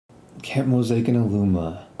Camp Mosaic and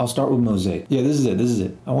Illuma. I'll start with Mosaic. Yeah, this is it. This is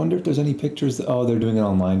it. I wonder if there's any pictures. Oh, they're doing it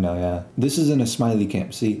online now. Yeah, this is in a smiley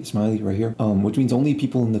camp. See, smiley right here. Which means only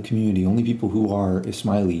people in the community, only people who are a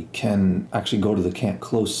smiley can actually go to the camp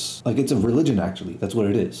close. Like it's a religion actually. That's what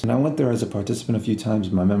it is. And I went there as a participant a few times.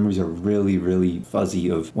 My memories are really, really fuzzy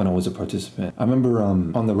of when I was a participant. I remember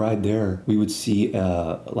on the ride there, we would see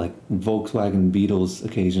like Volkswagen Beetles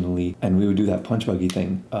occasionally, and we would do that punch buggy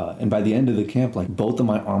thing. And by the end of the camp, like both of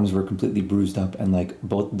my arms were completely bruised up, and like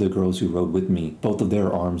both the girls who rode with me, both of their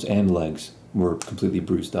arms and legs were completely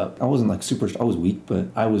bruised up. I wasn't like super, I was weak, but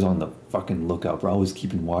I was on the fucking lookout, bro. I was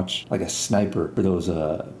keeping watch like a sniper for those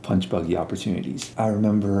punch buggy opportunities. I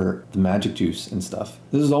remember the magic juice and stuff.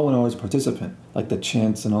 This is all when I was a participant, like the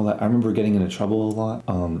chants and all that. I remember getting into trouble a lot.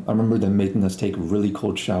 I remember them making us take really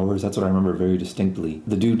cold showers. That's what I remember very distinctly.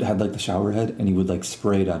 The dude had like the shower head, and he would like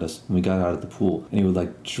spray it at us when we got out of the pool, and he would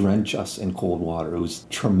like drench us in cold water. It was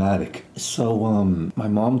traumatic. So my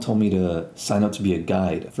mom told me to sign up to be a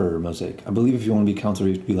guide for Mosaic. I believe if you want to be a counselor,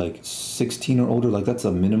 you have to be like 16 or older. Like that's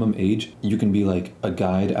a minimum age. You can be like a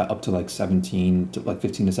guide up to like 17 to like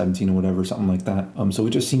 15 to 17 or whatever, something like that. So it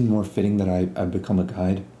just seemed more fitting that I become a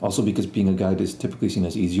guide. Also because being a guide is typically seen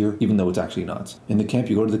as easier, even though it's actually not. In the camp,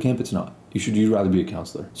 you go to the camp, it's not. You'd rather be a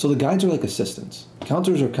counselor. So the guides are like assistants.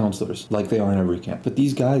 Counselors are counselors, like they are in every camp. But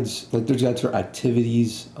these guides, like there's guides for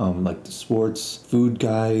activities, like the sports, food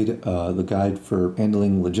guide, the guide for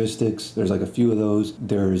handling logistics. There's like a few of those.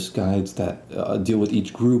 There's guides that deal with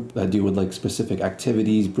each group, that deal with like specific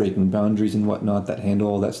activities, breaking boundaries and whatnot, that handle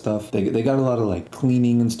all that stuff. They got a lot of like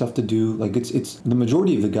cleaning and stuff to do. Like it's the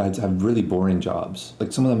majority of the guides have really boring jobs.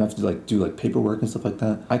 Like some of them have to like do like paperwork and stuff like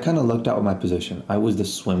that. I kind of lucked out with my position. I was the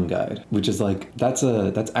swim guide, which is like that's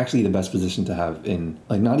actually the best position to have in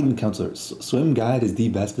like not even counselors. Swim guide is the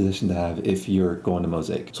best position to have if you're going to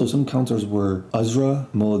Mosaic. So some counselors were Azra,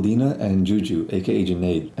 Moladina, and Juju, aka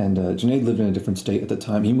Junaid. And Junaid lived in a different state at the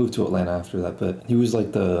time. He moved to Atlanta after that, but he was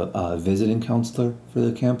like the visiting counselor for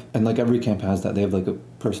the camp. And like every camp has that. They have like a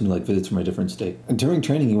person who like visits from a different state. And during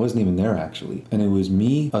training, he wasn't even there actually. And it was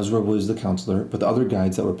me, Azra was the counselor, but the other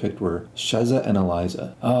guides that were picked were Sheza and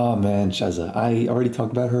Eliza. Oh man, Sheza. I already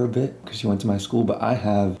talked about her a bit because she went to my school, but I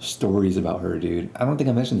have stories about her, dude. I don't think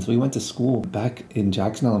I mentioned this. We went to school back in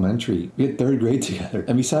Jackson Elementary. We had third grade together,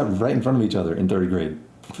 and we sat right in front of each other in third grade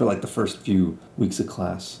for like the first few weeks of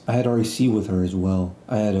class. I had REC with her as well.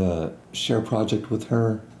 I had a share project with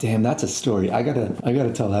her. Damn, that's a story. I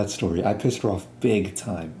gotta tell that story. I pissed her off big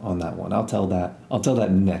time on that one. I'll tell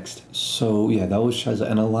that next. So yeah, that was Sheza.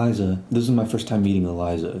 And Eliza, this was my first time meeting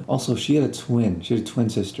Eliza. Also, she had a twin. She had a twin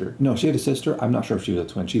sister. No, she had a sister. I'm not sure if she was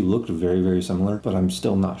a twin. She looked very, very similar, but I'm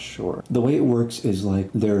still not sure. The way it works is like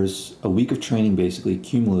there's a week of training basically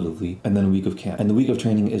cumulatively, and then a week of camp. And the week of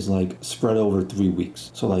training is like spread over 3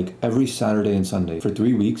 weeks. So like every Saturday and Sunday for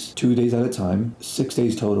 3 weeks, 2 days at a time, 6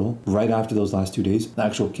 days total. Right after those last 2 days, the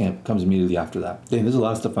actual camp comes immediately after that. Damn, there's a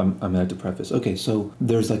lot of stuff I'm gonna have to preface. Okay, so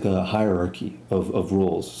there's like a hierarchy of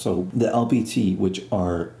roles. So the LPT, which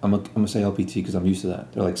are, I'm gonna say LPT because I'm used to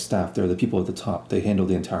that. They're like staff. They're the people at the top. They handle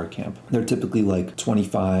the entire camp. They're typically like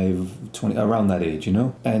 25, 20, around that age, you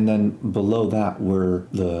know? And then below that were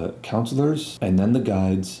the counselors, and then the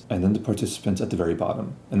guides, and then the participants at the very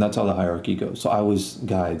bottom. And that's how the hierarchy goes. So I was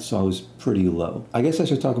guides, so I was pretty low. I guess I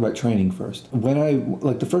should talk about training first.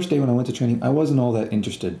 Like the first day when I went to training, I wasn't all that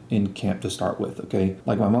interested in camp to start with, okay?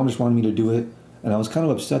 Like my mom just wanted me to do it, and I was kind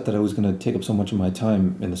of upset that I was going to take up so much of my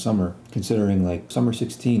time in the summer, considering like summer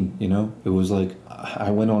 16, you know? It was like I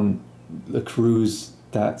went on a cruise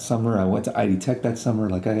that summer. I went to ID Tech that summer.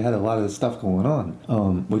 Like I had a lot of stuff going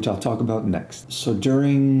on, which I'll talk about next. So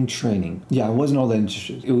during training, yeah, I wasn't all that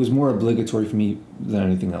interested. It was more obligatory for me than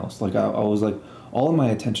anything else. Like I was like, all of my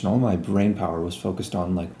attention, all of my brain power was focused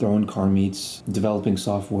on like throwing car meets, developing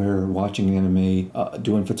software, watching anime,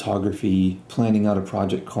 doing photography, planning out a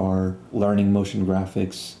project car, learning motion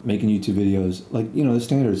graphics, making YouTube videos, like, you know, the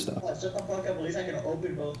standard stuff. Shut the fuck up, at least I can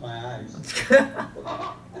open both my eyes.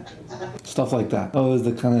 Stuff like that. Oh, it was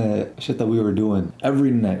the kind of shit that we were doing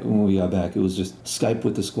every night when we got back. It was just Skype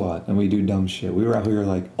with the squad and we do dumb shit. We were out here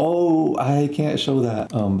like, oh, I can't show that.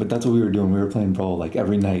 But that's what we were doing. We were playing Brawl like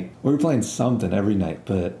every night. We were playing something every night.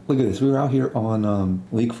 But look at this. We were out here on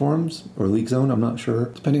League Forums or League Zone. I'm not sure.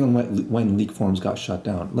 Depending on when League Forums got shut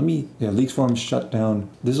down. League Forums shut down.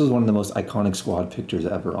 This was one of the most iconic squad pictures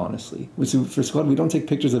ever, honestly. For squad, we don't take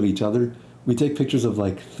pictures of each other. We take pictures of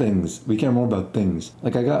like things. We care more about things.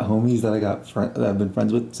 Like I got homies that that I've been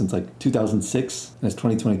friends with since like 2006, and it's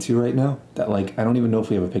 2022 right now. That like I don't even know if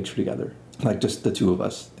we have a picture together. like just the two of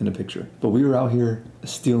us in a picture. But we were out here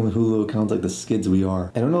stealing Hulu accounts like the skids we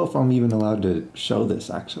are. I don't know if I'm even allowed to show this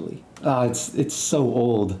actually. It's so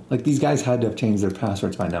old. Like these guys had to have changed their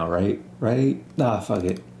passwords by now, right? Right? Fuck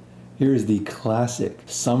it. Here's the classic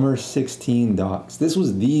Summer 16 docs. This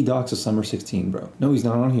was the docs of Summer 16, bro. No, he's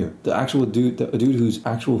not on here. The actual dude, the dude whose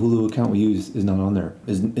actual Hulu account we use is not on there.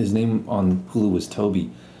 His name on Hulu was Toby.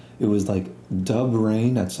 It was like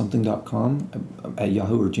dubrain at something.com at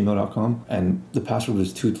yahoo or gmail.com, and the password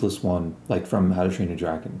was toothless1, like from How to Train a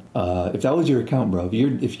Dragon. If that was your account, bro,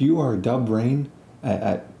 if you are dubrain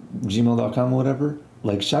at gmail.com or whatever,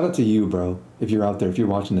 like shout out to you, bro. If you're out there, if you're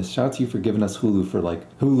watching this, shout out to you for giving us Hulu for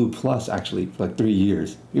like Hulu Plus actually for like 3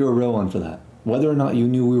 years. You're a real one for that. Whether or not you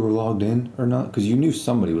knew we were logged in or not, because you knew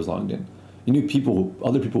somebody was logged in. You knew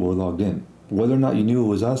other people were logged in. Whether or not you knew it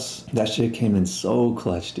was us, that shit came in so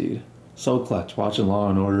clutch, dude. So clutch, watching Law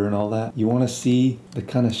and Order and all that. You want to see the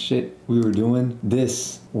kind of shit we were doing?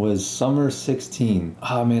 This was Summer 16.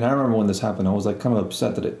 Ah, man, I remember when this happened. I was like kind of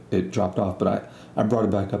upset that it dropped off, but I brought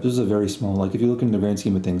it back up. This is a very small, like if you look in the grand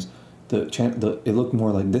scheme of things, it looked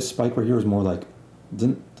more like this spike right here was more like,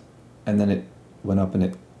 didn't, and then it went up and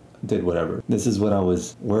it did whatever. This is what I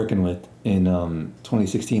was working with in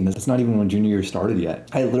 2016. That's not even when junior year started yet.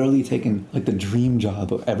 I had literally taken like the dream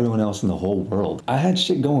job of everyone else in the whole world. I had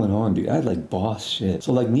shit going on, dude. I had like boss shit.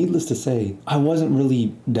 So like needless to say, I wasn't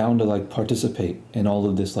really down to like participate in all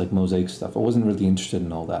of this like Mosaic stuff. I wasn't really interested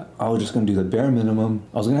in all that. I was just gonna do the bare minimum.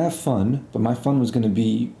 I was gonna have fun, but my fun was gonna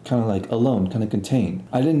be kind of like alone, kind of contained.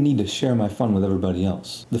 I didn't need to share my fun with everybody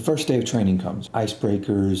else. The first day of training comes.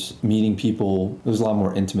 Icebreakers, meeting people. It was a lot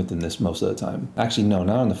more intimate than this most of the time. Actually, no,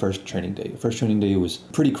 not on the first training day. The first training day was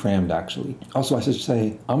pretty crammed actually. Also, I should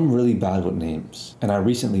say, I'm really bad with names. And I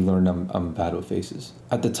recently learned I'm bad with faces.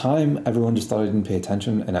 At the time, everyone just thought I didn't pay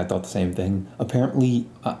attention, and I thought the same thing. Apparently,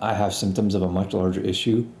 I have symptoms of a much larger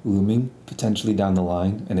issue looming potentially down the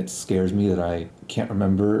line, and it scares me that I can't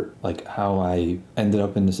remember like how I ended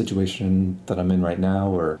up in the situation that I'm in right now,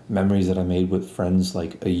 or memories that I made with friends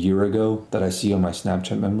like a year ago that I see on my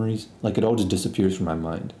Snapchat memories. Like it all just disappears from my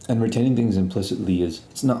mind. And retaining things implicitly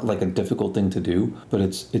it's not like a difficult thing to do, but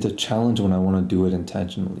it's a challenge when I want to do it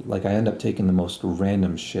intentionally. Like I end up taking the most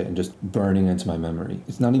random shit and just burning into my memory.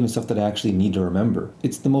 It's not even stuff that I actually need to remember.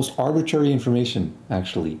 It's the most arbitrary information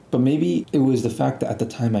actually. But maybe it was the fact that at the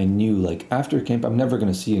time I knew like after camp I'm never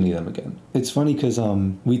going to see any of them again. It's funny because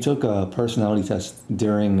we took a personality test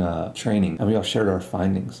during training, and we all shared our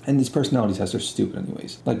findings. And these personality tests are stupid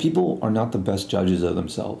anyways. Like people are not the best judges of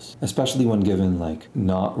themselves, especially when given like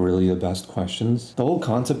not really the best questions. The whole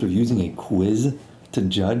concept of using a quiz to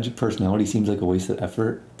judge personality seems like a wasted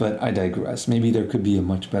effort, but I digress. Maybe there could be a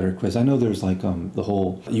much better quiz. I know there's like the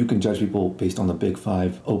whole, you can judge people based on the big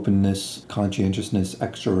five: openness, conscientiousness,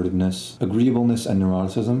 extrovertedness, agreeableness, and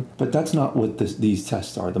neuroticism. But that's not what these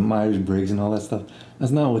tests are. The Myers-Briggs and all that stuff.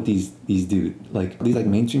 That's not what these do. Like these like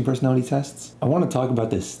mainstream personality tests. I want to talk about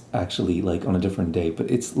this actually like on a different day, but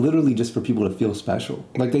it's literally just for people to feel special.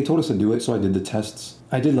 Like they told us to do it, so I did the tests.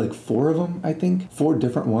 I did like 4 of them, I think, 4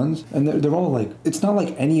 different ones, and they're all like, it's not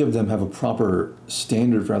like any of them have a proper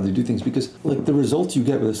standard for how they do things, because like the results you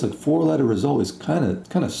get with this like 4-letter result is kind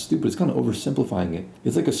of stupid. It's kind of oversimplifying it.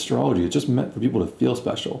 It's like astrology. It's just meant for people to feel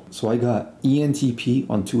special. So I got ENTP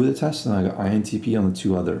on 2 of the tests, and I got INTP on the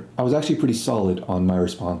 2 other. I was actually pretty solid on my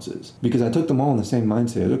responses because I took them all in the same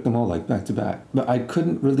mindset. I took them all like back to back, but I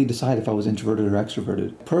couldn't really decide if I was introverted or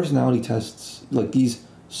extroverted. Personality tests, like these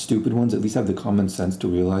stupid ones, at least have the common sense to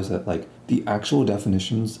realize that like the actual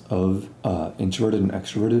definitions of introverted and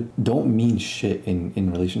extroverted don't mean shit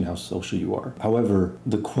in relation to how social you are. However,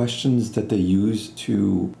 the questions that they use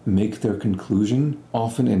to make their conclusion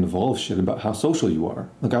often involve shit about how social you are.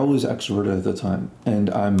 Like I was extroverted at the time, and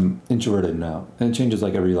I'm introverted now, and it changes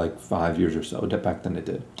like every like 5 years or so. Back then it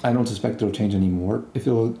did. I don't suspect it'll change anymore. If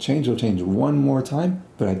it'll change one more time,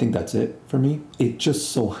 but I think that's it for me. It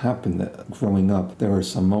just so happened that growing up, there were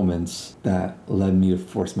some moments that led me to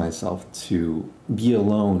force myself to be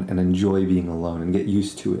alone and enjoy being alone and get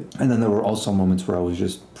used to it. And then there were also moments where I was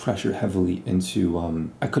just pressured heavily into,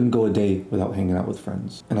 I couldn't go a day without hanging out with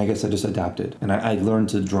friends. And I guess I just adapted. And I learned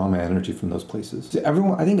to draw my energy from those places. So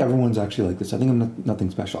I think everyone's actually like this. I think I'm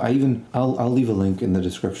nothing special. I'll leave a link in the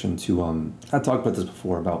description to, I talked about this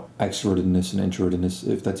before about extrovertedness and introvertedness,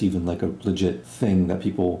 if that's even like a legit thing that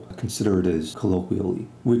people consider it as colloquially.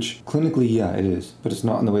 Which clinically, yeah, it is. But it's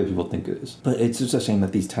not in the way people think it is. But it's just a shame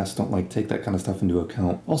that these tests don't like take that kind of stuff into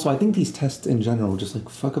account. Also, I think these tests in general just like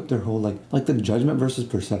fuck up their whole like the judgment versus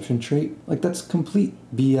perception trait. Like that's complete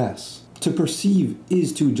BS. To perceive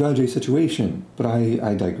is to judge a situation, but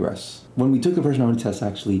I digress. When we took the personality test,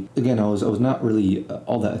 actually, again, I was not really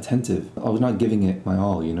all that attentive. I was not giving it my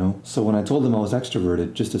all, you know? So when I told them I was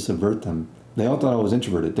extroverted, just to subvert them, they all thought I was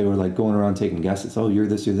introverted. They were like going around taking guesses. Oh, you're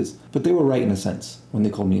this, you're this. But they were right in a sense when they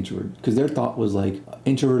called me introverted. Because their thought was like,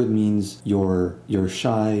 introverted means you're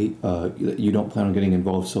shy, you don't plan on getting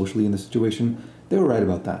involved socially in the situation. They were right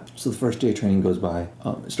about that. So the first day of training goes by.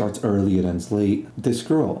 It starts early, it ends late. This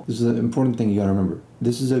girl, this is an important thing you gotta remember.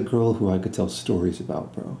 This is a girl who I could tell stories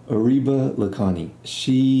about, bro. Ariba Lakhani.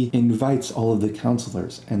 She invites all of the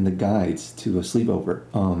counselors and the guides to a sleepover.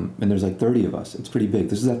 And there's like 30 of us. It's pretty big.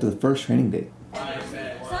 This is after the first training day.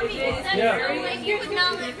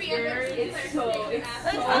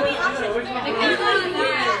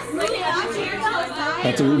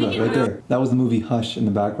 That's Aruba right there. That was the movie Hush in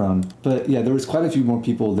the background. But yeah, there was quite a few more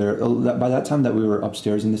people there. By that time that we were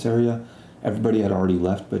upstairs in this area, everybody had already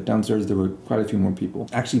left, but downstairs there were quite a few more people.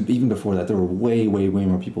 Actually, even before that, there were way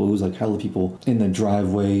more people. It was like hella people in the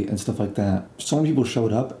driveway and stuff like that. So many people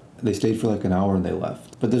showed up. They stayed for like an hour and they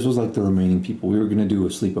left. But this was like the remaining people. We were gonna do a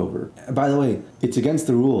sleepover. By the way, it's against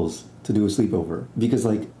the rules to do a sleepover because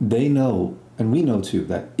like they know, and we know too,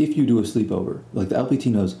 that if you do a sleepover, like the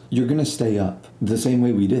LPT knows, you're gonna stay up the same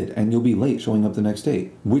way we did, and you'll be late showing up the next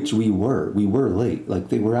day, which we were late. Like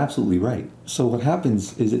they were absolutely right. So what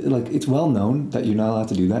happens is it's well known that you're not allowed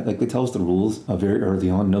to do that. Like they tell us the rules very early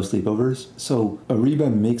on, no sleepovers. So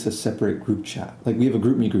Ariba makes a separate group chat. Like we have a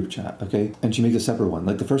GroupMe group chat, okay? And she makes a separate one.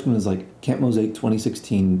 Like the first one is like Camp Mosaic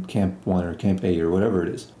 2016 Camp 1 or Camp A or whatever it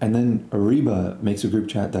is. And then Ariba makes a group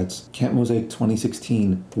chat that's Camp Mosaic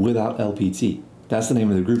 2016 without LPT. That's the name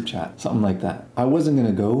of the group chat, something like that. I wasn't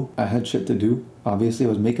gonna go. I had shit to do. Obviously, I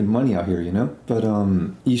was making money out here, you know? But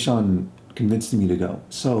Ishan convinced me to go.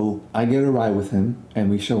 So I get a ride with him and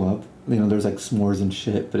we show up. You know, there's like s'mores and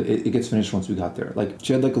shit, but it gets finished once we got there. Like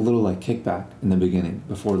she had like a little like kickback in the beginning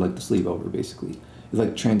before like the sleepover basically. It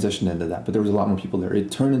like transitioned into that, but there was a lot more people there. It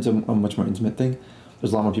turned into a much more intimate thing.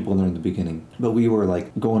 There's a lot more people there in the beginning. But we were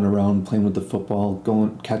like going around playing with the football,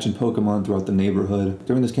 catching Pokemon throughout the neighborhood.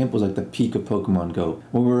 During this camp was like the peak of Pokemon Go.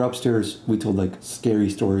 When we were upstairs, we told like scary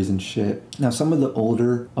stories and shit. Now some of the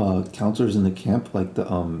older counselors in the camp, like the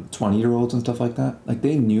 20-year-olds and stuff like that, like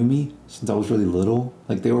they knew me since I was really little.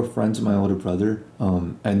 Like they were friends with my older brother.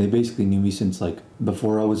 And they basically knew me since like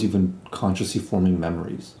before I was even consciously forming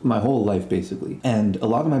memories. My whole life basically. And a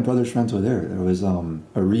lot of my brother's friends were there. There was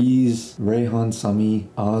Afraaz, Rayhan, Sami,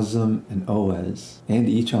 Azam, and Oaz, and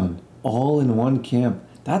Ichan, all in one camp.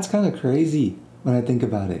 That's kind of crazy when I think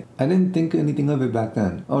about it. I didn't think anything of it back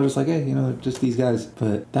then. I was just like, hey, you know, just these guys.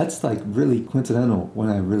 But that's like really coincidental when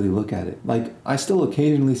I really look at it. Like I still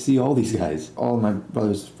occasionally see all these guys. All of my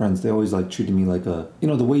brother's friends, they always like treated me like the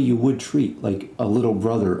way you would treat like a little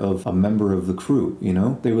brother of a member of the crew, you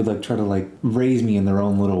know? They would like try to like raise me in their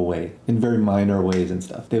own little way, in very minor ways and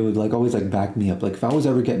stuff. They would like always like back me up. Like if I was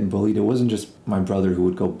ever getting bullied, it wasn't just my brother who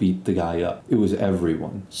would go beat the guy up. It was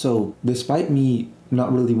everyone. So despite me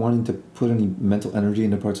not really wanting to put any mental energy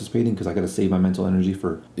into participating because I gotta save my mental energy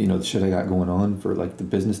for, you know, the shit I got going on, for like the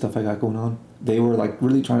business stuff I got going on. They were like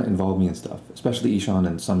really trying to involve me in stuff, especially Ishan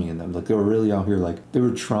and Sami and them. Like they were really out here, like they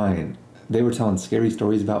were trying. They were telling scary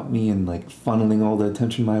stories about me and like funneling all the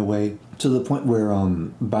attention my way to the point where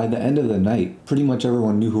by the end of the night, pretty much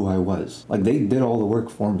everyone knew who I was. Like they did all the work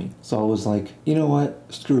for me. So I was like, you know what?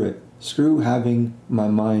 Screw it. Screw having my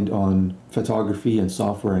mind on photography and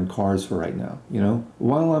software and cars for right now, you know?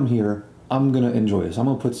 While I'm here, I'm gonna enjoy this. I'm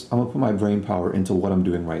gonna put my brain power into what I'm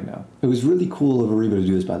doing right now. It was really cool of Ariba to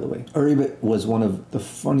do this, by the way. Ariba was one of the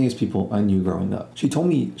funniest people I knew growing up. She told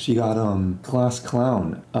me she got class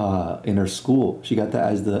clown in her school. She got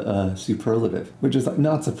that as the superlative, which is like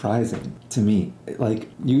not surprising to me. Like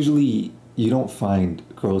usually you don't find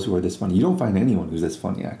girls who are this funny. You don't find anyone who's this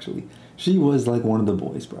funny actually. She was like one of the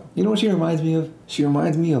boys, bro. You know what she reminds me of? She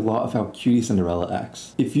reminds me a lot of how Cutie Cinderella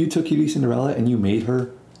acts. If you took Cutie Cinderella and you made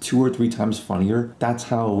her 2 or 3 times funnier, that's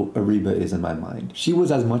how Ariba is in my mind. She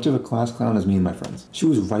was as much of a class clown as me and my friends. She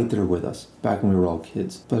was right there with us back when we were all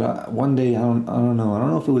kids. But one day, I don't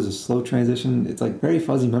know if it was a slow transition. It's like very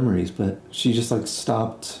fuzzy memories, but she just like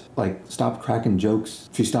stopped cracking jokes.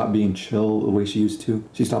 She stopped being chill the way she used to.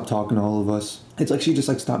 She stopped talking to all of us. It's like she just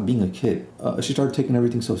like stopped being a kid. She started taking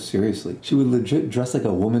everything so seriously. She would legit dress like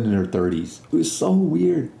a woman in her 30s. It was so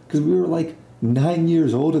weird because we were like 9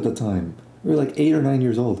 years old at the time. We were like 8 or 9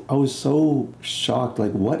 years old. I was so shocked.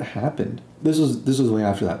 Like, what happened? This was way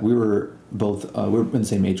after that. We were both, we were in the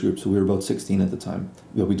same age group, so we were both 16 at the time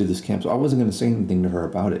that we did this camp. So I wasn't going to say anything to her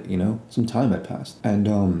about it, you know? Some time had passed.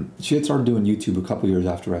 And she had started doing YouTube a couple years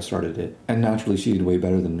after I started it. And naturally, she did way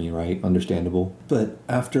better than me, right? Understandable. But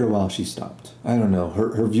after a while, she stopped. I don't know.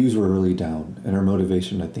 Her views were really down, and her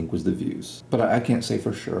motivation, I think, was the views. But I can't say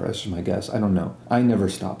for sure. That's just my guess. I don't know. I never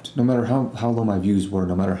stopped. No matter how low my views were,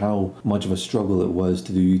 no matter how much of a struggle it was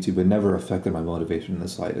to do YouTube, it never affected my motivation in the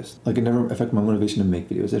slightest. Like, it never affected my motivation to make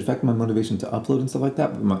videos. It affected my motivation to upload and stuff like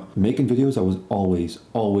that. But making videos, I was always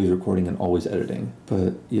recording and always editing.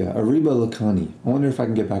 But yeah, Ariba Lakhani. I wonder if I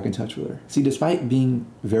can get back in touch with her. See, despite being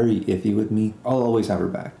very iffy with me, I'll always have her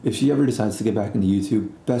back. If she ever decides to get back into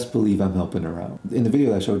YouTube, best believe I'm helping her out. In the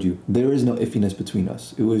video that I showed you, there is no iffiness between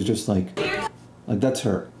us. It was just like that's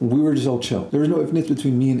her. We were just all chill. There was no iffiness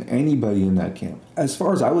between me and anybody in that camp. As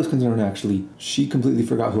far as I was concerned, actually, she completely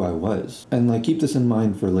forgot who I was. And like, keep this in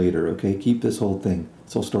mind for later, okay? Keep this whole thing,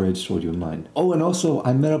 this whole story I just told you in mind. Oh, and also,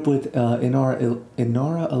 I met up with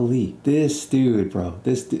Inara Ali. This dude, bro.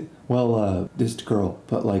 This dude. Well, this girl,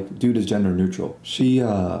 but like, dude is gender neutral. She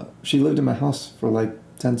lived in my house for like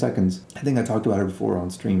 10 seconds. I think I talked about her before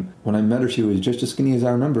on stream. When I met her, she was just as skinny as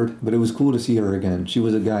I remembered, but it was cool to see her again. She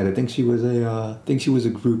was a guide. I think she was a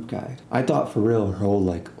group guide. I thought for real her whole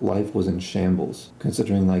like life was in shambles,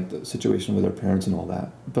 considering like the situation with her parents and all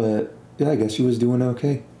that. But yeah, I guess she was doing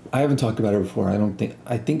okay. I haven't talked about her before.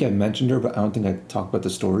 I think I mentioned her, but I don't think I talked about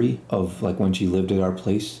the story of like when she lived at our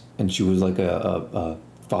place and she was like a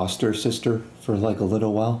foster sister for like a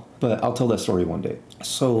little while. But I'll tell that story one day.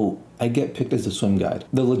 So I get picked as the swim guide.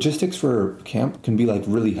 The logistics for camp can be like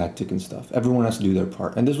really hectic and stuff. Everyone has to do their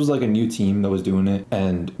part. And this was like a new team that was doing it,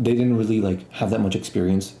 and they didn't really like have that much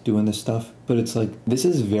experience doing this stuff. But it's like, this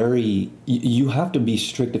is very, you have to be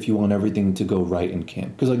strict if you want everything to go right in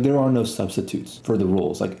camp. Because like, there are no substitutes for the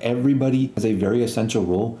rules. Like, everybody has a very essential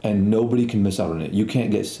role and nobody can miss out on it. You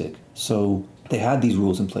can't get sick. So they had these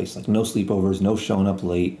rules in place, like no sleepovers, no showing up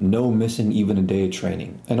late, no missing even a day of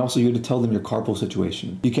training. And also, you had to tell them your carpool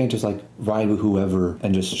situation. You can't just like ride with whoever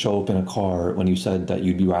and just show up in a car when you said that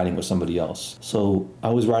you'd be riding with somebody else. So I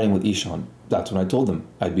was riding with Ishan. That's what I told them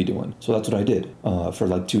I'd be doing. So that's what I did for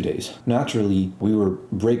like 2 days. Naturally, we were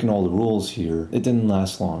breaking all the rules here. It didn't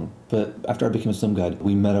last long. But after I became a swim guide,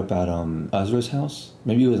 we met up at Ezra's house.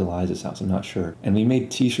 Maybe it was Eliza's house, I'm not sure. And we made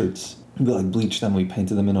t-shirts. We like bleached them, we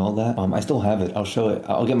painted them and all that. I still have it. I'll show it.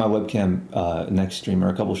 I'll get my webcam next stream or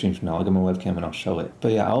a couple streams from now. I'll get my webcam and I'll show it.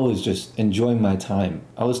 But yeah, I was just enjoying my time.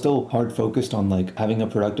 I was still hard focused on like having a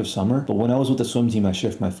productive summer. But when I was with the swim team, I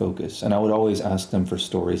shift my focus. And I would always ask them for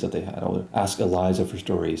stories that they had. I would ask Eliza for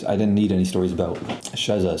stories. I didn't need any stories about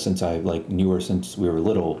Sheza since I like knew her since we were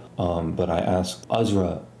little. But I asked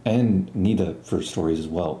Azra and Nida for stories as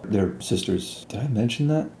well. They're sisters. Did I mention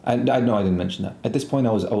that? I know I didn't mention that. At this point,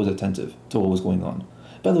 I was attentive to what was going on.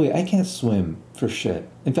 By the way, I can't swim for shit.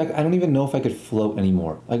 In fact, I don't even know if I could float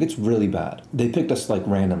anymore. Like, it's really bad. They picked us like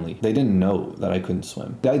randomly. They didn't know that I couldn't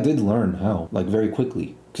swim. I did learn how, like very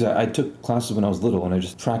quickly. Because I took classes when I was little and I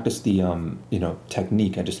just practiced the,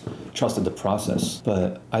 technique. I just trusted the process.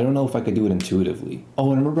 But I don't know if I could do it intuitively.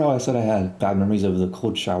 Oh, and remember how I said I had bad memories of the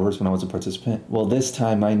cold showers when I was a participant? Well, this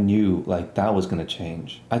time I knew, like, that was going to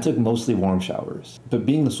change. I took mostly warm showers. But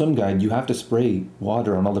being the swim guide, you have to spray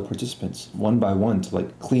water on all the participants, one by one, to,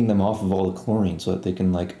 like, clean them off of all the chlorine so that they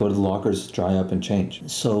can, like, go to the lockers, dry up, and change.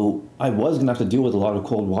 So I was going to have to deal with a lot of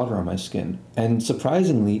cold water on my skin. And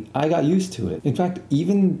surprisingly, I got used to it. In fact,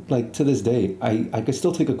 even like to this day, I could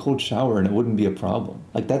still take a cold shower and it wouldn't be a problem.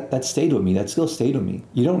 Like that stayed with me. That still stayed with me.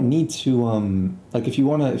 You don't need to like if you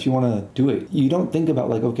wanna do it, you don't think about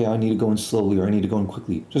like, okay, I need to go in slowly or I need to go in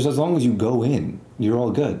quickly. Just as long as you go in, you're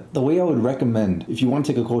all good. The way I would recommend, if you want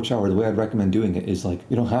to take a cold shower, the way I'd recommend doing it is like,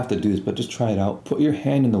 you don't have to do this, but just try it out. Put your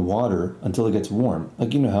hand in the water until it gets warm.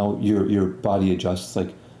 Like, you know how your body adjusts,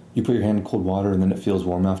 like you put your hand in cold water and then it feels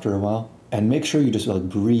warm after a while. And make sure you just like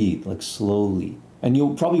breathe like slowly. And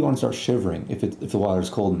you'll probably want to start shivering if the water is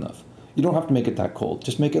cold enough. You don't have to make it that cold.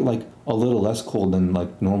 Just make it like a little less cold than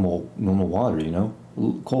like normal water, you know?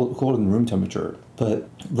 Cold in room temperature. But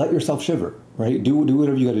let yourself shiver, right? Do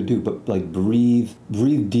whatever you got to do, but like breathe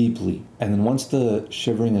deeply. And then once the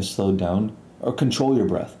shivering is slowed down, or control your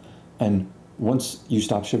breath. And once you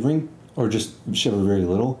stop shivering, or just shiver very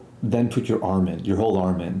little, then put your arm in, your whole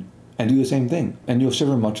arm in, and do the same thing. And you'll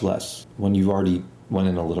shiver much less when you've already went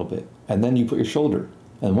in a little bit. And then you put your shoulder.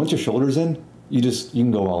 And once your shoulder's in, you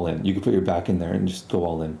can go all in. You can put your back in there and just go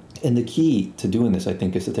all in. And the key to doing this, I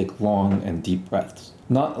think, is to take long and deep breaths.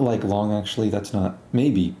 Not like long, actually, that's not,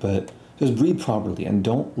 maybe, but Just breathe properly and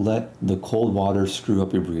don't let the cold water screw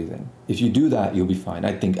up your breathing. If you do that, you'll be fine.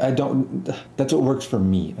 That's what works for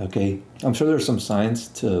me, okay? I'm sure there's some science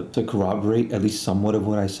to corroborate at least somewhat of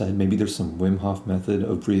what I said. Maybe there's some Wim Hof method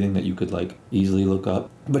of breathing that you could like easily look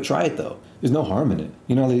up. But try it though. There's no harm in it.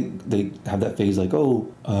 You know, they have that phase like,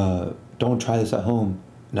 don't try this at home.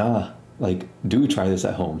 Nah, like, do try this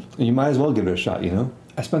at home. You might as well give it a shot, you know?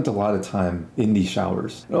 I spent a lot of time in these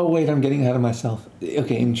showers. Oh wait, I'm getting ahead of myself.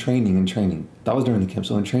 Okay, in training. That was during the camp.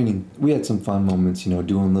 So in training, we had some fun moments, you know,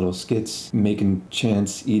 doing little skits, making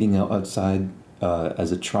chants, eating outside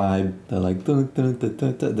as a tribe. They're like,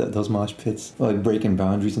 those mosh pits, like breaking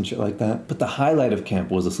boundaries and shit like that. But the highlight of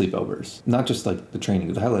camp was the sleepovers. Not just like the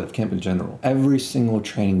training, the highlight of camp in general. Every single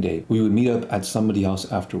training day, we would meet up at somebody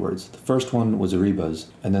else afterwards. The first one was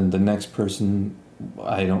Ariba's, and then the next person,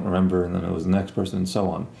 I don't remember, and then it was the next person and so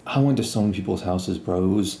on. I went to so many people's houses, bro.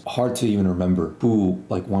 It was hard to even remember who,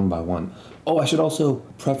 like one by one. Oh, I should also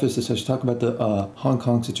preface this. I should talk about the Hong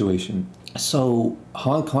Kong situation. So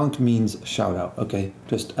Hong Kong means shout out, okay?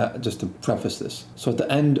 Just to preface this. So at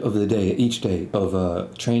the end of the day, each day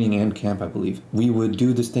of training and camp, I believe, we would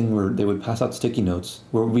do this thing where they would pass out sticky notes,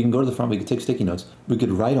 where we can go to the front, we could take sticky notes, we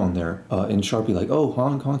could write on there in Sharpie like, oh,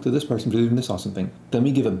 Hong Kong to this person for doing this awesome thing. Then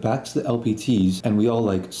we give it back to the LPTs, and we all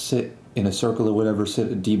like sit in a circle or whatever,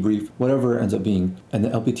 sit a debrief, whatever it ends up being, and the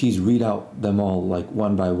LPTs read out them all like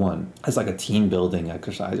one by one. It's like a team building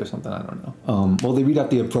exercise or something, I don't know. Well, they read out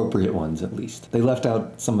the appropriate ones at least. They left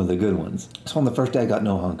out some of the good ones. So on the first day I got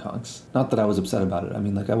no Hong Kongs. Not that I was upset about it. I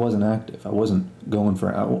mean, like, I wasn't active. I wasn't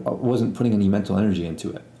putting any mental energy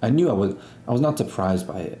into it. I knew I was not surprised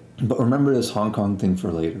by it. But remember this Hong Kong thing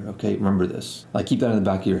for later, okay? Remember this. Like, keep that in the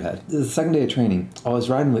back of your head. The second day of training, I was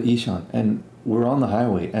riding with Ishan, and we're on the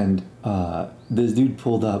highway, and this dude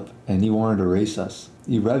pulled up, and he wanted to race us.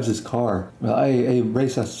 He revs his car. Well, hey,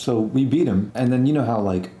 race us. So we beat him. And then you know how,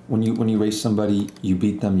 like, when you race somebody, you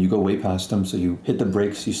beat them, you go way past them, so you hit the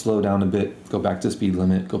brakes, you slow down a bit, go back to speed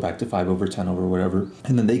limit, go back to 5/10 over whatever.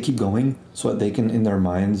 And then they keep going so that they can, in their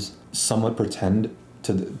minds, somewhat pretend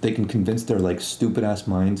they can convince their, like, stupid-ass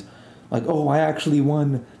minds, like, oh, I actually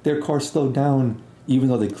won. Their car slowed down, even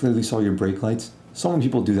though they clearly saw your brake lights. So many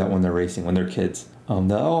people do that when they're racing, when they're kids.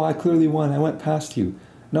 Oh, I clearly won. I went past you.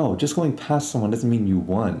 No, just going past someone doesn't mean you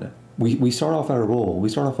won. We start off at a roll. We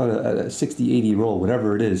start off at a 60, 80 roll,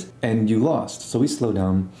 whatever it is, and you lost. So we slow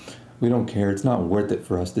down. We don't care. It's not worth it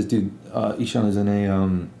for us. This dude, Ishan, is in a,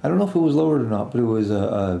 I don't know if it was lowered or not, but it was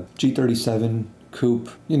a G37 coupe.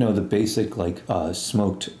 You know, the basic, like,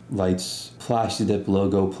 smoked lights, Plasti Dip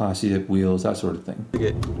logo, Plasti Dip wheels, that sort of thing.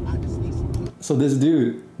 Okay. So this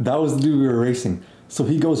dude, that was the dude we were racing. So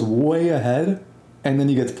he goes way ahead, and then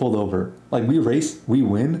he gets pulled over. Like, we race, we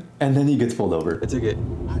win, and then he gets pulled over. It's okay.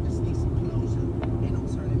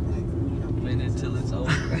 Until it's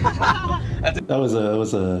over. That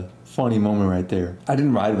was a funny moment right there. I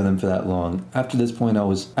didn't ride with him for that long. After this point,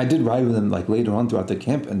 I did ride with him like later on throughout the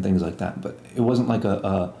camp and things like that, but it wasn't like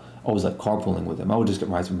I was like carpooling with him. I would just get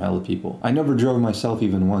rides from hella people. I never drove myself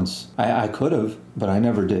even once. I could have, but I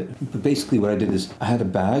never did. But basically what I did is I had a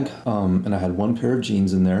bag, and I had one pair of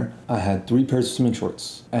jeans in there. I had 3 pairs of swimming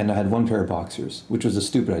shorts, and I had 1 pair of boxers, which was a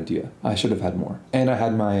stupid idea. I should have had more. And I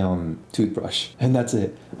had my toothbrush, and that's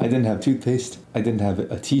it. I didn't have toothpaste. I didn't have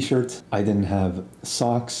a t-shirt. I didn't have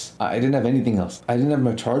socks. I didn't have anything else. I didn't have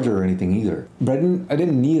my charger or anything either. But I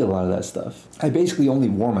didn't need a lot of that stuff. I basically only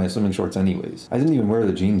wore my swimming shorts anyways. I didn't even wear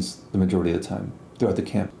the jeans the majority of the time throughout the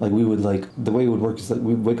camp. Like, we would, like, the way it would work is like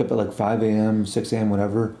we'd wake up at like 5 a.m., 6 a.m.,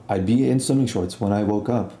 whatever. I'd be in swimming shorts when I woke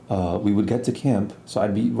up. We would get to camp, so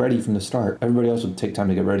I'd be ready from the start. Everybody else would take time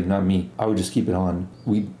to get ready, not me. I would just keep it on.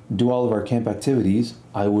 We'd do all of our camp activities.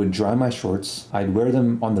 I would dry my shorts. I'd wear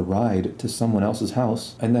them on the ride to someone else's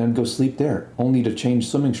house, and then I'd go sleep there, only to change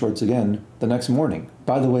swimming shorts again the next morning.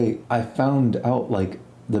 By the way, I found out, like,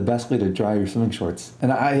 the best way to dry your swimming shorts.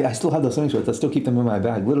 And I still have those swimming shorts. I still keep them in my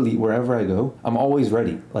bag. Literally, wherever I go, I'm always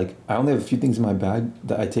ready. Like, I only have a few things in my bag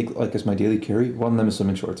that I take, like, as my daily carry. One of them is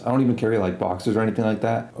swimming shorts. I don't even carry, like, boxers or anything like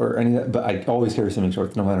that, or any of that, but I always carry swimming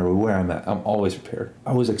shorts no matter where I'm at. I'm always prepared.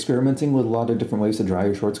 I was experimenting with a lot of different ways to dry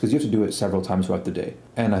your shorts, because you have to do it several times throughout the day.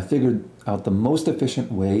 And I figured out the most efficient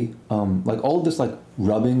way, like, all of this, like,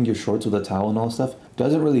 rubbing your shorts with a towel and all that stuff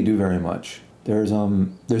doesn't really do very much. There's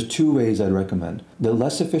 2 ways I'd recommend. The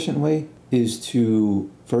less efficient way is to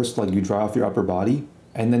first, like, you dry off your upper body,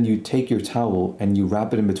 and then you take your towel and you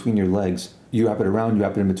wrap it in between your legs. You wrap it around, you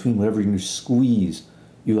wrap it in between, whatever, you squeeze.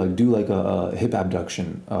 You, like, do like a hip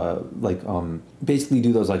abduction, basically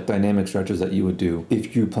do those, like, dynamic stretches that you would do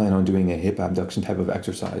if you plan on doing a hip abduction type of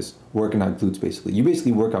exercise, working out glutes basically. You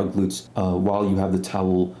basically work out glutes while you have the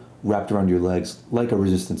towel wrapped around your legs like a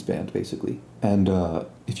resistance band, basically. And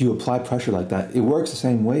if you apply pressure like that, it works the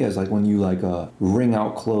same way as like when you like wring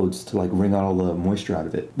out clothes to like wring out all the moisture out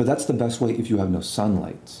of it. But that's the best way if you have no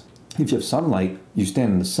sunlight. If you have sunlight, you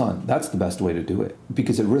stand in the sun. That's the best way to do it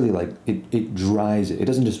because it really like it dries it. It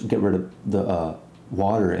doesn't just get rid of the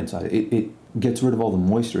water inside it. It gets rid of all the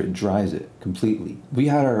moisture. It dries it completely. We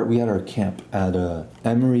had our camp at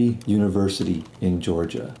Emory University in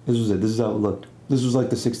Georgia. This was it. This is how it looked. This was like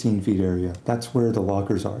the 16 feet area. That's where the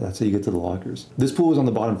lockers are. That's how you get to the lockers. This pool was on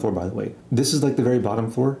the bottom floor, by the way. This is like the very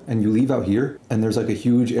bottom floor, and you leave out here, and there's like a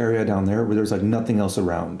huge area down there where there's like nothing else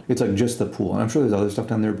around. It's like just the pool. And I'm sure there's other stuff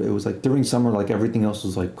down there, but it was like during summer, like everything else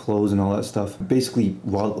was like closed and all that stuff. Basically,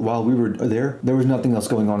 while we were there was nothing else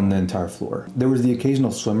going on the entire floor. There was the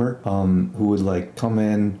occasional swimmer who would like come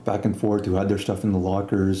in back and forth, who had their stuff in the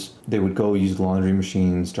lockers. They would go use the laundry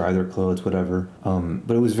machines, dry their clothes, whatever.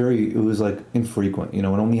 But it was like infrequent. You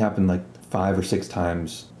know, it only happened like 5 or 6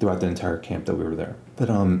 times throughout the entire camp that we were there. But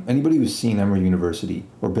anybody who's seen Emory University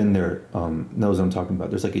or been there knows what I'm talking about.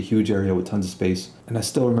 There's like a huge area with tons of space. And I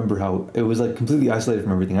still remember how it was like completely isolated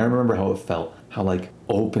from everything. I remember how it felt, how like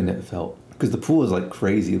open it felt. Because the pool is like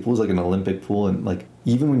crazy. The pool is like an Olympic pool. And like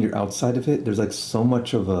even when you're outside of it, there's like so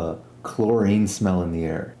much of a chlorine smell in the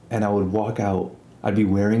air. And I would walk out, I'd be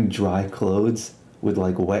wearing dry clothes with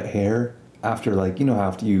like wet hair. After like, you know,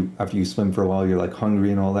 after you swim for a while, you're like hungry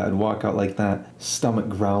and all that. I'd walk out like that, stomach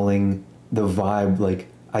growling, the vibe, like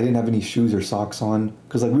I didn't have any shoes or socks on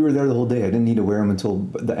because like we were there the whole day. I didn't need to wear them until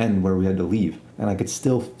the end where we had to leave. And I could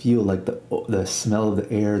still feel like the smell of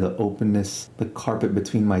the air, the openness, the carpet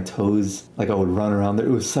between my toes. Like I would run around there.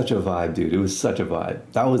 It was such a vibe, dude. It was such a vibe.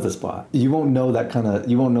 That was the spot. You won't know that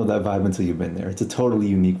vibe until you've been there. It's a totally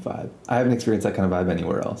unique vibe. I haven't experienced that kind of vibe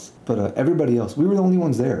anywhere else. But everybody else, we were the only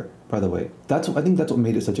ones there. By the way, I think that's what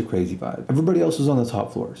made it such a crazy vibe. Everybody else was on the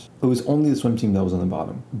top floors. It was only the swim team that was on the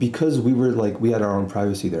bottom because we had our own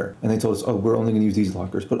privacy there. And they told us, oh, we're only going to use these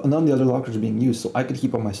lockers, but none of the other lockers are being used. So I could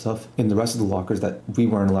keep all my stuff in the rest of the lockers that we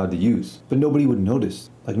weren't allowed to use, but nobody would notice.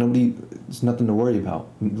 Like it's nothing to worry about.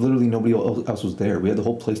 Literally nobody else was there. We had the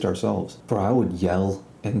whole place to ourselves. Bro, I would yell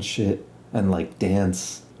and shit and like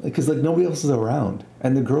dance because like nobody else was around.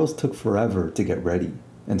 And the girls took forever to get ready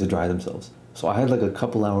and to dry themselves. So I had like a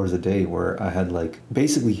couple hours a day where I had like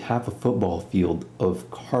basically half a football field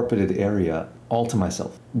of carpeted area all to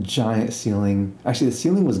myself. Giant ceiling. Actually, the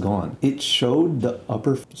ceiling was gone. It showed the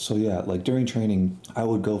upper. So yeah, like during training, I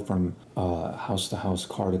would go from house to house,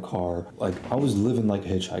 car to car. Like I was living like a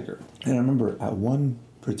hitchhiker. And I remember at one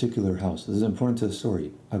particular house, this is important to the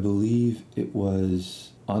story. I believe it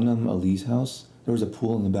was Ali's house. There was a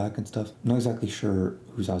pool in the back and stuff. I'm not exactly sure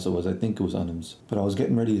whose house it was. I think it was Unum's. But I was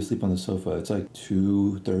getting ready to sleep on the sofa. It's like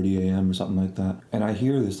 2:30 a.m. or something like that. And I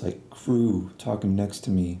hear this like crew talking next to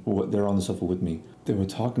me. Well, they're on the sofa with me. They were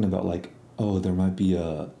talking about like, oh, there might be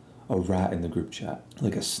a rat in the group chat.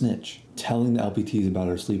 Like a snitch. Telling the LPTs about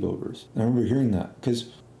our sleepovers. And I remember hearing that because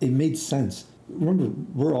it made sense. Remember,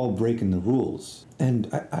 we're all breaking the rules. And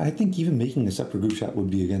I think even making a separate group chat would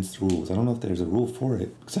be against the rules. I don't know if there's a rule for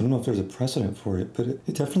it, because I don't know if there's a precedent for it, but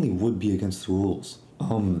it definitely would be against the rules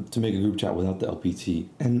to make a group chat without the LPT.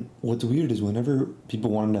 And what's weird is whenever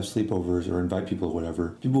people wanted to have sleepovers or invite people or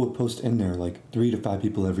whatever, people would post in there, like 3 to 5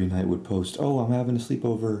 people every night would post, oh, I'm having a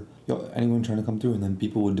sleepover. Yo, anyone trying to come through? And then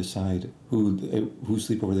people would decide whose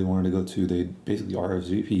sleepover they wanted to go to. They'd basically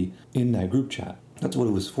RSVP in that group chat. That's what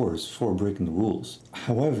it was for. It's for breaking the rules.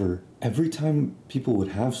 However, every time people would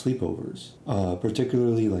have sleepovers,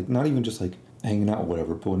 particularly like not even just like hanging out or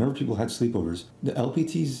whatever, but whenever people had sleepovers, the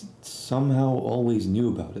LPTs somehow always knew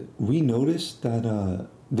about it. We noticed that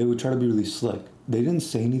they would try to be really slick. They didn't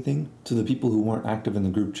say anything to the people who weren't active in the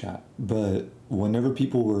group chat, but whenever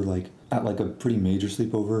people were like at like a pretty major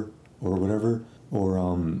sleepover or whatever, or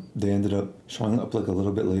they ended up showing up like a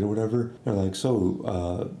little bit late or whatever, they're like,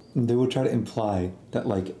 they would try to imply that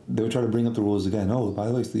like, they would try to bring up the rules again. Oh, by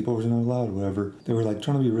the way, sleepovers are not allowed or whatever. They were like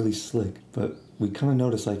trying to be really slick, but we kind of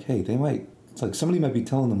noticed like, hey, it's like somebody might be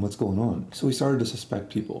telling them what's going on. So we started to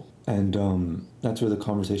suspect people. And that's where the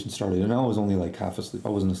conversation started. And I was only like half asleep. I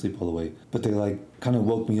wasn't asleep all the way. But they like kind of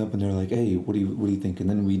woke me up and they're like, hey, what do you think? And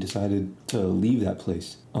then we decided to leave that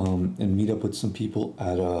place and meet up with some people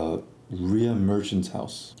at Rhea Merchant's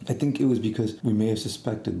house. I think it was because we may have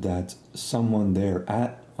suspected that someone there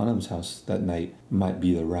at Anam's house that night might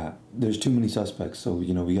be the rat. There's too many suspects, so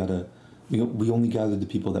you know we only gathered the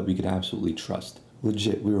people that we could absolutely trust.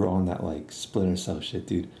 Legit, we were on that like Splinter Cell shit,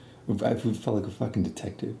 dude. We felt like a fucking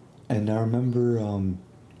detective. And I remember,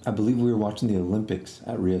 I believe we were watching the Olympics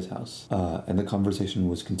at Rhea's house, and the conversation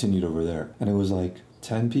was continued over there. And it was like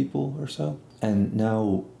 10 people or so. And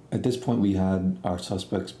now at this point, we had our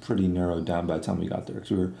suspects pretty narrowed down by the time we got there,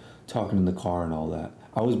 because we were talking in the car and all that.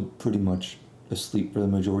 I was pretty much asleep for the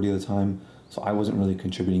majority of the time, so I wasn't really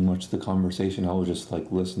contributing much to the conversation. I was just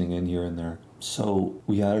like listening in here and there. So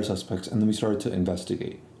we had our suspects, and then we started to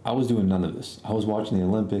investigate. I was doing none of this. I was watching the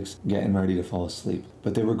Olympics, getting ready to fall asleep.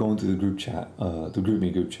 But they were going through the group chat, the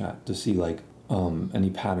GroupMe group chat, to see like any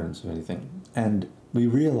patterns of anything. And we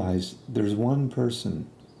realized there's one person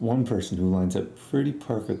who lines up pretty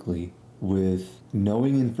perfectly with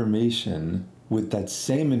knowing information, with that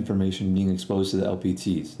same information being exposed to the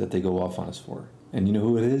LPTs that they go off on us for. And you know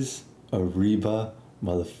who it is? Ariba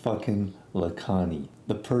motherfucking Lakhani,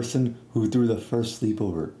 the person who threw the first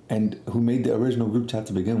sleepover and who made the original group chat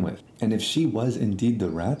to begin with. And if she was indeed the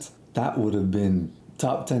rat, that would have been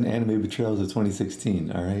top 10 anime betrayals of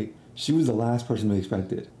 2016, all right? She was the last person we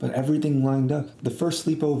expected, but everything lined up. The first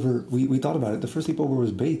sleepover, we thought about it, the first sleepover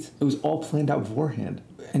was bait. It was all planned out beforehand.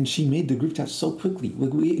 And she made the group chat so quickly.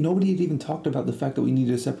 Nobody had even talked about the fact that we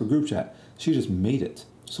needed a separate group chat. She just made it.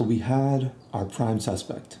 So we had our prime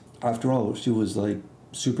suspect. After all, she was like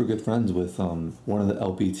super good friends with one of the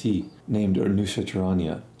LPT named Anusha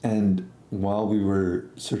Charania. And while we were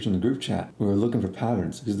searching the group chat, we were looking for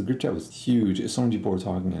patterns because the group chat was huge. So many people were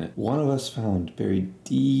talking in it. One of us found buried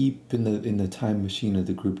deep in the time machine of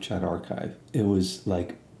the group chat archive. It was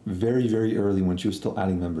like very, very early when she was still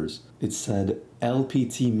adding members. It said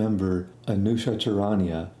LPT member Anusha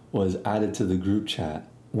Charania was added to the group chat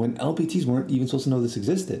when LPTs weren't even supposed to know this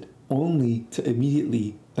existed, only to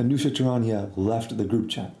immediately Anusha Charania left the group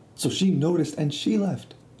chat. So she noticed and she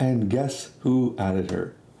left. And guess who added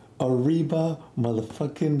her? Ariba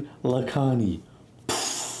motherfucking Lakhani.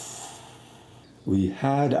 We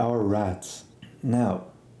had our rats. Now,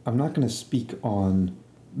 I'm not going to speak on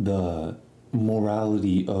the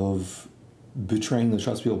morality of betraying the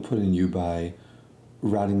trust people put in you by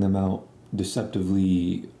ratting them out,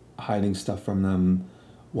 deceptively hiding stuff from them,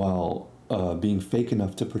 while being fake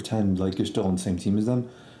enough to pretend like you're still on the same team as them.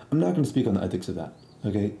 I'm not going to speak on the ethics of that,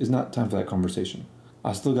 okay? It's not time for that conversation.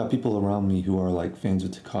 I still got people around me who are like fans of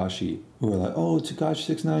Tekashi, who are like, oh, Tekashi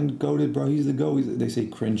 69 goated, bro, he's the GOAT. They say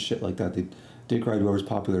cringe shit like that. They dick ride whoever's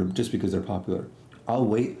popular just because they're popular. I'll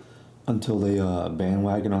wait until they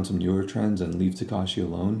bandwagon on some newer trends and leave Tekashi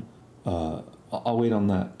alone. I'll wait on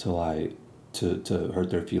that till to hurt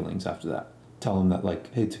their feelings after that. Tell them that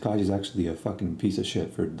like, hey, Tekashi's actually a fucking piece of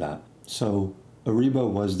shit for that. So Ariba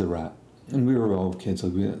was the rat. And we were all kids,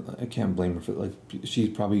 like I can't blame her for like she's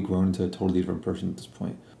probably grown into a totally different person at this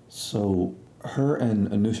point. So her and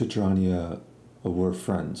Anusha Charania were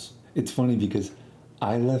friends. It's funny because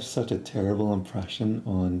I left such a terrible impression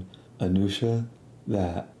on Anusha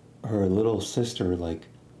that her little sister like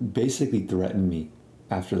basically threatened me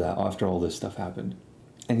after all this stuff happened.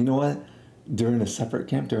 And you know what? During a separate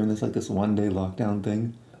camp, during this one day lockdown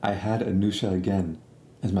thing, I had Anusha again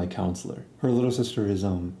as my counselor. Her little sister is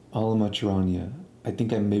Alama Charania. I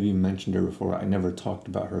think I maybe mentioned her before. I never talked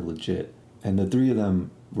about her legit. And the three of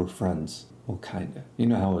them were friends. Well, kinda. You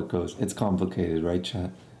know how it goes. It's complicated, right,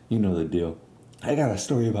 chat? You know the deal. I got a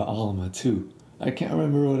story about Alama too. I can't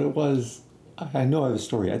remember what it was. I know I have a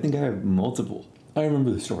story. I think I have multiple. I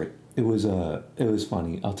remember the story. It was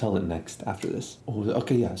funny. I'll tell it next after this.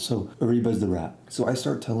 Okay, yeah, so Ariba's the rat. So I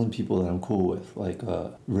start telling people that I'm cool with, like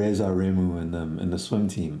Reza, Remu, and them, and the swim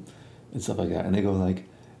team, and stuff like that. And they go like,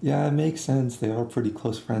 yeah, it makes sense. They are pretty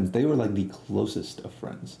close friends. They were like the closest of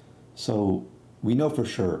friends. So we know for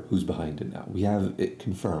sure who's behind it now. We have it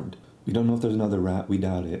confirmed. We don't know if there's another rat. We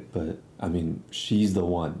doubt it. But, I mean, she's the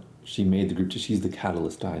one. She made the group. She's the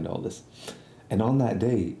catalyst behind all this. And on that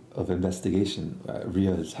day of investigation at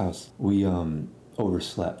Ria's house, we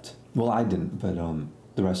overslept. Well, I didn't, but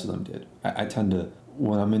the rest of them did. I tend to,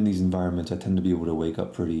 when I'm in these environments, I tend to be able to wake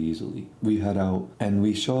up pretty easily. We head out, and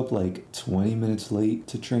we show up like 20 minutes late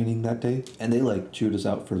to training that day. And they like chewed us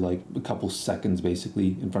out for like a couple seconds,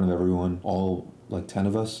 basically, in front of everyone, all like 10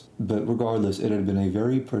 of us. But regardless, it had been a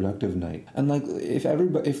very productive night. And like, if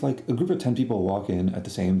like a group of 10 people walk in at the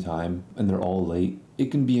same time, and they're all late, it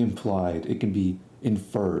can be implied, it can be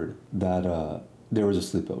inferred that there was a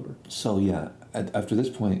sleepover. So yeah, after this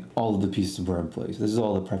point, all of the pieces were in place. This is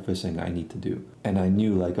all the prefacing I need to do. And I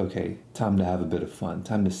knew like, okay, time to have a bit of fun,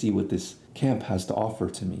 time to see what this camp has to offer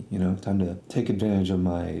to me, you know, time to take advantage of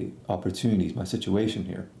my opportunities, my situation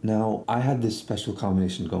here. Now, I had this special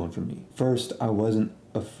combination going for me. First, I wasn't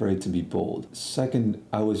afraid to be bold. Second,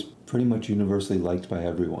 I was pretty much universally liked by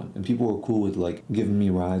everyone, and people were cool with like giving me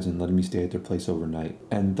rides and letting me stay at their place overnight.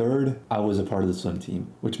 And third, I was a part of the swim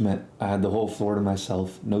team, which meant I had the whole floor to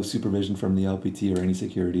myself, no supervision from the LPT or any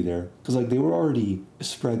security there, because like they were already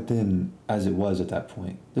spread thin as it was at that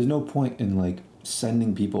point. There's no point in like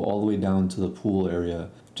sending people all the way down to the pool area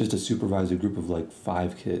just to supervise a group of like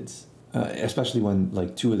 5 kids. Especially when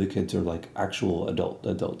like 2 of the kids are like actual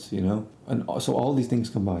adults, you know? And so all these things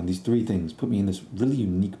combined, these 3 things put me in this really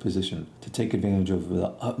unique position to take advantage of the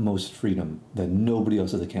utmost freedom that nobody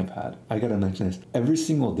else at the camp had. I gotta mention this. Every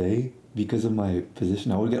single day, because of my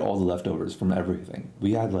position, I would get all the leftovers from everything.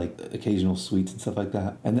 We had like occasional sweets and stuff like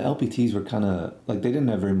that. And the LPTs were kind of like, they didn't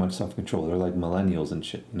have very much self-control. They're like millennials and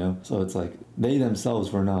shit, you know? So it's like they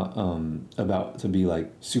themselves were not about to be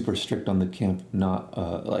like super strict on the camp, not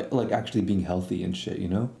like actually being healthy and shit, you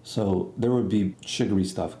know? So there would be sugary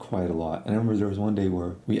stuff quite a lot. And I remember there was one day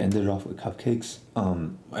where we ended off with cupcakes.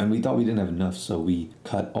 And we thought we didn't have enough, so we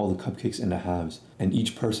cut all the cupcakes into halves, and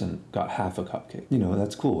each person got half a cupcake. You know,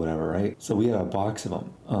 that's cool, whatever, right? So we had a box of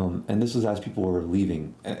them. And this was as people were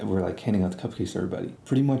leaving, and we're like handing out the cupcakes to everybody.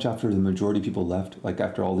 Pretty much after the majority of people left, like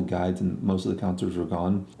after all the guides and most of the counselors were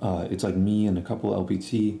gone, it's like me and a couple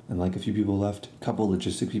LPT and like a few people left, a couple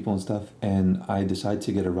logistic people and stuff. And I decided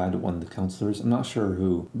to get a ride with one of the counselors. I'm not sure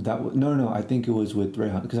who that was. No, I think it was with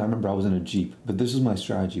Rayhan, because I remember I was in a Jeep. But this was my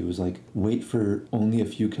strategy. It was like, wait for only a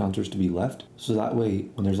few counselors to be left, so that way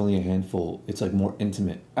when there's only a handful, it's like more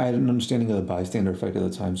intimate. I had an understanding of the bystander effect at the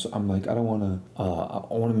time, so I'm like, I want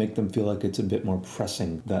to make them feel like it's a bit more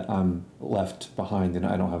pressing that I'm left behind and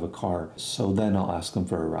I don't have a car, so then I'll ask them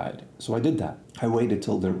for a ride. So I did that. I waited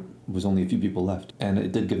till there was only a few people left, and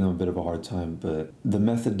it did give them a bit of a hard time, but the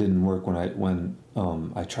method didn't work when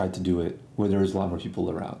I tried to do it where there was a lot more people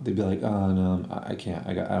around. They'd be like, oh no, I can't,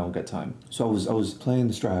 I don't get time. So I was playing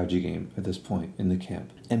the strategy game at this point in the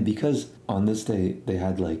camp. And because on this day they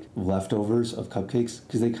had like leftovers of cupcakes,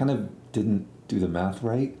 because they kind of didn't do the math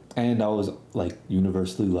right, and I was like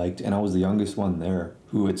universally liked, and I was the youngest one there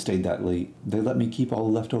who had stayed that late, they let me keep all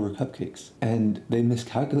the leftover cupcakes. And they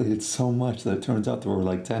miscalculated so much that it turns out there were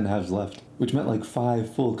like 10 halves left, which meant like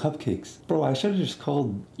 5 full cupcakes. Bro, I should have just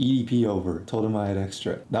called EDP over, told him I had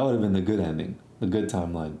extra. That would have been the good ending, the good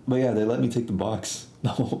timeline. But yeah, they let me take the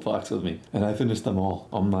whole box with me, and I finished them all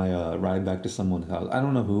on my ride back to someone's house. I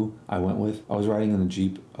don't know who I went with. I was riding in a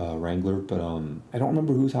Jeep Wrangler, but I don't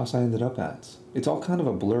remember whose house I ended up at. It's all kind of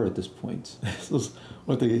a blur at this point.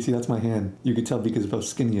 See, that's my hand. You could tell because of how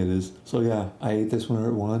skinny it is. So yeah, I ate this one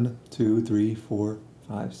at 1, 2, 3, 4,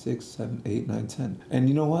 5, 6, 7, 8, 9, 10. And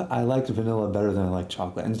you know what? I liked vanilla better than I like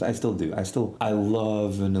chocolate. And I still do. I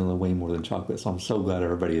love vanilla way more than chocolate. So I'm so glad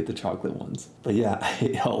everybody ate the chocolate ones. But yeah, I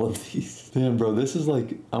ate all of these. Damn, bro, this is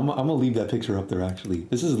like, I'm gonna leave that picture up there actually.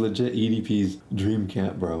 This is legit EDP's dream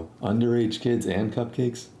camp, bro. Underage kids and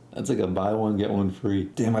cupcakes. That's like a buy one, get one free.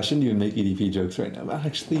 Damn, I shouldn't even make EDP jokes right now. But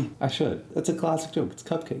actually, I should. That's a classic joke. It's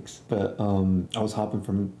cupcakes. But I was hopping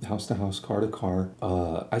from house to house, car to car.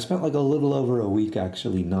 I spent like a little over a week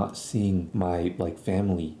actually not seeing my like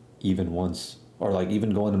family even once. Or like even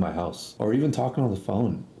going to my house. Or even talking on the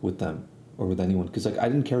phone with them. Or with anyone, because like I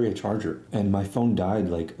didn't carry a charger, and my phone died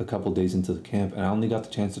like a couple days into the camp, and I only got the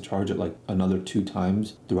chance to charge it like another 2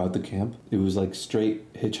 times throughout the camp. It was like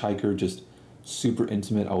straight hitchhiker, just super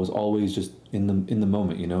intimate. I was always just in the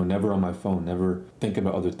moment, you know, never on my phone, never thinking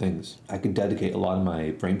about other things. I could dedicate a lot of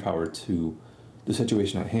my brain power to the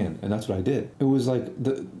situation at hand, and that's what I did. It was like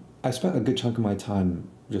I spent a good chunk of my time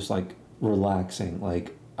just like relaxing.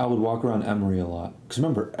 Like I would walk around Emory a lot, because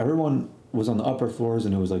remember, everyone was on the upper floors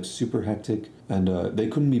and it was like super hectic, and they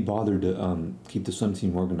couldn't be bothered to keep the swim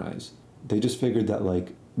team organized. They just figured that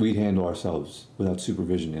like we'd handle ourselves without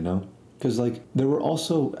supervision, you know? Because like there were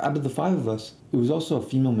also, out of the 5 of us, it was also a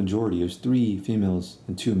female majority. It was 3 females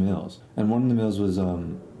and 2 males, and one of the males was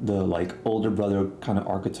the like older brother kind of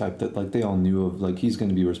archetype that like they all knew of, like he's going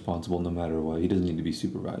to be responsible no matter what, he doesn't need to be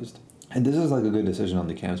supervised. And this is like a good decision on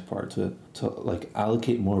the camp's part to like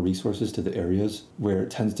allocate more resources to the areas where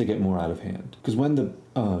it tends to get more out of hand. Because when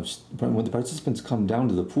the participants come down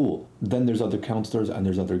to the pool, then there's other counselors and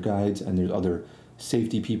there's other guides and there's other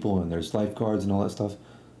safety people and there's lifeguards and all that stuff.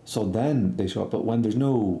 So then they show up. But when there's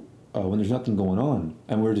nothing going on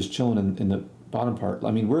and we're just chilling in the bottom part,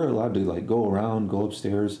 I mean, we're allowed to like go around, go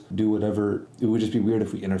upstairs, do whatever. It would just be weird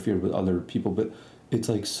if we interfered with other people. But it's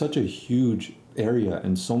like such a huge area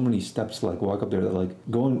and so many steps to like walk up there that like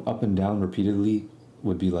going up and down repeatedly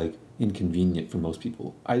would be like inconvenient for most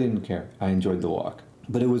people. I didn't care. I enjoyed the walk.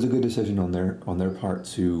 But it was a good decision on their part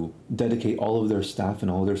to dedicate all of their staff and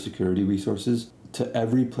all of their security resources to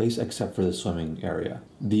every place except for the swimming area.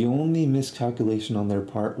 The only miscalculation on their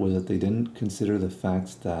part was that they didn't consider the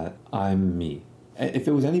fact that I'm me. If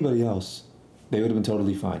it was anybody else, they would have been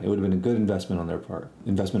totally fine. It would have been a good investment on their part,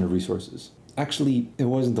 investment of resources. Actually, it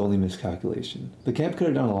wasn't the only miscalculation. The camp could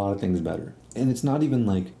have done a lot of things better. And it's not even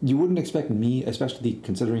like, you wouldn't expect me, especially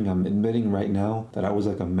considering I'm admitting right now that I was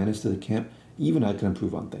like a menace to the camp, even I can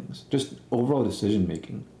improve on things. Just overall decision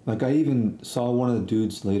making. Like I even saw one of the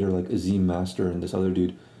dudes later, like Azim Master and this other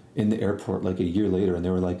dude in the airport like a year later, and they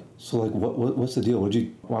were like, so like what's the deal?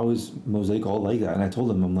 Why was Mosaic all like that? And I told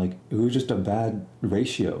them, I'm like, it was just a bad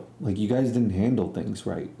ratio. Like you guys didn't handle things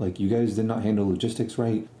right. Like you guys did not handle logistics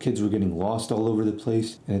right. Kids were getting lost all over the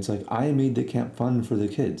place. And it's like, I made the camp fun for the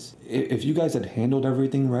kids. If you guys had handled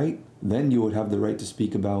everything right, then you would have the right to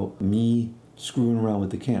speak about me screwing around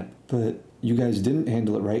with the camp. But you guys didn't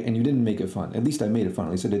handle it right, and you didn't make it fun. At least I made it fun.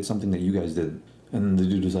 At least I did something that you guys didn't. And the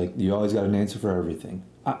dude was like, you always got an answer for everything.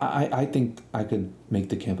 I think I could make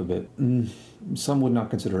the camp a bit, some would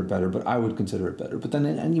not consider it better, but I would consider it better. But then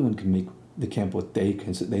anyone can make the camp what they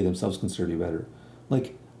themselves consider to be better.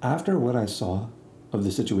 Like, after what I saw of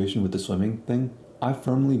the situation with the swimming thing, I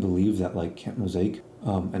firmly believe that like Camp Mosaic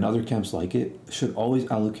and other camps like it should always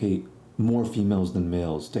allocate more females than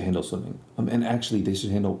males to handle swimming. And actually, they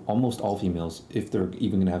should handle almost all females if they're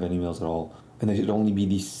even going to have any males at all. And they should only be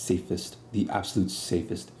the absolute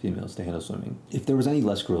safest females to handle swimming. If there was any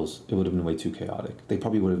less girls, it would have been way too chaotic. They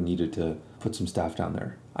probably would have needed to put some staff down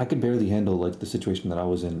there. I could barely handle like the situation that I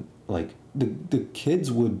was in. Like the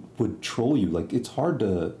kids would troll you. Like it's hard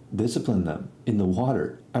to discipline them in the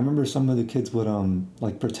water. I remember some of the kids would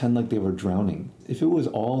like pretend like they were drowning. If it was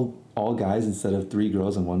all guys instead of 3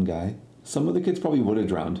 girls and 1 guy, some of the kids probably would have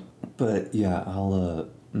drowned. But yeah,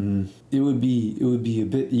 it would be a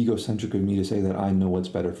bit egocentric of me to say that I know what's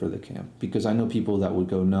better for the camp, because I know people that would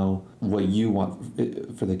go, no, what you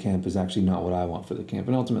want for the camp is actually not what I want for the camp,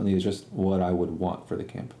 and ultimately it's just what I would want for the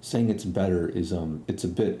camp. Saying it's better is it's a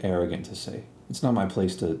bit arrogant to say. It's not my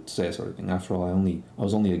place to say that sort of thing. After all, I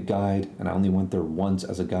was only a guide, and I only went there once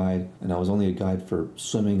as a guide, and I was only a guide for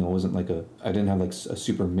swimming. I didn't have like a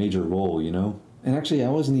super major role, you know? And actually I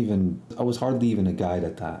was hardly even a guide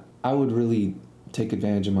at that. I would really take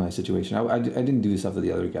advantage of my situation. I didn't do the stuff that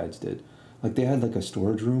the other guides did. Like they had like a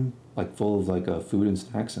storage room like full of like food and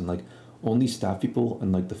snacks, and like only staff people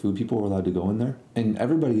and like the food people were allowed to go in there, and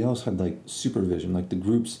everybody else had like supervision. Like the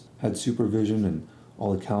groups had supervision, and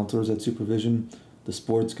all the counselors had supervision, the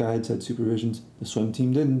sports guides had supervisions, the swim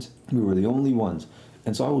team didn't. We were the only ones.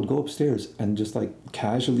 And so I would go upstairs and just like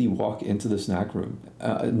casually walk into the snack room.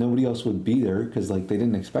 Nobody else would be there because like they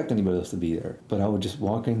didn't expect anybody else to be there. But I would just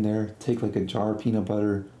walk in there, take like a jar of peanut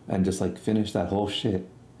butter, and just like finish that whole shit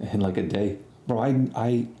in like a day. Bro,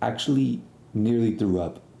 I actually nearly threw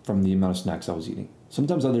up from the amount of snacks I was eating.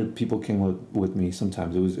 Sometimes other people came with me.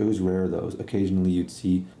 Sometimes it was rare though. Occasionally you'd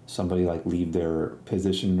see somebody like leave their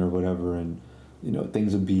position or whatever, and you know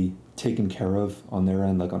things would be taken care of on their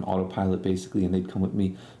end, like on autopilot basically, and they'd come with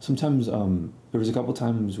me. Sometimes there was a couple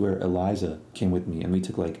times where Eliza came with me, and we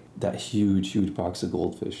took like that huge box of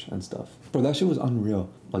goldfish and stuff. Bro, that shit was unreal.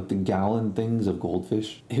 Like the gallon things of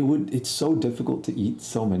goldfish. It's so difficult to eat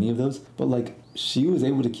so many of those, but like she was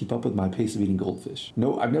able to keep up with my pace of eating goldfish.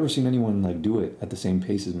 No, I've never seen anyone like do it at the same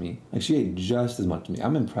pace as me. Like she ate just as much as me.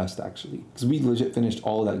 I'm impressed actually, because we legit finished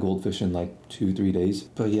all of that goldfish in like 2-3 days.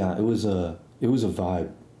 But yeah, it was a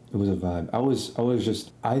vibe. It was a vibe. I was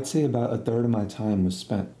just, I'd say about a third of my time was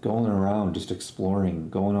spent going around, just exploring,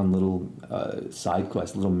 going on little side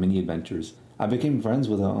quests, little mini adventures. I became friends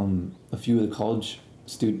with a few of the college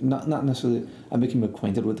students, not necessarily, I became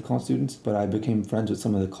acquainted with the college students, but I became friends with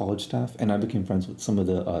some of the college staff, and I became friends with some of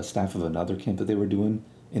the staff of another camp that they were doing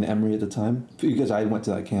in Emory at the time, because I went to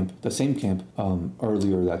that camp, the same camp,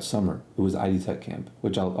 earlier that summer. It was ID Tech camp,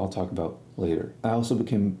 which I'll talk about later. I also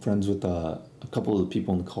became friends with a couple of the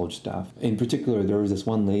people in the college staff. In particular, there was this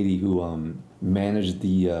one lady who managed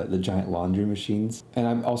the giant laundry machines, and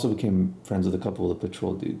I also became friends with a couple of the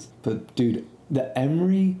patrol dudes. But dude, the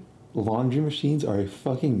Emory laundry machines are a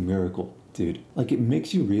fucking miracle, dude. Like it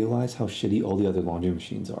makes you realize how shitty all the other laundry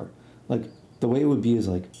machines are. Like the way it would be is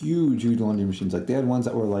like huge laundry machines. Like they had ones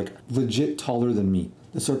that were like legit taller than me.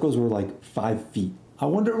 The circles were like 5 feet. I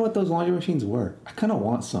wonder what those laundry machines were. I kind of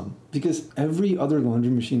want some, because every other laundry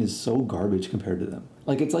machine is so garbage compared to them.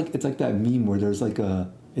 Like it's like that meme where there's like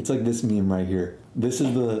it's like this meme right here. This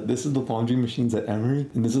is the laundry machines at Emory,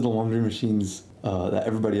 and this is the laundry machines that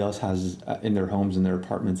everybody else has in their homes and their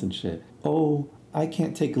apartments and shit. Oh, I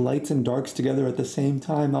can't take lights and darks together at the same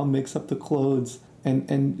time. I'll mix up the clothes,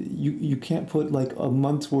 and you can't put like a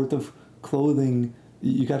month's worth of clothing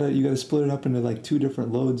You gotta split it up into like 2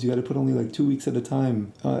 different loads. You gotta put only like 2 weeks at a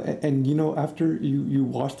time. And you know, after you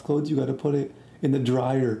wash the clothes, you gotta put it in the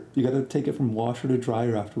dryer. You gotta take it from washer to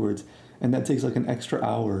dryer afterwards, and that takes like an extra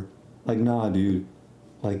hour. Like, nah, dude.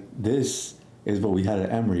 Like, this is what we had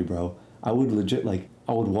at Emory, bro. I would legit, like,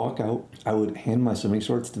 I would walk out, I would hand my swimming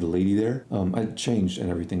shorts to the lady there. I'd changed and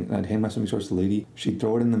everything. I'd hand my swimming shorts to the lady. She'd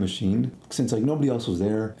throw it in the machine since like nobody else was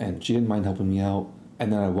there, and she didn't mind helping me out.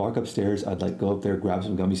 And then I'd walk upstairs, I'd like go up there, grab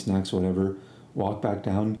some gummy snacks or whatever, walk back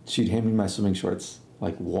down. She'd hand me my swimming shorts,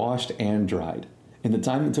 like washed and dried. In the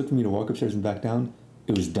time it took for me to walk upstairs and back down,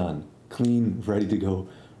 it was done. Clean, ready to go,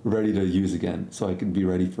 ready to use again. So I could be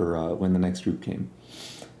ready for when the next group came.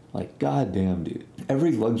 Like, goddamn, dude.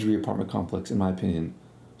 Every luxury apartment complex, in my opinion,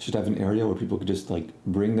 should have an area where people could just like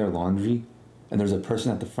bring their laundry, and there's a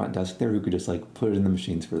person at the front desk there who could just like put it in the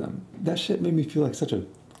machines for them. That shit made me feel like such a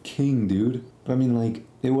king, dude. But I mean, like,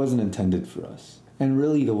 it wasn't intended for us. And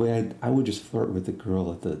really, the way I would just flirt with the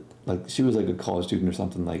girl at the, like, she was like a college student or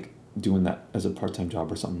something, like doing that as a part-time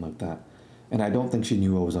job or something like that. And I don't think she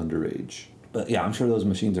knew I was underage. But yeah, I'm sure those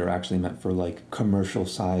machines are actually meant for like commercial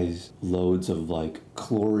size loads of like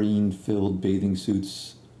chlorine filled bathing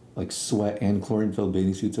suits, like sweat and chlorine filled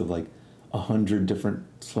bathing suits of like 100 different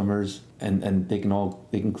swimmers, and they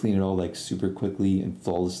can clean it all like super quickly and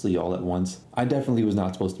flawlessly all at once. I definitely was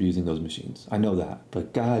not supposed to be using those machines. I know that,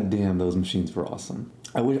 but goddamn, those machines were awesome.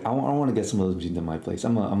 I want to get some of those machines in my place.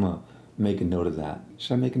 I'm gonna make a note of that.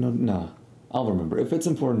 Should I make a note? Nah, I'll remember. If it's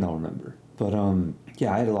important, I'll remember. But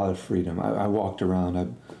yeah, I had a lot of freedom. I walked around, I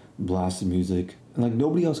blasted music, and like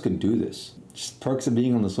nobody else could do this. Just perks of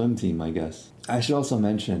being on the swim team, I guess. I should also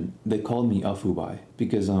mention, they called me Afubai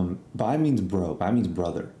because Bai means bro, Bai means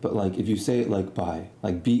brother. But like if you say it like Bai,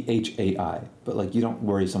 like Bhai, but like you don't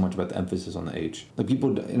worry so much about the emphasis on the H. Like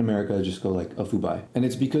people in America just go like Afubai. And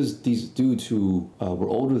it's because these dudes who were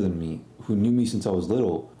older than me, who knew me since I was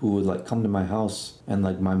little, who would like come to my house and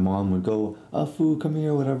like my mom would go, Afu, come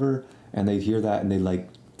here, whatever. And they'd hear that and they'd like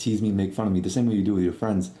tease me, make fun of me, the same way you do with your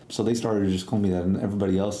friends. So they started to just call me that, and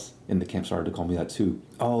everybody else in the camp started to call me that too.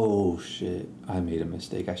 Oh shit, I made a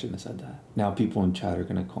mistake. I shouldn't have said that. Now people in chat are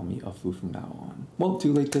gonna call me Afu from now on. Well,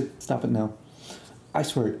 too late to stop it now. I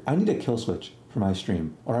swear, I need a kill switch for my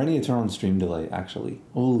stream. Or I need to turn on stream delay, actually.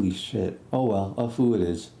 Holy shit. Oh well, Afu it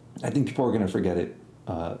is. I think people are gonna forget it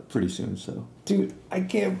pretty soon, so. Dude, I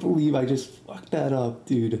can't believe I just fucked that up,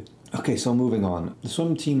 dude. Okay, so moving on. The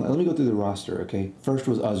swim team, let me go through the roster, okay? First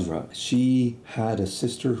was Azra. She had a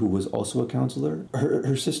sister who was also a counselor.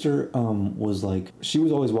 Her sister was like, she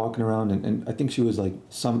was always walking around, and I think she was like,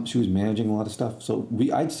 she was managing a lot of stuff. So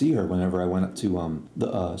I'd see her whenever I went up to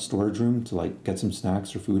the storage room to like get some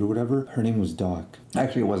snacks or food or whatever. Her name was Doc.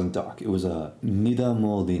 Actually, it wasn't Doc. It was Nida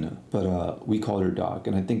Moldina, but we called her Doc,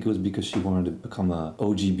 and I think it was because she wanted to become a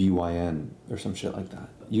OGBYN or some shit like that.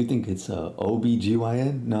 You think it's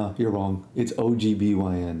OBGYN? No, you're wrong. It's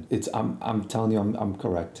OGBYN. I'm telling you, I'm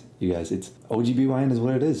correct, you guys. It's OGBYN is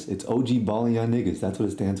what it is. It's OG Bali Young Niggas. That's what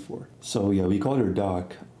it stands for. So yeah, we called her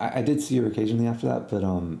Doc. I did see her occasionally after that, but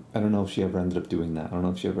I don't know if she ever ended up doing that. I don't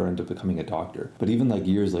know if she ever ended up becoming a doctor. But even like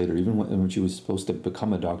years later, even when she was supposed to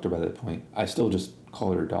become a doctor by that point, I still just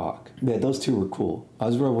call her Doc. Yeah, those two were cool.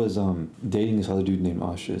 Azra was dating this other dude named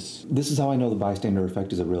Ashis. This is how I know the bystander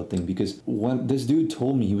effect is a real thing, because when this dude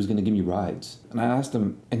told me he was going to give me rides, and I asked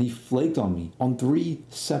him, and he flaked on me on 3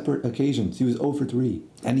 separate occasions. He was 0 for 3.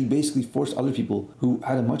 And he basically forced other people who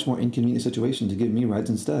had a much more inconvenient situation to give me rides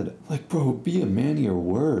instead. Like, bro, be a man of your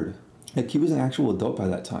word. Like, he was an actual adult by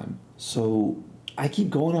that time. So I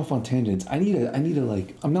keep going off on tangents. I need to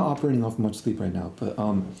like, I'm not operating off much sleep right now, but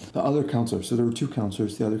the other counselor, so there were 2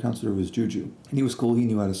 counselors. The other counselor was Juju. And he was cool, he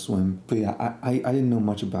knew how to swim. But yeah, I didn't know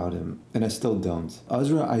much about him, and I still don't.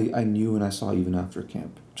 Azra, I knew and I saw even after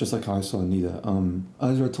camp. Just like how I saw Anita.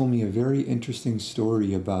 Azra told me a very interesting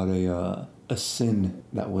story about a sin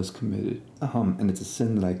that was committed. And it's a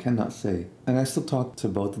sin that I cannot say. And I still talk to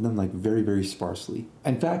both of them like very, very sparsely.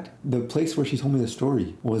 In fact, the place where she told me the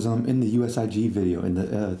story was in the USIG video in the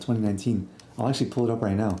 2019. I'll actually pull it up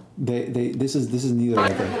right now. This is neither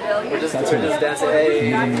right there. We're just dancing.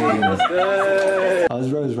 Hey,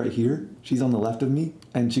 Azra is right here. She's on the left of me,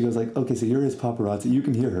 and she goes like, "Okay, so you're his paparazzi. You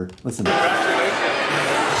can hear her. Listen." So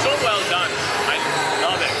well done. I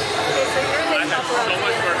love it. Okay, so you're his I have so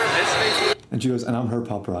much work for this. And she goes, "And I'm her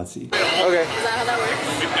paparazzi." Okay. Is that how that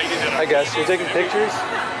works? I guess. You're taking pictures?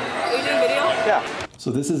 Are you doing video? Yeah.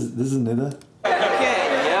 So this is Nida. You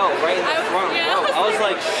can't yell right in the front, bro. I was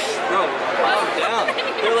like, bro, calm down.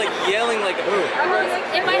 They're like yelling like who?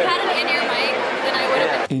 If I had an in-ear mic, then I would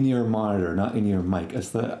have been. In your monitor, not in your mic.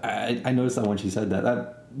 That's I noticed that when she said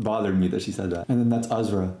that. bothered me that she said that. And then that's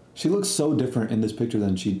Azra. She looks so different in this picture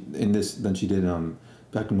than she did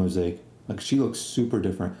back in Mosaic. Like she looks super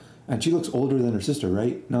different, and she looks older than her sister,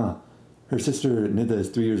 right? Nah. Her sister Nida is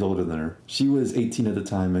 3 years older than her. She was 18 at the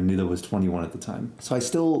time, and Nida was 21 at the time. So I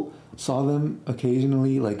still saw them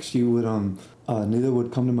occasionally. Like she would, Nida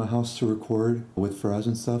would come to my house to record with Afraaz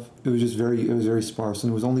and stuff. It was very sparse,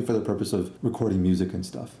 and it was only for the purpose of recording music and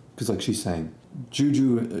stuff. Because like she sang.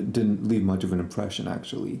 Juju didn't leave much of an impression,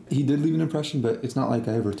 actually. He did leave an impression, but it's not like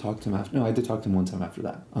I ever talked to him after. No, I did talk to him one time after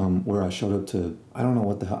that. Where I showed up to, I don't know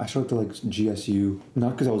what the hell, I showed up to like GSU.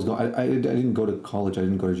 Not because I was going, I didn't go to college, I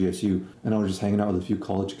didn't go to GSU. And I was just hanging out with a few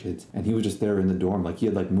college kids. And he was just there in the dorm, like he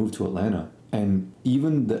had like moved to Atlanta. And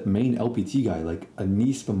even the main LPT guy, like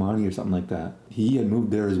Anis Bamani or something like that, he had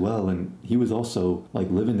moved there as well, and he was also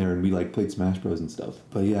like living there, and we like played Smash Bros and stuff.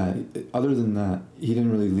 But yeah, other than that, he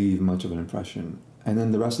didn't really leave much of an impression. And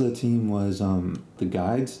then the rest of the team was the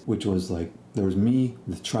guides, which was like, there was me,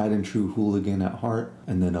 the tried and true hooligan at heart,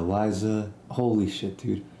 and then Eliza. Holy shit,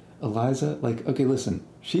 dude. Eliza, like, okay, listen,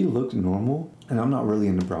 she looked normal, and I'm not really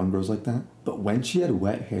into brown girls like that, but when she had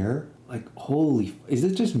wet hair, like, is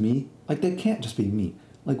it just me? Like, that can't just be me.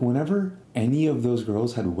 Like, whenever any of those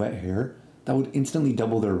girls had wet hair, that would instantly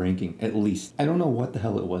double their ranking, at least. I don't know what the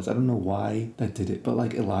hell it was. I don't know why that did it. But,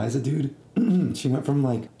 like, Eliza, dude, she went from,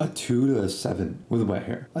 like, a 2 to a 7 with wet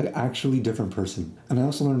hair. Like, actually different person. And I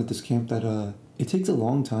also learned at this camp that it takes a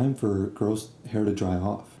long time for girls' hair to dry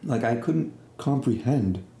off. Like, I couldn't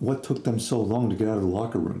comprehend what took them so long to get out of the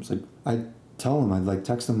locker rooms. Like, I'd tell them, I'd, like,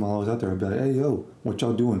 text them while I was out there. I'd be like, hey, yo, what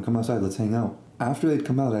y'all doing? Come outside, let's hang out. After they'd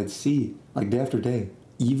come out, I'd see, like, day after day,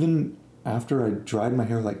 even after I dried my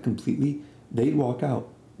hair, like, completely, they'd walk out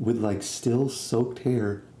with, like, still soaked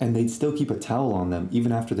hair, and they'd still keep a towel on them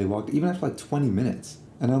even after they walked, even after, like, 20 minutes.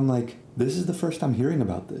 And I'm like, this is the first time hearing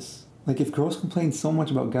about this. Like, if girls complain so much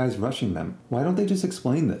about guys rushing them, why don't they just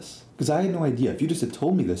explain this? Because I had no idea. If you just had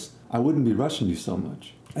told me this, I wouldn't be rushing you so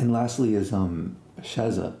much. And lastly is,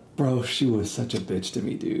 Sheza. Bro, she was such a bitch to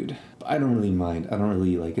me, dude. I don't really mind. I don't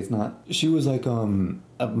really, like, it's not... She was, like, a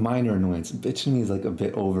minor annoyance. Bitch to me is, like, a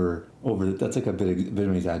bit over... That's, like, a bit of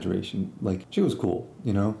an exaggeration. Like, she was cool,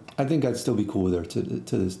 you know? I think I'd still be cool with her to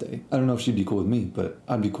this day. I don't know if she'd be cool with me, but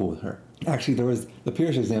I'd be cool with her. Actually, there was the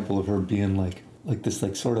Pierce example of her being, like this,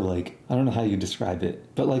 like, sort of, like... I don't know how you describe it.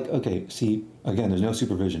 But, like, okay, see... Again, there's no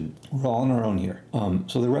supervision. We're all on our own here.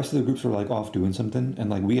 So the rest of the groups were like off doing something, and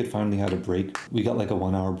like we had finally had a break. We got like a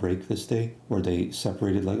 1 hour break this day where they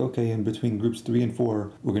separated like, okay, in between groups 3 and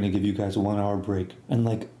 4, we're gonna give you guys a 1 hour break. And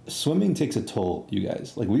like swimming takes a toll, you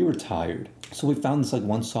guys. Like we were tired. So we found this like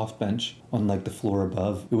one soft bench on like the floor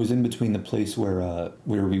above. It was in between the place where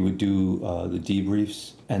we would do the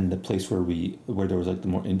debriefs and the place where there was like the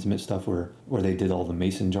more intimate stuff where they did all the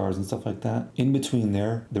mason jars and stuff like that. In between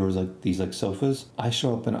there was like these like sofas. I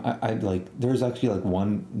show up and I'd like, there's actually like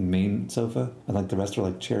one main sofa and like the rest are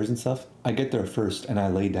like chairs and stuff. I get there first and I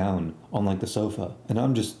lay down on like the sofa and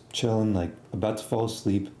I'm just chilling, like about to fall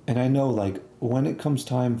asleep. And I know like when it comes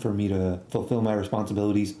time for me to fulfill my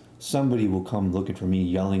responsibilities, somebody will come looking for me,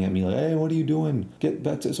 yelling at me like, hey, what are you doing? Get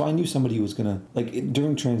back to... So I knew somebody was gonna, like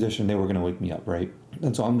during transition, they were gonna wake me up, right?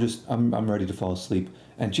 And so I'm ready to fall asleep.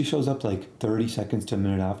 And she shows up like 30 seconds to a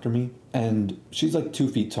minute after me. And she's like 2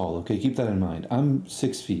 feet tall, okay? Keep that in mind. I'm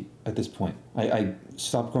 6 feet at this point. I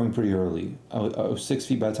stopped growing pretty early. I was 6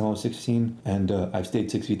 feet by the time I was 16. And I've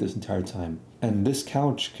stayed 6 feet this entire time. And this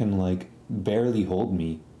couch can like barely hold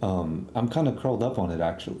me. I'm kind of curled up on it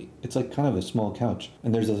actually. It's like kind of a small couch,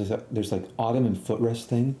 and there's like ottoman footrest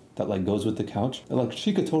thing that like goes with the couch that like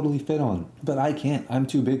she could totally fit on, but I can't. I'm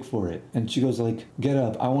too big for it. And she goes like, get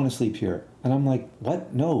up, I want to sleep here. And I'm like,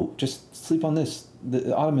 what? No, just sleep on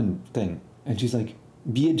the ottoman thing. And she's like,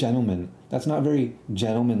 be a gentleman. That's not very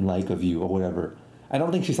gentleman-like of you or whatever. I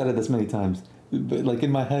don't think she said it this many times, but like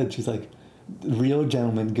in my head she's like, real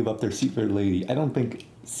gentlemen give up their seat for a lady. I don't think...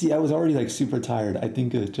 See, I was already like super tired. I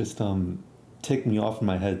think it just ticked me off in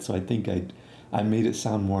my head. So I think I made it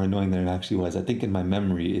sound more annoying than it actually was. I think in my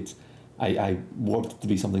memory, I warped it to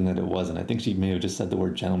be something that it wasn't. I think she may have just said the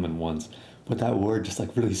word gentleman once, but that word just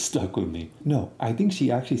like really stuck with me. No, I think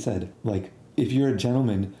she actually said like, if you're a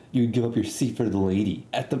gentleman, you'd give up your seat for the lady.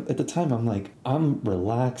 At the time, I'm like, I'm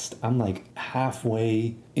relaxed. I'm like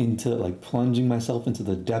halfway into like plunging myself into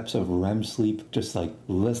the depths of REM sleep, just like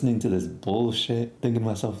listening to this bullshit, thinking to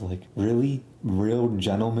myself like, really? Real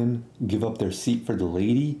gentlemen give up their seat for the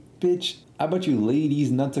lady? Bitch, how about you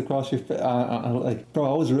ladies nuts across your face? Like,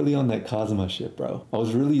 bro, I was really on that Cosmo shit, bro. I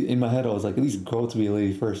was really, in my head, I was like, at least grow to be a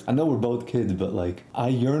lady first. I know we're both kids, but like, I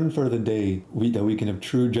yearn for the day that we can have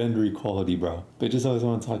true gender equality, bro. Bitches always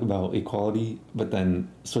want to talk talk about equality, but then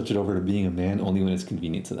switch it over to being a man only when it's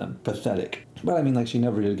convenient to them. Pathetic. But I mean, like, she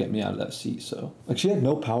never did get me out of that seat, so. Like, she had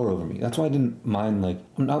no power over me. That's why I didn't mind, like,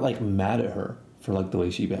 I'm not, like, mad at her for, like, the way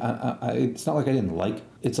she, it's not like I didn't like,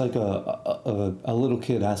 it's like a little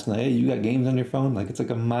kid asking, like, hey, you got games on your phone? Like, it's like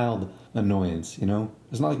a mild annoyance, you know?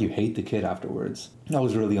 It's not like you hate the kid afterwards. I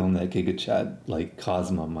was really on that Giga Chad, like,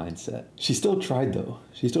 Cosmo mindset. She still tried, though.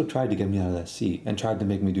 She still tried to get me out of that seat and tried to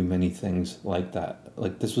make me do many things like that.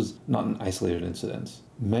 Like, this was not an isolated incident.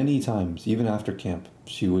 Many times, even after camp,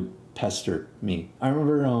 she would pester me. I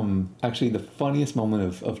remember actually the funniest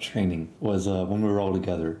moment of training was when we were all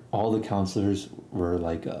together. All the counselors were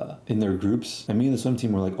like in their groups, and me and the swim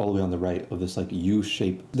team were like all the way on the right of this like U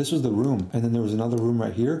shape. This was the room, and then there was another room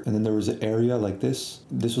right here, and then there was an area like this.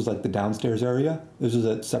 This was like the downstairs area. This was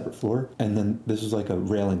a separate floor, and then this was like a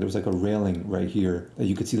railing. There was like a railing right here that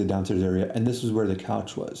you could see the downstairs area, and this was where the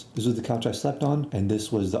couch was. This was the couch I slept on, and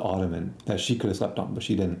this was the ottoman that she could have slept on, but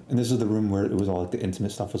she didn't. And this is the room where it was all like the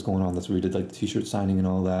intimate stuff was going on. That's where we did like the t-shirt signing and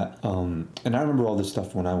all that. And I remember all this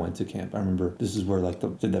stuff when I went to camp. I remember this is where like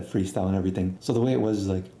did that freestyle and everything. So the way it was is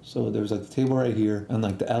like, so there was like the table right here and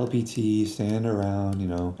like the LPT stand around, you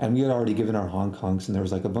know, and we had already given our Hong Kongs, and there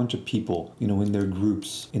was like a bunch of people, you know, in their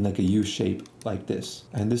groups in like a U shape like this.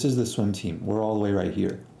 And this is the swim team. We're all the way right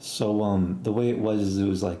here. So the way it was is it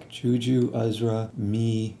was like Juju, Ezra,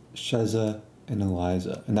 me, Sheza, and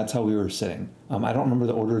Eliza, and that's how we were sitting. I don't remember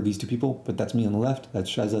the order of these two people, but that's me on the left, that's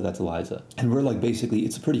Sheza, that's Eliza. And we're like basically,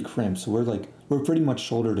 it's pretty cramped, so we're pretty much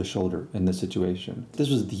shoulder to shoulder in this situation. This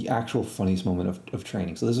was the actual funniest moment of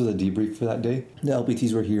training. So this was a debrief for that day. The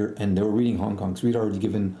LPTs were here, and they were reading Hong Kongs. We'd already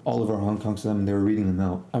given all of our Hong Kongs to them, and they were reading them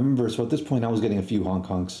out. I remember, so at this point, I was getting a few Hong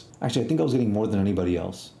Kongs. Actually, I think I was getting more than anybody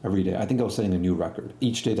else every day. I think I was setting a new record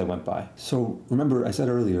each day that went by. So remember, I said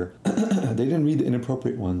earlier, they didn't read the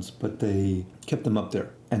inappropriate ones, but they kept them up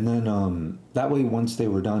there. And then that way, once they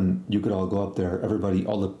were done, you could all go up there. Everybody,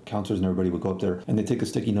 all the counselors and everybody would go up there, and they take a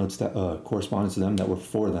sticky notes that corresponded to them that were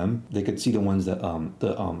for them. They could see the ones that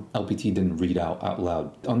the LPT didn't read out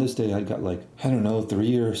loud. On this day, I got like, I don't know,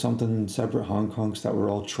 3 or something separate Hong Kongs that were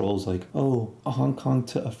all trolls. Like, oh, a Hong Kong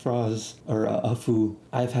to Afraaz or Afu.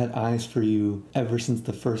 I've had eyes for you ever since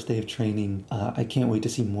the first day of training. I can't wait to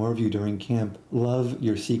see more of you during camp. Love,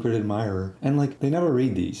 your secret admirer. And like, they never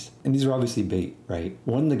read these, and these are obviously bait, right?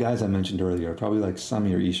 One of the guys I mentioned earlier, probably like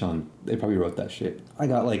Sami or Ishan, they probably wrote that shit. I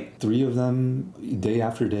got like 3 of them day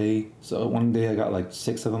after day. So one day I got like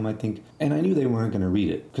 6 of them, I think. And I knew they weren't going to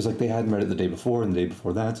read it because like they hadn't read it the day before and the day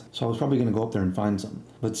before that. So I was probably going to go up there and find some.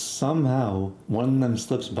 But somehow one of them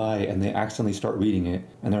slips by and they accidentally start reading it.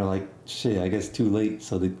 And they're like, shit, I guess too late.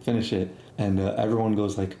 So they finish it. And everyone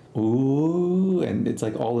goes like, ooh, and it's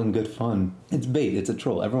like all in good fun. It's bait, it's a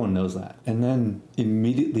troll, everyone knows that. And then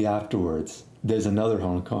immediately afterwards, there's another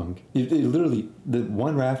Hong Kong. It literally, the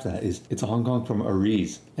one right after that is, it's a Hong Kong from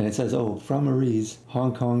Afraaz. And it says, oh, from Afraaz,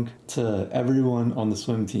 Hong Kong to everyone on the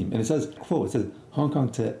swim team. And it says, quote, it says, Hong Kong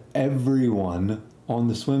to everyone on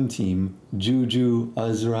the swim team, Juju,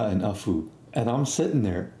 Ezra, and Afu. And I'm sitting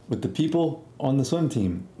there with the people on the swim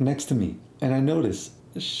team next to me. And I notice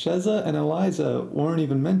Sheza and Eliza weren't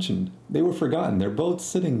even mentioned. They were forgotten. They're both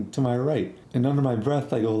sitting to my right. And under my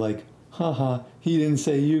breath, I go like, haha, he didn't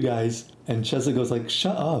say you guys. And Sheza goes like,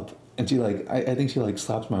 shut up. And she like, I think she like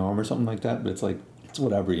slaps my arm or something like that. But it's like, it's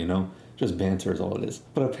whatever, you know, just banter is all it is.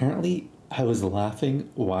 But apparently I was laughing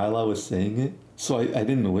while I was saying it. So I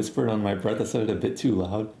didn't whisper it on my breath. I said it a bit too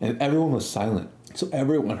loud. And everyone was silent. So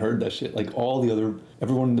everyone heard that shit. Like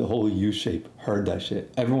everyone in the whole U shape heard that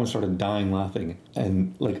shit. Everyone started dying laughing.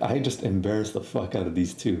 And like, I just embarrassed the fuck out of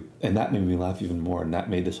these two. And that made me laugh even more. And that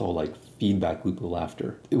made this whole like feedback loop of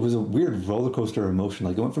laughter. It was a weird roller coaster emotion.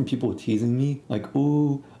 Like it went from people teasing me, like,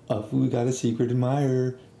 ooh, we got a secret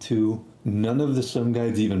admirer, to none of the swim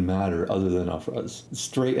guides even matter other than Afraaz.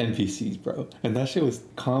 Straight NPCs, bro. And that shit was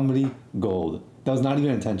comedy gold. That was not even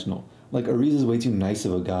intentional. Like, Afraaz is way too nice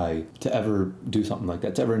of a guy to ever do something like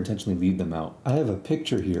that, to ever intentionally leave them out. I have a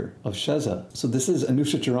picture here of Sheza. So this is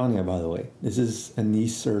Anusha Charania, by the way. This is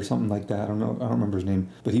Anis or something like that. I don't know. I don't remember his name.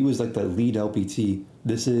 But he was like the lead LPT.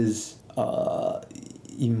 This is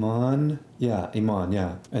Iman. Yeah, Iman,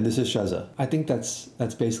 yeah. And this is Sheza. I think that's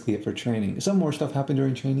basically it for training. Some more stuff happened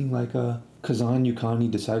during training, like Kazan Yukani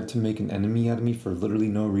decided to make an enemy out of me for literally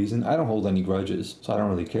no reason. I don't hold any grudges, so I don't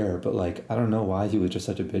really care. But like, I don't know why he was just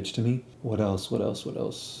such a bitch to me. What else?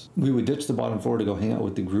 We would ditch the bottom floor to go hang out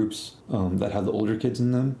with the groups that had the older kids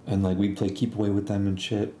in them. And like, we'd play keep away with them and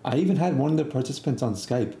shit. I even had one of the participants on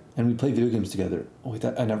Skype and we played video games together. Oh wait,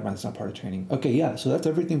 never mind, that's not part of training. Okay, yeah, so that's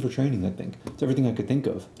everything for training, I think. It's everything I could think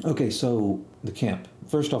of. Okay, so the camp.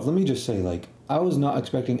 First off, let me just say, like, I was not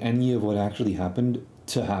expecting any of what actually happened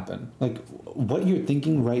to happen. Like, what you're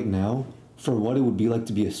thinking right now for what it would be like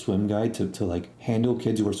to be a swim guy, to like handle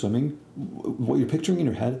kids who are swimming, what you're picturing in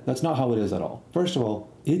your head, that's not how it is at all. First of all,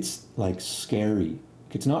 it's like scary.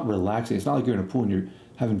 It's not relaxing. It's not like you're in a pool and you're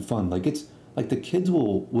having fun. Like, it's like the kids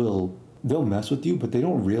they'll mess with you, but they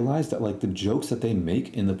don't realize that like the jokes that they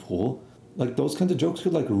make in the pool, like those kinds of jokes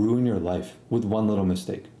could like ruin your life with one little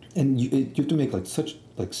mistake. And you have to make like such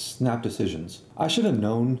like snap decisions. I should have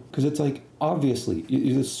known, because it's like, obviously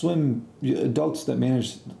adults that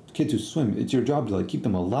manage kids who swim, it's your job to like keep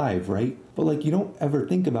them alive, right? But like, you don't ever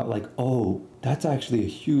think about like, oh, that's actually a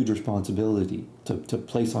huge responsibility to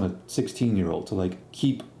place on a 16-year-old, to like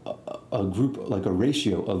keep a group, like a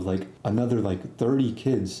ratio of like another like 30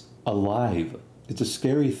 kids alive. It's a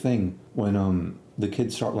scary thing when the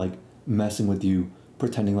kids start like messing with you,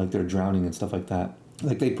 pretending like they're drowning and stuff like that.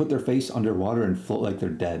 Like, they put their face underwater and float like they're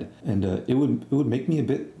dead, and it would make me a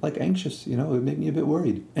bit like anxious, you know. It would make me a bit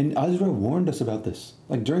worried. And Azra warned us about this,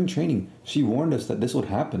 like during training. She warned us that this would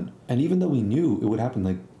happen, and even though we knew it would happen,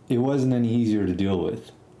 like it wasn't any easier to deal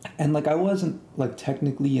with. And like, I wasn't like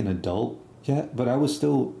technically an adult yet, but I was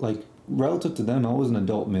still like, relative to them, I was an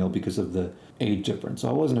adult male because of the age difference. So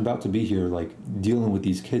I wasn't about to be here like dealing with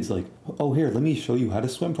these kids like, oh, here, let me show you how to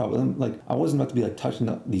swim properly. Like, I wasn't about to be like touching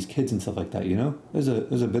up these kids and stuff like that, you know. There's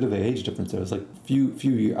a bit of an age difference there. It's like few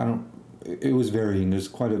years. It was varying. There's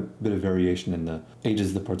quite a bit of variation in the ages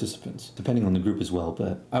of the participants, depending on the group as well.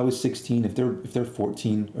 But I was 16. If they're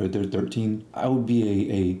 14 or they're 13, I would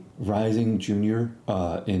be a rising junior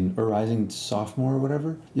or rising sophomore or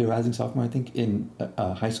whatever. Yeah, rising sophomore, I think, in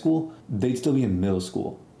high school. They'd still be in middle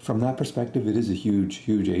school. From that perspective, it is a huge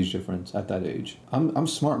age difference at that age. I'm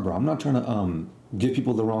smart, bro. I'm not trying to give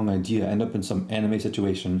people the wrong idea, end up in some anime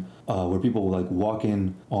situation where people will like walk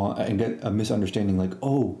in and get a misunderstanding, like,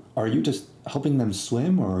 oh, are you just helping them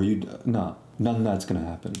swim, or are you nah, none of that's gonna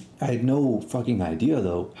happen. I had no fucking idea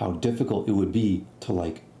though how difficult it would be to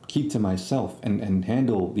like keep to myself and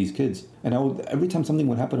handle these kids. And I would, every time something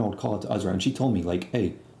would happen, I would call it to Azra, and she told me like,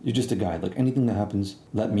 hey, you're just a guy, like anything that happens,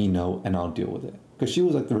 let me know and I'll deal with it. Because she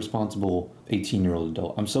was like the responsible 18-year-old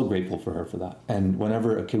adult. I'm so grateful for her for that. And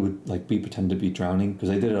whenever a kid would like pretend to be drowning, because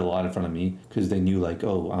they did it a lot in front of me, because they knew like,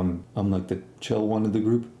 oh, I'm like the chill one of the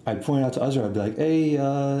group, I'd point out to Azra, I'd be like, hey,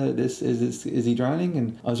 is he drowning?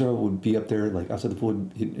 And Azra would be up there like outside the pool,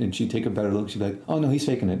 and she'd take a better look. She'd be like, oh no, he's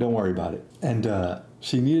faking it, don't worry about it. And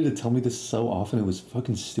she needed to tell me this so often, it was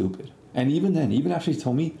fucking stupid. And even then, even after she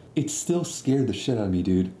told me, it still scared the shit out of me,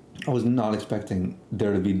 dude. I was not expecting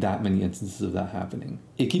there to be that many instances of that happening.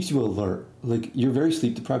 It keeps you alert. Like, you're very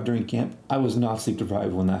sleep deprived during camp. I was not sleep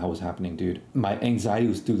deprived when that was happening, dude. My anxiety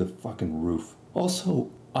was through the fucking roof.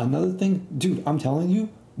 Also, another thing, dude, I'm telling you,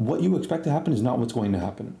 what you expect to happen is not what's going to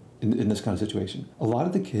happen in this kind of situation. A lot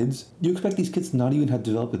of the kids, you expect these kids to not even have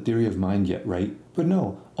developed a theory of mind yet, right? But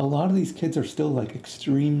no, a lot of these kids are still like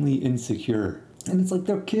extremely insecure. And it's like,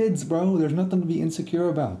 they're kids, bro. There's nothing to be insecure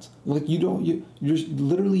about. Like, you're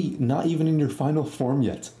literally not even in your final form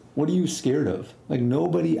yet. What are you scared of? Like,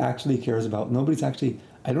 nobody actually cares about, nobody's actually,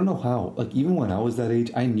 I don't know how. Like, even when I was that age,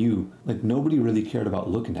 I knew, like, nobody really cared about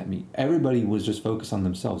looking at me. Everybody was just focused on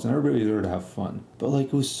themselves, and everybody was there to have fun. But, like,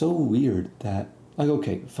 it was so weird that, like,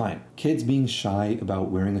 okay, fine. Kids being shy about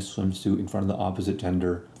wearing a swimsuit in front of the opposite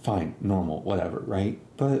gender, fine, normal, whatever, right?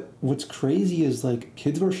 But what's crazy is like,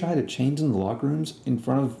 kids were shy to change in the locker rooms in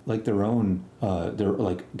front of like their own,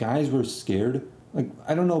 guys were scared. Like,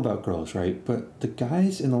 I don't know about girls, right? But the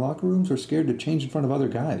guys in the locker rooms were scared to change in front of other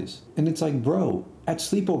guys. And it's like, bro, at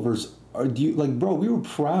sleepovers, bro, we were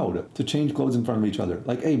proud to change clothes in front of each other.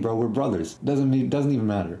 Like, hey, bro, we're brothers. Doesn't even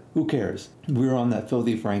matter. Who cares? We were on that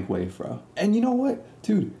filthy Frank wave, bro. And you know what?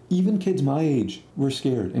 Dude, even kids my age were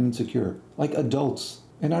scared and insecure. Like, adults.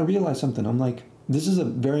 And I realized something. I'm like, this is a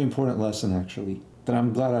very important lesson, actually, that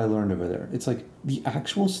I'm glad I learned over there. It's like, the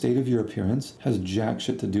actual state of your appearance has jack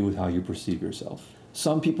shit to do with how you perceive yourself.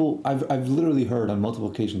 Some people, I've literally heard on multiple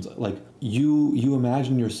occasions, like, you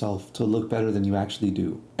imagine yourself to look better than you actually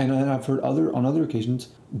do. And then I've heard on other occasions,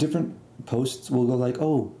 different posts will go like,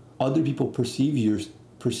 oh, other people perceive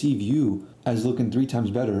you as looking 3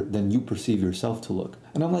 times better than you perceive yourself to look.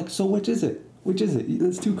 And I'm like, so which is it? Which is it?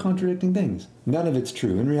 It's 2 contradicting things. None of it's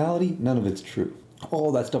true. In reality, none of it's true.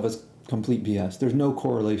 All that stuff is complete BS. There's no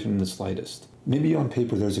correlation in the slightest. Maybe on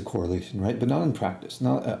paper there's a correlation, right? But not in practice.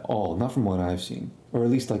 Not at all. Not from what I've seen. Or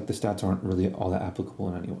at least like the stats aren't really all that applicable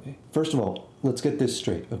in any way. First of all, let's get this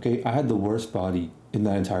straight, okay? I had the worst body in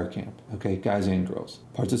that entire camp, okay? Guys and girls,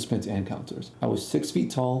 participants and counselors. I was 6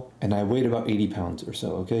 feet tall and I weighed about 80 pounds or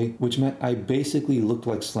so, okay? Which meant I basically looked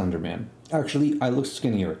like Slender Man. Actually, I look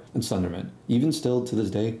skinnier than Slenderman. Even still to this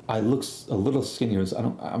day, I look a little skinnier.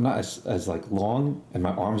 I'm not as like long, and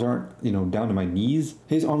my arms aren't, you know, down to my knees.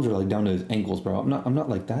 His arms are like down to his ankles, bro. I'm not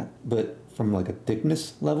like that, but from like a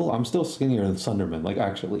thickness level, I'm still skinnier than Slenderman, like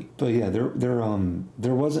actually. But yeah,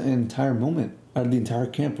 there was an entire moment out of the entire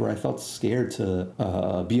camp where I felt scared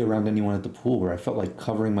to be around anyone at the pool, where I felt like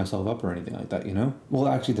covering myself up or anything like that, you know? Well,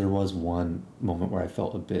 actually, there was one moment where I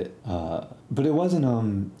felt a bit, but it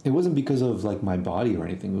wasn't because of like my body or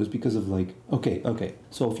anything. It was because of like, okay.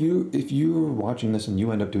 So if you're watching this and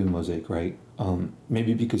you end up doing Mosaic, right?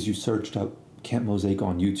 Maybe because you searched up Camp Mosaic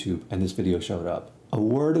on YouTube and this video showed up. A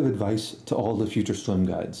word of advice to all the future swim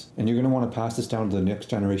guides, and you're going to want to pass this down to the next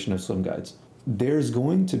generation of swim guides. There's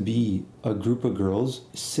going to be a group of girls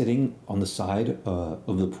sitting on the side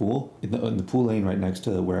of the pool, in the pool lane right next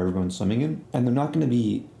to where everyone's swimming in, and they're not going to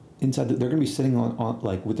be inside. They're going to be sitting on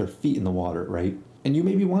like with their feet in the water, right? And you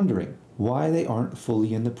may be wondering why they aren't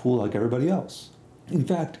fully in the pool like everybody else. In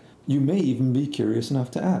fact, you may even be curious enough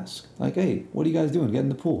to ask, like, hey, what are you guys doing? Get in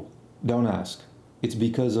the pool. Don't ask. It's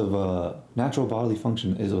because of natural bodily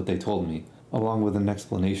function is what they told me, along with an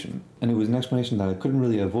explanation. And it was an explanation that I couldn't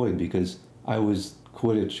really avoid because I was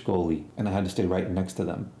Quidditch goalie and I had to stay right next to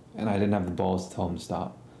them. And I didn't have the balls to tell them to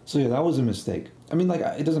stop. So yeah, that was a mistake. I mean, like,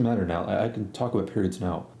 it doesn't matter now. I can talk about periods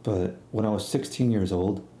now. But when I was 16 years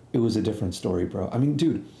old, it was a different story, bro. I mean,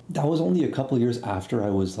 dude, that was only a couple years after I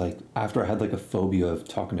had like a phobia of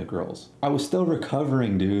talking to girls. I was still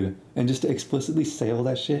recovering, dude. And just to explicitly say all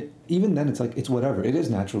that shit, even then it's like, it's whatever. It is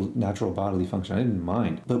natural bodily function. I didn't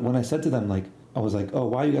mind. But when I said to them, like, I was like, oh,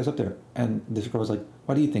 why are you guys up there? And this girl was like,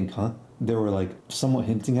 what do you think, huh? They were like somewhat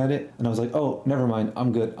hinting at it. And I was like, oh, never mind.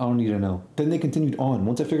 I'm good. I don't need to know. Then they continued on.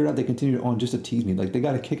 Once I figured out, they continued on just to tease me. Like, they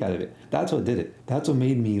got a kick out of it. That's what did it. That's what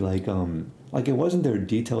made me like it wasn't their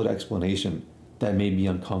detailed explanation that made me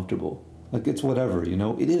uncomfortable. Like, it's whatever, you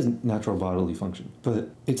know? It is natural bodily function. But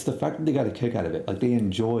it's the fact that they got a kick out of it. Like, they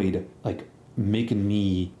enjoyed, like, making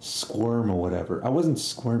me squirm or whatever. I wasn't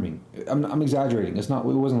squirming. I'm exaggerating. It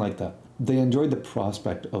wasn't like that. They enjoyed the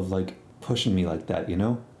prospect of, like, pushing me like that, you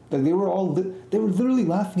know? Like, they were literally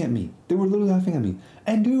laughing at me.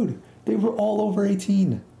 And, dude, they were all over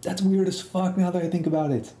 18. That's weird as fuck now that I think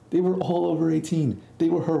about it. They were all over 18. They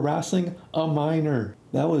were harassing a minor.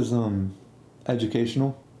 That was,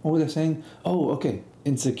 educational. What was I saying? Oh, okay.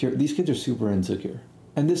 Insecure. These kids are super insecure.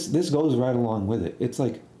 And this goes right along with it. It's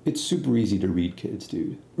like, it's super easy to read kids,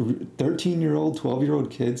 dude. 13-year-old, 12-year-old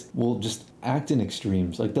kids will just act in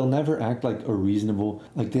extremes. Like, they'll never act like a reasonable,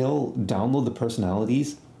 like, they'll download the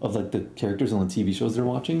personalities of like the characters on the TV shows they're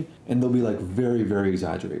watching, and they'll be like very, very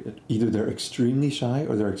exaggerated. Either they're extremely shy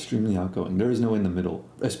or they're extremely outgoing. There is no in the middle,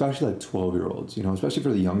 especially like 12-year-olds, you know, especially for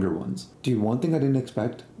the younger ones. Dude, one thing I didn't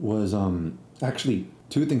expect was, actually,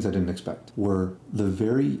 two things I didn't expect were the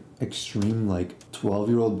very extreme, like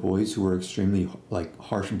 12-year-old boys who were extremely like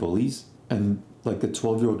harsh bullies, and like the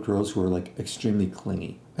 12-year-old girls who are like extremely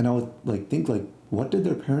clingy. And I would like think like, what did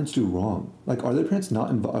their parents do wrong? Like, are their parents not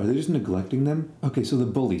involved? Are they just neglecting them? Okay, so the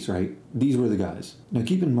bullies, right? These were the guys. Now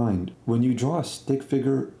keep in mind, when you draw a stick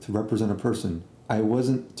figure to represent a person, I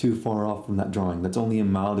wasn't too far off from that drawing. That's only a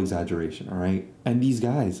mild exaggeration, all right? And these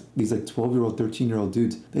guys, these like 12-year-old, 13-year-old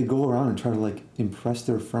dudes, they go around and try to like impress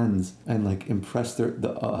their friends and like impress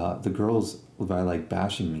the girls by like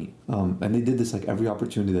bashing me. And they did this like every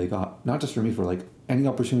opportunity they got. Not just for me, for like any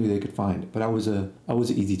opportunity they could find. But I was an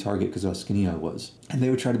easy target because of how skinny I was. And they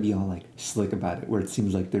would try to be all like slick about it, where it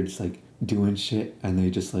seems like they're just like doing shit and they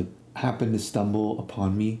just like happen to stumble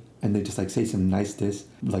upon me and they just like say some nice diss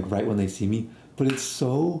like right when they see me. But it's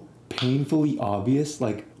so painfully obvious,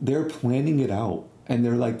 like they're planning it out and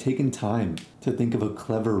they're like taking time to think of a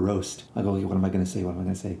clever roast. Like, okay, what am I gonna say?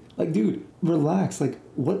 Like, dude, relax. Like,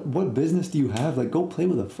 what business do you have? Like, go play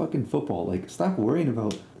with a fucking football. Like, stop worrying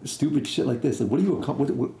about stupid shit like this. Like, what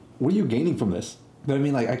are you gaining from this? But I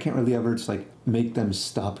mean, like, I can't really ever just like make them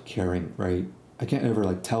stop caring, right? I can't ever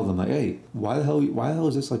like tell them like, hey, why the hell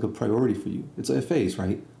is this like a priority for you? It's a phase,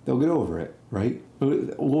 right? They'll get over it, right?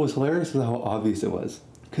 But what was hilarious is how obvious it was.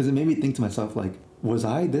 Because it made me think to myself, like, was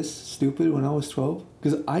I this stupid when I was 12?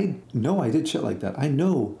 Because I know I did shit like that. I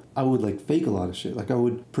know I would like fake a lot of shit. Like, I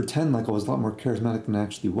would pretend like I was a lot more charismatic than I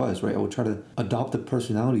actually was, right? I would try to adopt the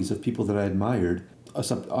personalities of people that I admired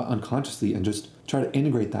unconsciously and just try to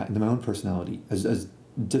integrate that into my own personality, as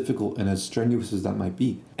difficult and as strenuous as that might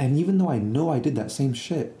be. And even though I know I did that same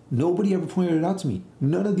shit, nobody ever pointed it out to me.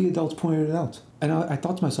 None of the adults pointed it out. And I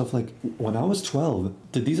thought to myself, like, when I was 12,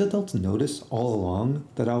 did these adults notice all along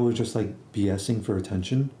that I was just like BSing for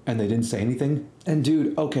attention and they didn't say anything? And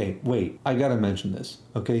dude, okay, wait, I gotta mention this,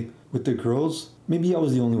 okay? With the girls, maybe I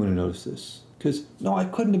was the only one who noticed this. Because, no, I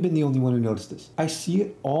couldn't have been the only one who noticed this. I see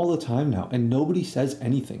it all the time now, and nobody says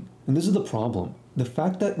anything. And this is the problem. The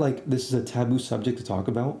fact that, like, this is a taboo subject to talk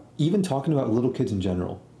about, even talking about little kids in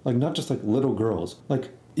general, like, not just, like, little girls.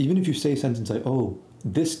 Like, even if you say a sentence like, oh,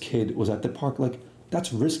 this kid was at the park, like,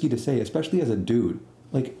 that's risky to say, especially as a dude.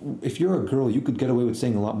 Like, if you're a girl, you could get away with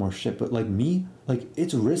saying a lot more shit, but like me, like,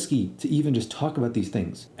 it's risky to even just talk about these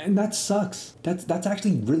things. And that sucks. That's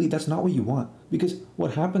actually really, that's not what you want. Because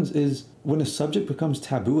what happens is, when a subject becomes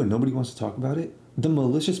taboo and nobody wants to talk about it, the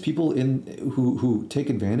malicious people who take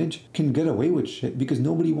advantage can get away with shit because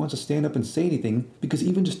nobody wants to stand up and say anything, because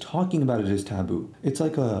even just talking about it is taboo. It's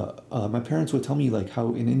like my parents would tell me, like, how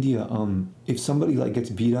in India, if somebody like gets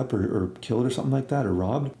beat up or killed or something like that, or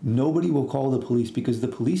robbed, nobody will call the police, because the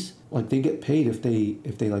police, like, they get paid if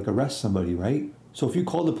they like arrest somebody, right? So if you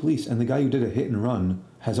call the police and the guy who did a hit and run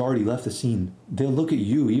has already left the scene, they'll look at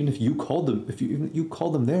you, even if you called them, even if you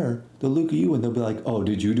called them there, they'll look at you and they'll be like, oh,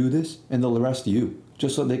 did you do this? And they'll arrest you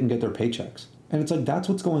just so they can get their paychecks. And it's like, that's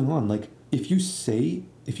what's going on. Like, if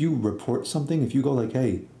you report something, if you go like,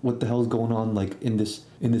 hey, what the hell is going on, like, in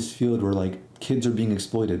this field where, like, kids are being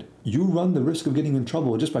exploited, you run the risk of getting in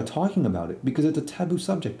trouble just by talking about it, because it's a taboo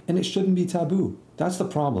subject, and it shouldn't be taboo. That's the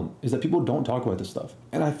problem, is that people don't talk about this stuff.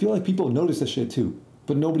 And I feel like people notice this shit too,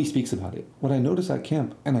 but nobody speaks about it. What I noticed at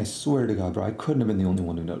camp, and I swear to God, bro, I couldn't have been the only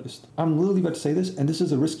one who noticed. I'm literally about to say this, and this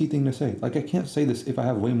is a risky thing to say. Like, I can't say this if I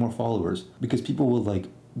have way more followers, because people will, like,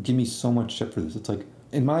 give me so much shit for this. It's like,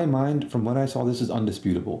 in my mind, from what I saw, this is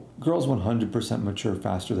undisputable. Girls 100% mature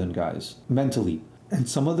faster than guys, mentally. And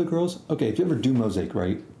some of the girls, okay, if you ever do Mosaic,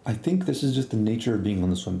 right? I think this is just the nature of being on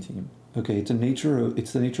the swim team. Okay, it's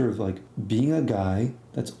the nature of like being a guy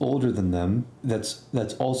that's older than them, that's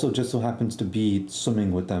also just so happens to be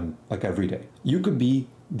swimming with them like every day. You could be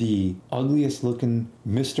the ugliest looking,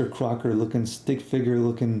 Mr. Crocker looking, stick figure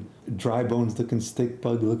looking, dry bones looking, stick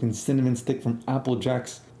bug looking, cinnamon stick from Apple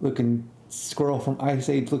Jacks looking, squirrel from Ice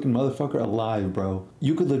Age looking motherfucker alive, bro.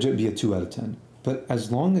 You could legit be a 2 out of 10. But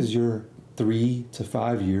as long as you're 3 to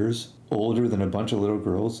 5 years older than a bunch of little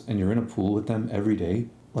girls and you're in a pool with them every day,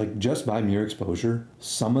 like, just by mere exposure,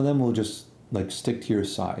 some of them will just, like, stick to your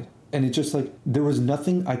side. And it's just like, there was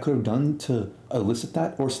nothing I could have done to elicit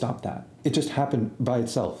that or stop that. It just happened by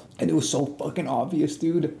itself. And it was so fucking obvious,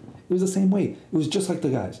 dude. It was the same way. It was just like the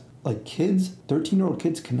guys. Like, kids, 13-year-old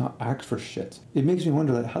kids cannot act for shit. It makes me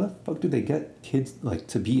wonder, like, how the fuck do they get kids, like,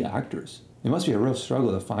 to be actors? It must be a real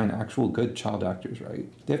struggle to find actual good child actors, right?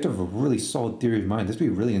 They have to have a really solid theory of mind. They have to be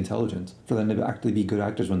really intelligent for them to actually be good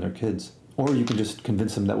actors when they're kids. Or you can just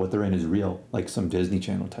convince them that what they're in is real, like some Disney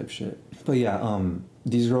Channel type shit. But yeah,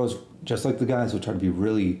 these girls, just like the guys, would try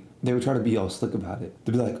to be all slick about it.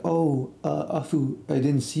 They'd be like, oh, Afu, I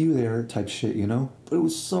didn't see you there type shit, you know? But it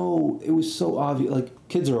was so obvious. Like,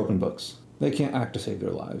 kids are open books. They can't act to save their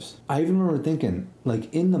lives. I even remember thinking,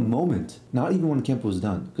 like, in the moment, not even when camp was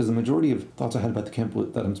done, because the majority of thoughts I had about the camp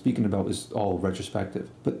that I'm speaking about is all retrospective.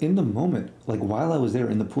 But in the moment, like, while I was there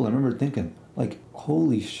in the pool, I remember thinking, like,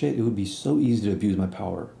 holy shit, it would be so easy to abuse my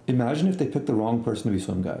power. Imagine if they picked the wrong person to be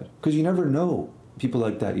swim guide. Because you never know people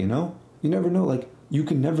like that, you know? You never know, like, you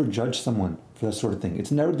can never judge someone for that sort of thing.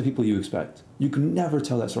 It's never the people you expect. You can never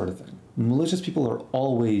tell that sort of thing. Malicious people are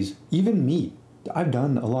always, even me, I've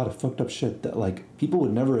done a lot of fucked up shit that, like, people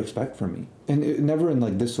would never expect from me. And never in,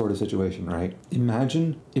 like, this sort of situation, right?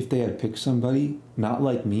 Imagine if they had picked somebody not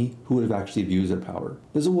like me who would have actually abused their power.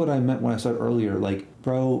 This is what I meant when I said earlier, like,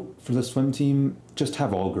 bro, for the swim team, just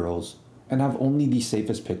have all girls and have only the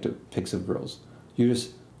safest picks of girls.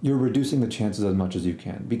 You're reducing the chances as much as you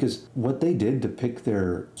can, because what they did to pick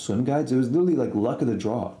their swim guides, it was literally like luck of the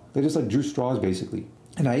draw. They just, like, drew straws basically.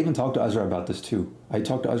 And I even talked to Ezra about this too. I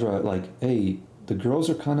talked to Ezra like, hey, the girls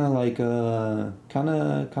are kind of like, kind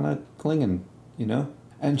of clinging, you know?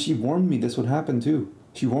 And she warned me this would happen too.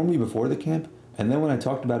 She warned me before the camp. And then when I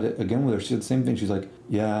talked about it again with her, she said the same thing. She's like,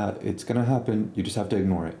 yeah, it's going to happen. You just have to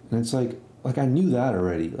ignore it. And it's like I knew that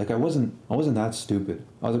already. Like, I wasn't that stupid.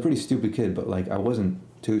 I was a pretty stupid kid, but, like, I wasn't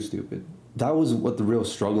too stupid. That was what the real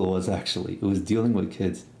struggle was, actually. It was dealing with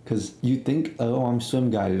kids. Because you think, oh, I'm swim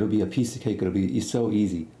guide, it'll be a piece of cake, it'll be so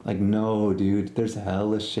easy. Like, no, dude, there's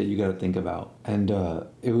hellish shit you gotta think about. And I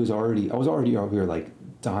was already out here, like,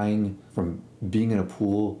 dying from being in a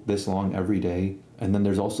pool this long every day. And then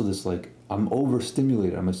there's also this, like, I'm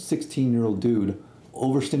overstimulated. I'm a 16-year-old dude,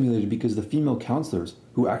 overstimulated because the female counselors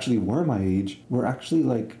who actually were my age were actually,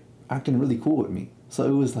 like, acting really cool with me. So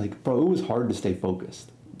it was like, bro, it was hard to stay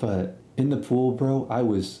focused. But in the pool, bro, I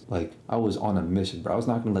was on a mission, bro. I was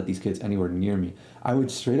not gonna let these kids anywhere near me. I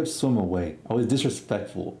would straight up swim away. I was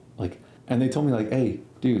disrespectful, like, And they told me like, hey,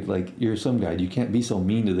 dude, like you're some guy. You can't be so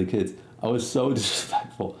mean to the kids. I was so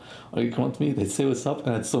disrespectful. Like, you come up to me, they'd say what's up,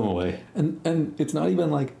 and I'd swim away. And it's not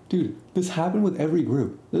even like, dude, this happened with every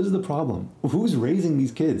group. This is the problem. Who's raising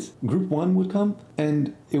these kids? Group 1 would come,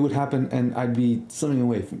 and it would happen, and I'd be swimming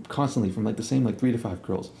away constantly from like the same like 3 to 5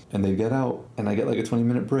 girls. And they get out, and I get like a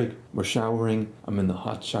 20-minute break. We're showering. I'm in the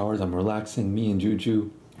hot showers. I'm relaxing. Me and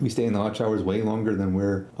Juju. We stay in the hot showers way longer than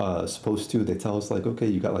we're supposed to. They tell us like, okay,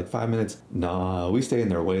 you got like 5 minutes. Nah, we stay in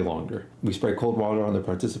there way longer. We spray cold water on the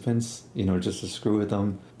participants, you know, just to screw with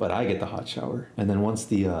them. But I get the hot shower. And then once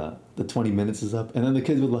the 20 minutes is up, and then the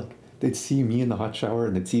kids would like, they'd see me in the hot shower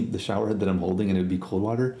and they'd see the shower head that I'm holding and it would be cold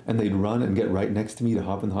water. And they'd run and get right next to me to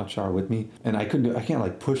hop in the hot shower with me. And I can't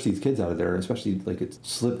like push these kids out of there, especially like it's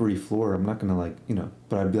slippery floor. I'm not gonna like, you know,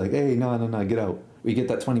 but I'd be like, hey, no, get out. We get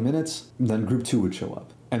that 20 minutes, then group 2 would show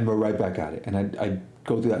up. And we're right back at it. And I'd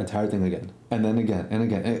go through that entire thing again. And then again and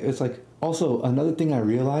again. It's like, also another thing I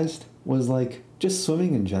realized was like, just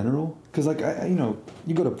swimming in general. Because like, you know,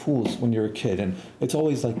 you go to pools when you're a kid and it's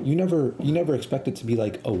always like, you never expect it to be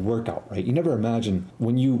like a workout, right? You never imagine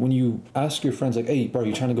when you ask your friends like, hey, bro,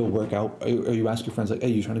 you trying to go work out? Or you ask your friends like, hey,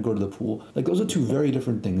 you trying to go to the pool? Like those are two very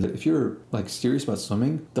different things. If you're like serious about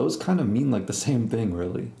swimming, those kind of mean like the same thing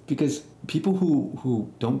really. Because people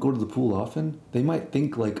who don't go to the pool often, they might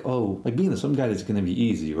think like, oh, like being a swim guide is going to be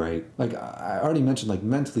easy, right? Like I already mentioned, like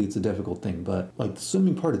mentally it's a difficult thing, but like the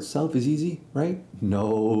swimming part itself is easy, right?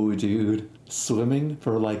 No, dude. Swimming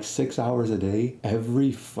for like 6 hours a day,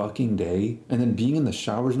 every fucking day, and then being in the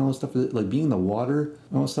showers and all that stuff, like being in the water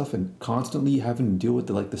and all that stuff, and constantly having to deal with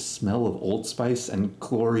the smell of Old Spice and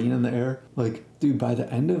chlorine in the air. Like, dude, by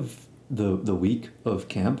the end of the week of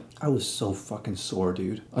camp, I was so fucking sore,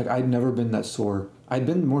 dude. Like, I'd never been that sore. I'd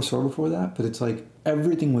been more sore before that, but it's like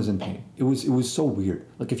everything was in pain. It was so weird.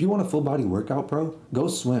 Like, if you want a full body workout, bro, go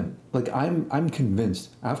swim. Like, I'm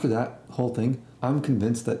convinced after that whole thing, I'm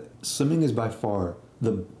convinced that swimming is by far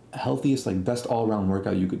the healthiest, like best all-around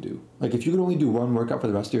workout you could do. Like, if you could only do one workout for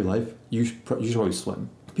the rest of your life, you should always swim.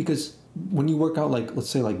 Because when you work out, like, let's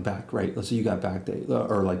say like back, right? Let's say you got back day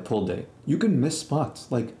or like pull day. You can miss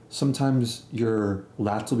spots. Like sometimes your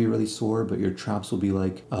lats will be really sore, but your traps will be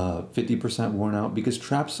like 50% worn out, because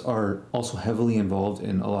traps are also heavily involved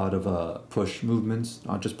in a lot of push movements,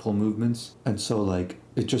 not just pull movements. And so like,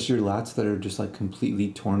 it's just your lats that are just like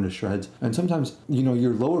completely torn to shreds. And sometimes, you know,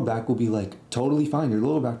 your lower back will be like totally fine. Your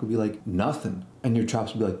lower back will be like nothing. And your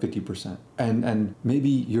traps will be like 50%. And maybe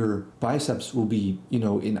your biceps will be, you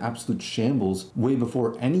know, in absolute shambles way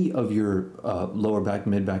before any of your lower back,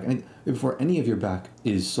 mid back, and before any of your back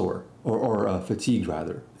is sore or fatigued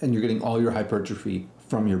rather. And you're getting all your hypertrophy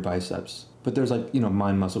from your biceps. But there's like, you know,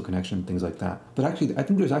 mind-muscle connection, things like that. But actually, I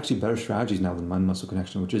think there's actually better strategies now than mind-muscle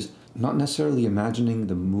connection, which is not necessarily imagining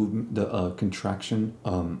the movement, the contraction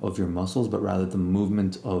of your muscles, but rather the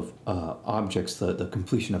movement of objects, the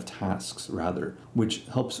completion of tasks rather, which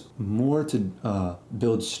helps more to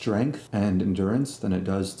build strength and endurance than it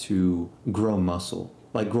does to grow muscle.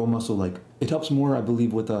 Like grow muscle, like it helps more, I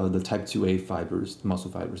believe, with the type 2A fibers, the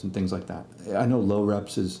muscle fibers and things like that. I know low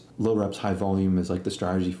reps, high volume is like the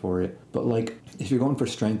strategy for it. But like if you're going for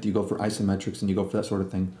strength, you go for isometrics and you go for that sort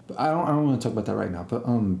of thing. But I don't want to talk about that right now. But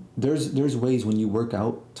there's ways when you work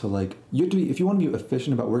out to like, you have to be, if you want to be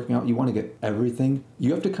efficient about working out, you want to get everything,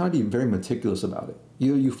 you have to kind of be very meticulous about it.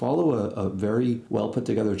 Either you follow a very well put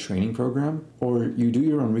together training program, or you do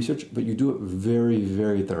your own research, but you do it very,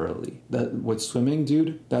 very thoroughly. That with swimming,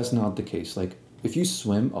 dude, that's not the case. Like if you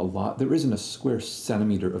swim a lot, there isn't a square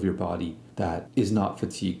centimeter of your body that is not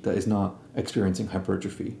fatigued, that is not experiencing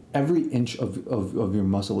hypertrophy. Every inch of your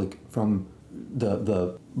muscle, like from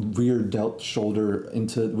the rear delt shoulder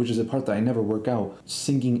into, which is a part that I never work out,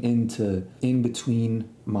 sinking into in between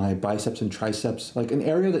my biceps and triceps, like an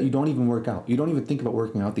area that you don't even work out. You don't even think about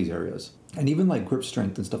working out these areas. And even like grip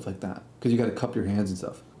strength and stuff like that, because you got to cup your hands and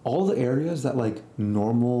stuff. All the areas that like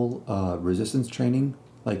normal resistance training,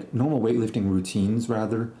 like normal weightlifting routines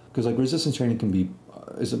rather, because like resistance training can be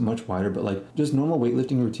is much wider, but like just normal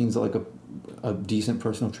weightlifting routines that like a decent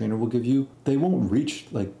personal trainer will give you, they won't reach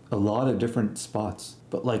like a lot of different spots.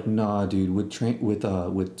 But like, nah, dude, with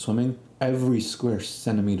swimming, every square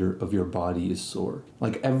centimeter of your body is sore.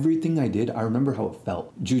 Like everything I did, I remember how it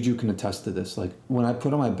felt. Juju can attest to this. Like when I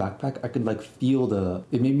put on my backpack, I could like feel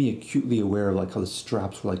it made me acutely aware of like how the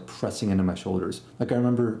straps were like pressing into my shoulders. Like I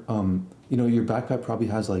remember, you know, your backpack probably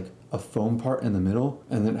has like a foam part in the middle,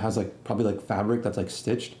 and then it has like probably like fabric that's like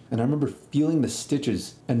stitched. And I remember feeling the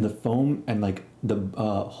stitches and the foam and like the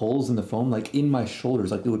holes in the foam like in my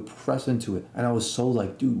shoulders, like they would press into it. And I was so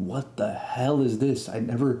like, dude, what the hell is this? I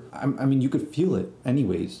mean, you could feel it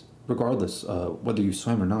anyways, regardless whether you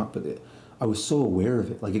swam or not. But I was so aware of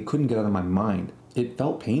it, like it couldn't get out of my mind. It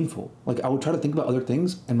felt painful. Like I would try to think about other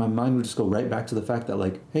things and my mind would just go right back to the fact that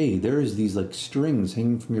like, hey, there's these like strings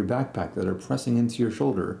hanging from your backpack that are pressing into your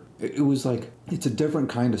shoulder. It was like, it's a different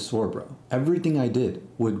kind of sore, bro. Everything I did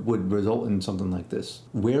would result in something like this.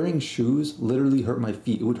 Wearing shoes literally hurt my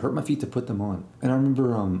feet. It would hurt my feet to put them on. And I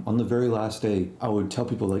remember on the very last day, I would tell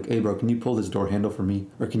people like, hey bro, can you pull this door handle for me?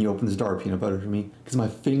 Or can you open this jar of peanut butter for me? Because my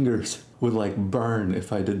fingers would like burn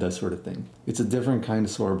if I did that sort of thing. It's a different kind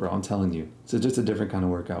of sore, bro, I'm telling you. It's just a different kind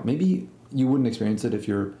of workout. Maybe you wouldn't experience it if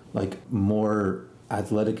you're like more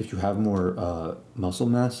athletic, if you have more muscle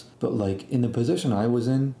mass, but like in the position I was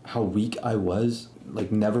in, how weak I was,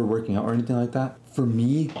 like never working out or anything like that, for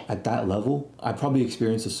me at that level, I probably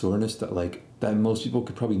experienced a soreness that most people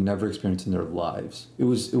could probably never experience in their lives. It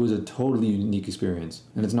was a totally unique experience,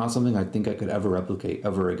 and it's not something I think I could ever replicate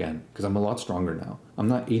ever again, because I'm a lot stronger now. I'm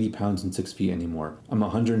not 80 pounds and 6 feet anymore. I'm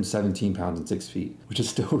 117 pounds and 6 feet, which is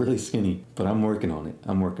still really skinny, but I'm working on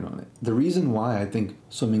it. The reason why I think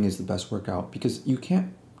swimming is the best workout, because you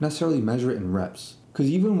can't necessarily measure it in reps. Because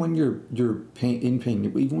even when you're in pain,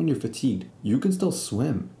 even when you're fatigued, you can still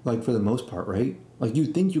swim, like for the most part, right? Like you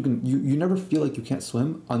think you can, you never feel like you can't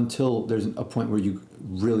swim until there's a point where you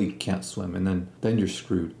really can't swim, and then you're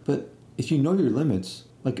screwed. But if you know your limits,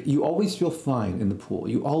 like you always feel fine in the pool.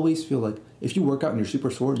 You always feel like if you work out and you're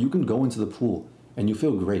super sore, you can go into the pool and you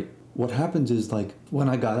feel great. What happens is like when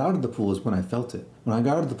I got out of the pool is when I felt it. When I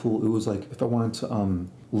got out of the pool, it was like if I wanted to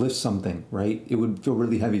lift something, right? It would feel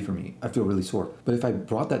really heavy for me. I feel really sore. But if I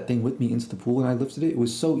brought that thing with me into the pool and I lifted it, it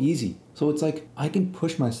was so easy. So it's like I can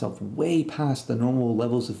push myself way past the normal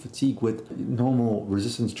levels of fatigue with normal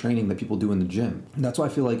resistance training that people do in the gym. And that's why I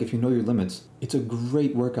feel like if you know your limits, it's a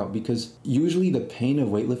great workout, because usually the pain of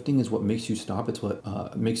weightlifting is what makes you stop. It's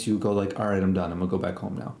what makes you go like, all right, I'm done. I'm gonna go back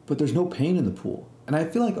home now. But there's no pain in the pool. And I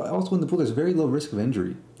feel like also in the pool, there's very low risk of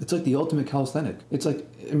injury. It's like the ultimate calisthenic. It's like,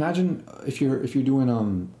 imagine if you're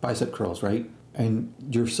doing bicep curls, right? And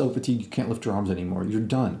you're so fatigued you can't lift your arms anymore. You're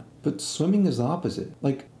done. But swimming is the opposite.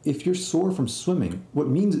 Like if you're sore from swimming,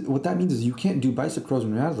 what that means is you can't do bicep curls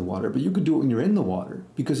when you're out of the water, but you could do it when you're in the water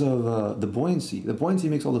because of the buoyancy. The buoyancy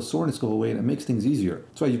makes all the soreness go away and it makes things easier.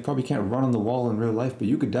 That's why you probably can't run on the wall in real life, but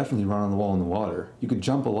you could definitely run on the wall in the water. You could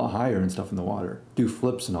jump a lot higher and stuff in the water, do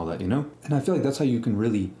flips and all that, you know? And I feel like that's how you can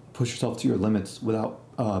really push yourself to your limits without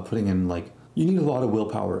putting in like, you need a lot of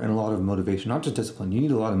willpower and a lot of motivation, not just discipline. You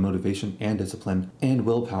need a lot of motivation and discipline and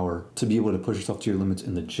willpower to be able to push yourself to your limits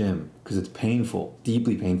in the gym, because it's painful,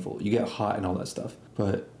 deeply painful. You get hot and all that stuff.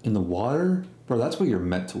 But in the water, bro, that's where you're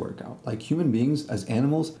meant to work out. Like human beings, as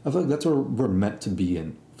animals, I feel like that's where we're meant to be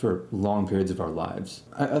in for long periods of our lives.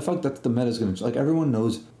 I feel like that's the meta's gonna, like everyone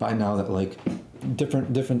knows by now that like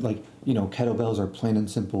different like, you know, kettlebells are plain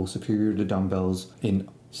and simple superior to dumbbells in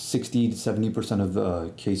 60 to 70%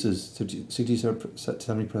 of cases, 60 to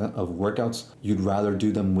 70% of workouts, you'd rather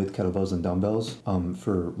do them with kettlebells and dumbbells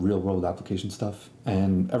for real world application stuff.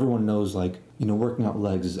 And everyone knows, like, you know, working out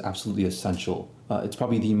legs is absolutely essential. It's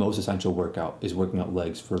probably the most essential workout is working out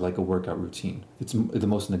legs for like a workout routine. It's the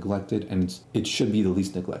most neglected, and it should be the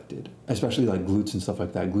least neglected, especially like glutes and stuff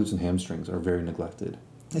like that. Glutes and hamstrings are very neglected,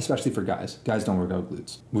 especially for guys. Guys don't work out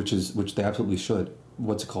glutes, which they absolutely should.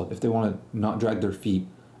 What's it called? If they want to not drag their feet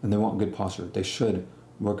and they want good posture, they should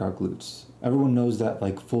work out glutes. Everyone knows that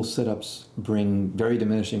like full sit-ups bring very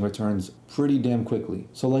diminishing returns pretty damn quickly.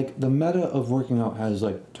 So like the meta of working out has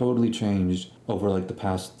like totally changed over like the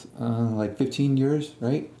past like 15 years,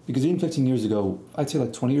 right? Because even 15 years ago, I'd say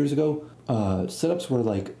like 20 years ago, sit-ups were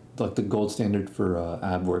like the gold standard for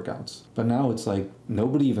ab workouts. But now it's like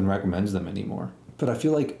nobody even recommends them anymore. But I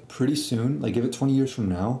feel like pretty soon, like give it 20 years from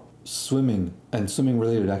now, swimming and swimming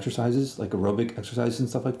related exercises like aerobic exercises and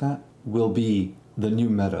stuff like that will be the new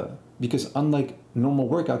meta, because unlike normal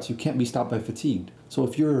workouts, you can't be stopped by fatigue. So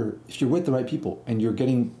if you're with the right people and you're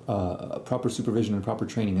getting proper supervision and proper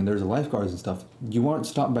training and there's a lifeguards and stuff, you aren't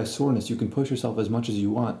stopped by soreness. You can push yourself as much as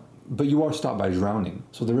you want, but you are stopped by drowning.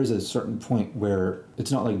 So there is a certain point where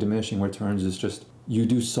it's not like diminishing returns, it's just you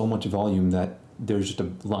do so much volume that there's just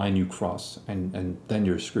a line you cross and then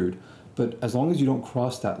you're screwed. But as long as you don't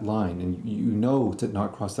cross that line, and you know to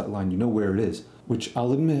not cross that line, you know where it is, which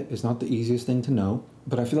I'll admit is not the easiest thing to know.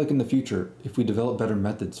 But I feel like in the future, if we develop better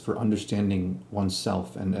methods for understanding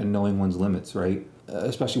oneself and knowing one's limits, right?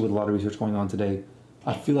 Especially with a lot of research going on today,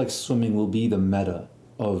 I feel like swimming will be the meta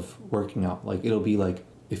of working out. Like it'll be like,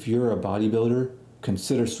 if you're a bodybuilder,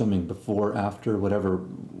 consider swimming before, after, whatever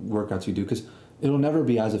workouts you do, because it'll never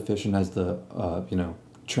be as efficient as the,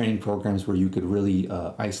 training programs where you could really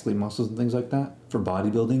isolate muscles and things like that for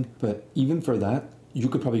bodybuilding. But even for that, you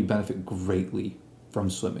could probably benefit greatly from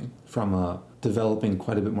swimming, from developing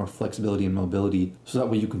quite a bit more flexibility and mobility, so that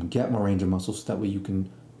way you can get more range of muscle, so that way you can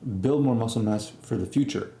build more muscle mass for the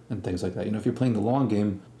future and things like that. You know, if you're playing the long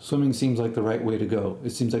game, swimming seems like the right way to go. It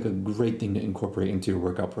seems like a great thing to incorporate into your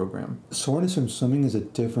workout program. Soreness from swimming is a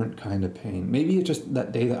different kind of pain. Maybe it's just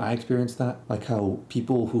that day that I experienced that, like how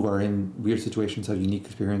people who are in weird situations have unique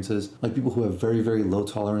experiences, like people who have very, very low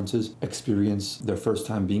tolerances experience their first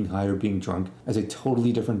time being high or being drunk as a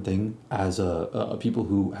totally different thing as people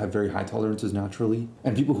who have very high tolerances naturally.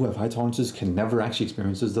 And people who have high tolerances can never actually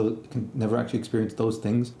experience those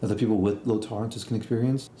things that the people with low tolerances can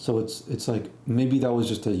experience. So it's like maybe that was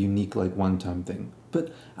just a unique like one-time thing.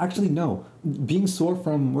 But actually no, being sore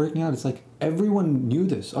from working out, it's like everyone knew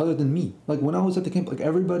this other than me. Like when I was at the camp, like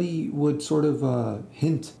everybody would sort of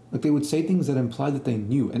hint, like they would say things that implied that they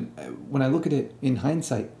knew. And when I look at it in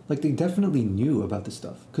hindsight, like they definitely knew about this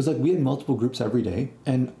stuff. Because like we had multiple groups every day,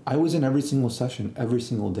 and I was in every single session every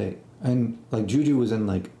single day. And like Juju was in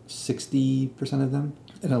like 60% of them,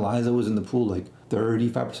 and Eliza was in the pool like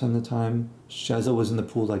 35% of the time. Sheza was in the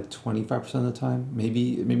pool like 25% of the time,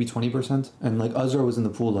 maybe 20%. And like Azra was in the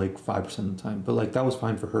pool like 5% of the time. But like that was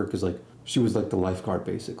fine for her because like she was like the lifeguard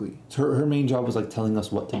basically. So her main job was like telling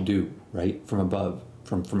us what to do, right? From above,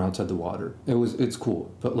 from outside the water. It's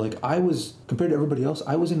cool. But like I was, compared to everybody else,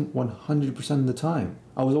 I was in 100% of the time.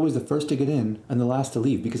 I was always the first to get in and the last to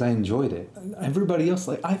leave because I enjoyed it. Everybody else,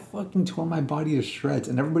 like I fucking tore my body to shreds,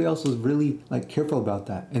 and everybody else was really like careful about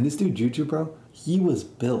that. And this dude Juju, bro, he was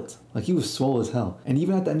built. Like he was swole as hell. And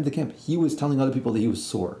even at the end of the camp, he was telling other people that he was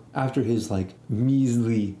sore after his like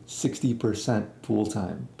measly 60% pool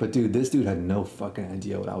time. But dude, this dude had no fucking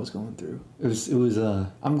idea what I was going through. It was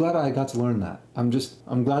I'm glad I got to learn that. I'm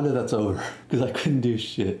glad that that's over because I couldn't do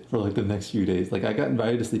shit for like the next few days. Like I got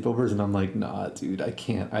invited to sleepovers and I'm like, nah, dude, I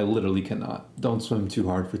can't. I literally cannot. Don't swim too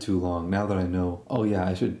hard for too long. Now that I know, oh yeah,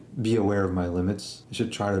 I should be aware of my limits. I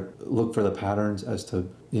should try to look for the patterns as to,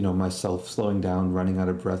 you know, myself slowing down, running out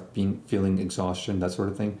of breath, feeling exhaustion, that sort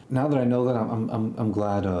of thing. Now that I know that, I'm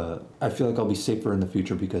glad. I feel like I'll be safer in the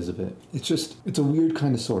future because of it. It's a weird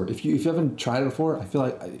kind of sore. If you haven't tried it before, I feel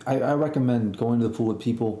like I recommend going to the pool with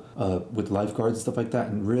people with lifeguards and stuff like that,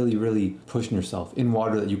 and really pushing yourself in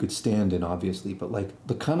water that you could stand in, obviously. But like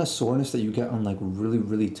the kind of soreness that you get on like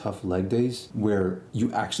really tough leg days where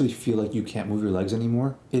you actually feel like you can't move your legs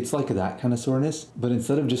anymore, it's like that kind of soreness. But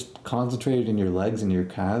instead of just concentrated in your legs and your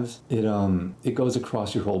calves, it goes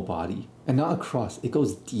across your whole body. And not across, it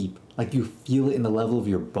goes deep. Like you feel it in the level of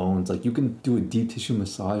your bones. Like you can do a deep tissue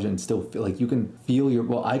massage and still feel like you can feel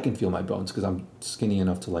I can feel my bones because I'm skinny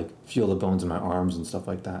enough to like feel the bones in my arms and stuff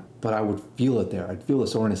like that. But I would feel it there. I'd feel the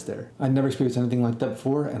soreness there. I'd never experienced anything like that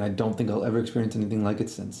before, and I don't think I'll ever experience anything like it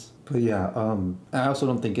since. But yeah, I also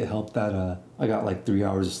don't think it helped that I got like 3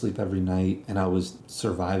 hours of sleep every night and I was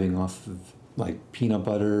surviving off of like peanut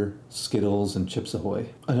butter, Skittles, and Chips Ahoy.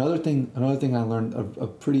 Another thing I learned, a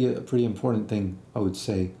pretty important thing I would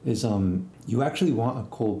say, is you actually want a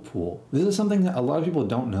cold pool. This is something that a lot of people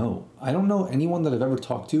don't know. I don't know anyone that I've ever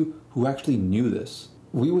talked to who actually knew this.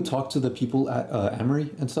 We would talk to the people at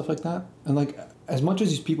Emory and stuff like that, and like as much as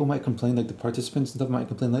these people might complain, like the participants and stuff might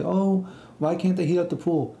complain, like, oh, why can't they heat up the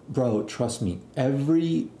pool? Bro, trust me,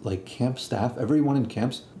 every like camp staff, everyone in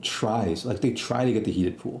camps tries, like they try to get the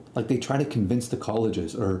heated pool. Like they try to convince the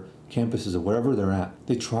colleges or campuses or wherever they're at.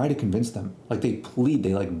 They try to convince them. Like they plead,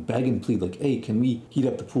 they like beg and plead, like, hey, can we heat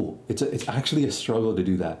up the pool? It's actually a struggle to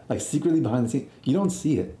do that. Like secretly behind the scenes, you don't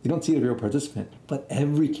see it. You don't see it if you're a participant. But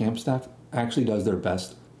every camp staff actually does their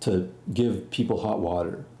best to give people hot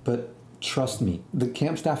water. But trust me, the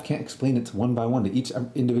camp staff can't explain it one by one to each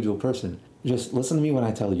individual person. Just listen to me when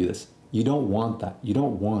I tell you this. You don't want that. You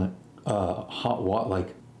don't want hot water,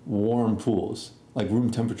 like warm pools, like room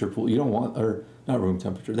temperature pool. You don't want, or not room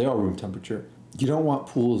temperature, they are room temperature. You don't want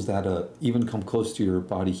pools that even come close to your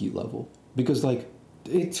body heat level. Because like,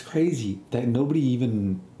 it's crazy that nobody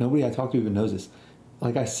I talk to even knows this.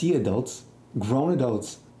 Like I see adults, grown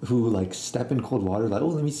adults, who like step in cold water, like, oh,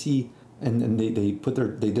 let me see. And they dip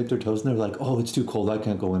their toes in there, like, oh, it's too cold, I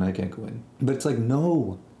can't go in. But it's like,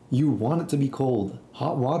 no, you want it to be cold.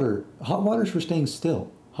 Hot water's for staying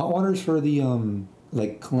still. Hot water's for the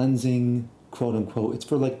like cleansing, quote unquote. It's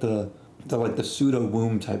for like the pseudo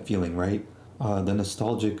womb type feeling, right? The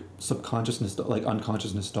nostalgic subconscious, like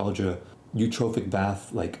unconscious nostalgia, eutrophic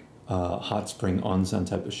bath, like hot spring onsen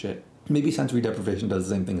type of shit. Maybe sensory deprivation does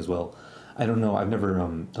the same thing as well. I don't know. I've never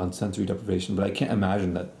done sensory deprivation, but I can't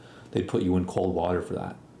imagine that they'd put you in cold water for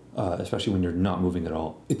that. especially when you're not moving at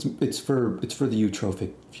all. It's for the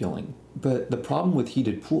eutrophic feeling. But the problem with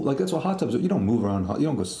heated pool, like that's what hot tubs are. You don't move around. You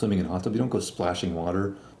don't go swimming in hot tubs. You don't go splashing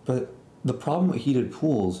water. But the problem with heated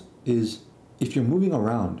pools is if you're moving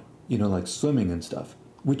around, you know, like swimming and stuff,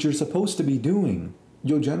 which you're supposed to be doing,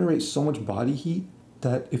 you'll generate so much body heat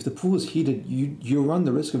that if the pool is heated, you run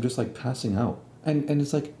the risk of just like passing out. And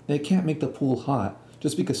it's like they can't make the pool hot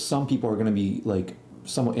just because some people are going to be like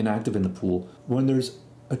somewhat inactive in the pool when there's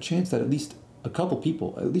a chance that at least a couple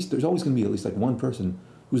people, at least there's always going to be at least like one person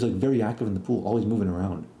who's like very active in the pool, always moving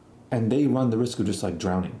around, and they run the risk of just like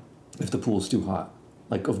drowning if the pool is too hot,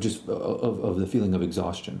 like of just of the feeling of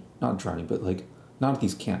exhaustion. Not drowning, but like not at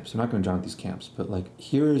these camps. I'm not going to drown at these camps, but like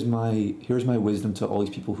here's my wisdom to all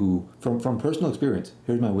these people who from personal experience.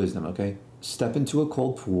 Here's my wisdom. Okay, step into a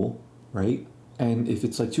cold pool, right? And if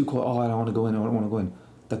it's like too cold, oh, I don't want to go in. I don't want to go in.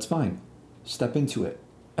 That's fine. Step into it,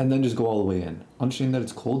 and then just go all the way in. Understand that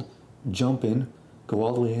it's cold. Jump in, go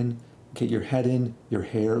all the way in. Get your head in, your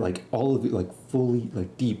hair, like all of it, like fully,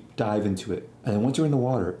 like deep dive into it. And then once you're in the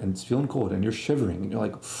water and it's feeling cold and you're shivering and you're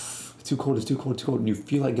like, it's too cold, it's too cold, it's too cold, and you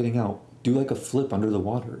feel like getting out, do like a flip under the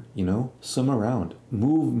water, you know? Swim around,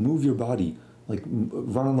 move your body, like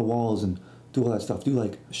run on the walls and do all that stuff. Do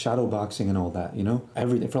like shadow boxing and all that, you know?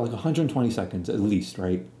 Everything for like 120 seconds at least,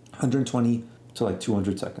 right? 120 to like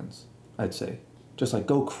 200 seconds, I'd say. Just like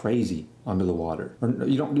go crazy under the water. Or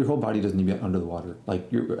your whole body doesn't need to be under the water,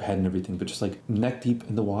 like your head and everything, but just like neck deep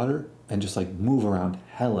in the water and just like move around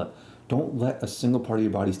hella. Don't let a single part of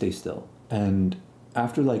your body stay still. And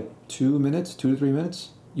after like 2 to 3 minutes,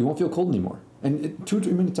 you won't feel cold anymore. And 2 or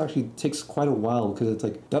 3 minutes actually takes quite a while because it's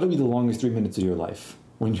like, that'll be the longest 3 minutes of your life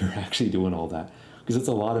when you're actually doing all that. Because it's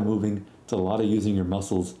a lot of moving, it's a lot of using your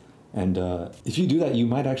muscles. And if you do that, you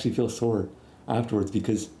might actually feel sore afterwards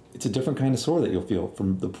because it's a different kind of sore that you'll feel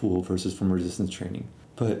from the pool versus from resistance training.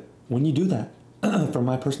 But when you do that, from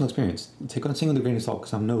my personal experience, take on a single grain of salt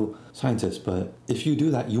because I'm no scientist, but if you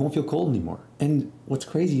do that, you won't feel cold anymore. And what's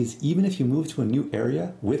crazy is even if you move to a new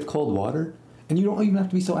area with cold water, and you don't even have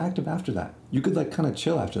to be so active after that, you could like kind of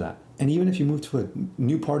chill after that. And even if you move to a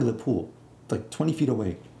new part of the pool, like 20 feet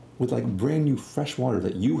away, with like brand new fresh water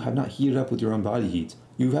that you have not heated up with your own body heat,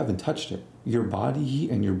 you haven't touched it, your body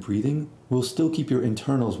heat and your breathing will still keep your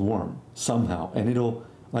internals warm somehow, and it'll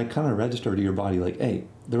like kind of register to your body like, hey,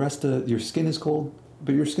 the rest of your skin is cold,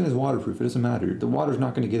 but your skin is waterproof. It doesn't matter. The water's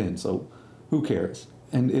not going to get in, so who cares?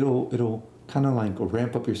 And it'll kind of like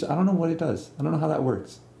ramp up your. I don't know what it does. I don't know how that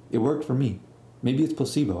works. It worked for me. Maybe it's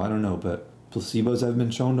placebo. I don't know, but placebos have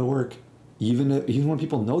been shown to work. Even when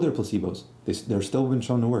people know they're placebos, they're still been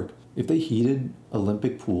shown to work. If they heated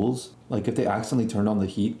Olympic pools, like if they accidentally turned on the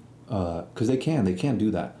heat, because they can do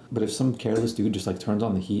that. But if some careless dude just like turns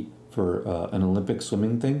on the heat for an Olympic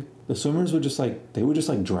swimming thing, the swimmers would just like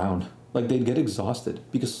drown. Like they'd get exhausted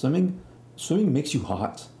because swimming makes you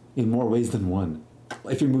hot in more ways than one.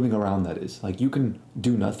 If you're moving around, that is. Like you can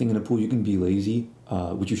do nothing in a pool, you can be lazy,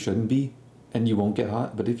 which you shouldn't be, and you won't get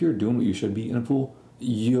hot. But if you're doing what you should be in a pool,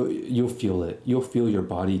 you'll feel it. You'll feel your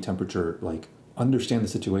body temperature, like understand the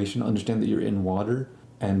situation, understand that you're in water,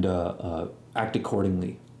 and act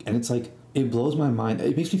accordingly. And it's like, it blows my mind.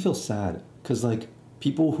 It makes me feel sad because like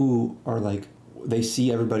people who are like, they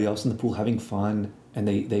see everybody else in the pool having fun and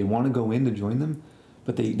they want to go in to join them,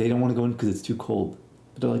 but they don't want to go in because it's too cold.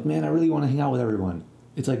 But they're like, man, I really want to hang out with everyone.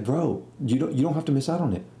 It's like, bro, you don't have to miss out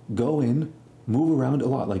on it. Go in, move around a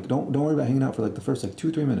lot. Like don't worry about hanging out for like the first like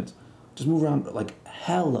 2-3 minutes. Just move around like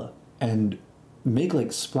hella and make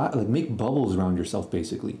like make bubbles around yourself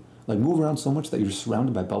basically. Like move around so much that you're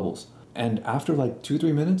surrounded by bubbles. And after like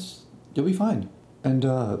 2-3 minutes, you'll be fine. And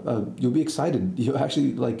you'll be excited.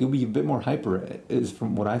 You'll be a bit more hyper, is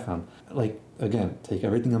from what I found. Like, again, take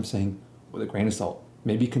everything I'm saying with a grain of salt.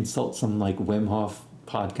 Maybe consult some like Wim Hof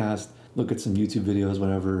podcast, look at some YouTube videos,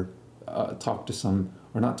 whatever, talk to some,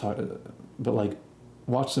 or not talk, but like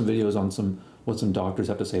watch some videos on what some doctors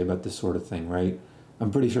have to say about this sort of thing, right?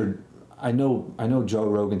 I'm pretty sure, I know Joe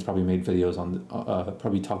Rogan's probably made videos on,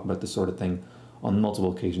 probably talk about this sort of thing on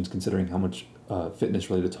multiple occasions, considering how much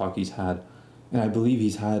fitness-related talk he's had. And I believe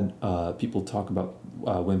he's had people talk about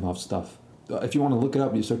Wim Hof stuff. If you want to look it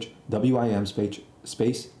up, you search WIM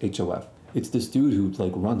space HOF. It's this dude who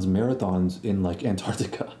like runs marathons in like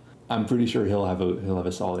Antarctica. I'm pretty sure he'll have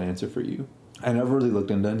a solid answer for you. I never really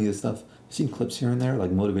looked into any of this stuff. I've seen clips here and there,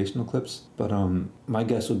 like motivational clips. But my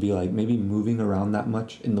guess would be like maybe moving around that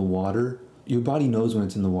much in the water. Your body knows when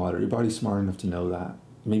it's in the water. Your body's smart enough to know that.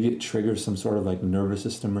 Maybe it triggers some sort of like nervous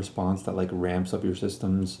system response that like ramps up your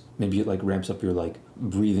systems. Maybe it like ramps up your like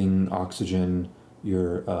breathing, oxygen,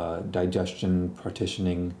 your digestion,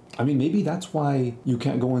 partitioning. I mean, maybe that's why you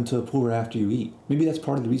can't go into a pool right after you eat. Maybe that's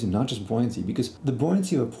part of the reason, not just buoyancy, because the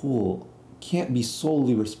buoyancy of a pool can't be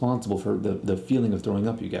solely responsible for the feeling of throwing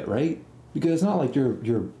up you get, right? Because it's not like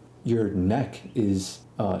your neck is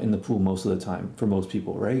in the pool most of the time for most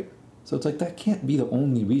people, right? So it's like that can't be the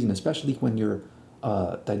only reason, especially when your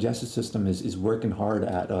digestive system is working hard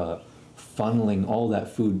at funneling all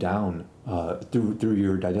that food down through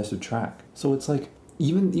your digestive tract. So it's like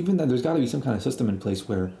even that there's got to be some kind of system in place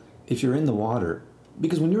where if you're in the water,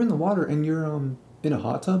 because when you're in the water and you're in a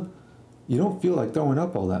hot tub, you don't feel like throwing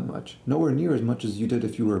up all that much. Nowhere near as much as you did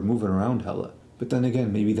if you were moving around hella. But then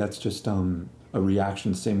again, maybe that's just a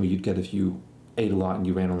reaction the same way you'd get if you ate a lot and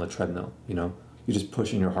you ran on the treadmill, you know? You're just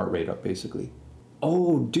pushing your heart rate up, basically.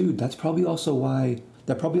 Oh, dude, that probably also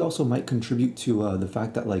might contribute to the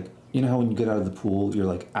fact that, like, you know how when you get out of the pool, you're,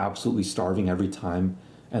 like, absolutely starving every time,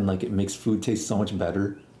 and, like, it makes food taste so much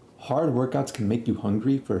better? Hard workouts can make you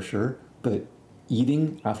hungry, for sure, but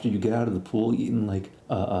eating after you get out of the pool, eating, like,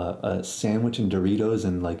 a sandwich and Doritos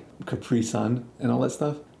and, like, Capri Sun and all that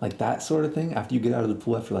stuff, like, that sort of thing, after you get out of the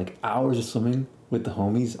pool after, like, hours of swimming with the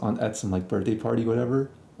homies at some, like, birthday party, whatever,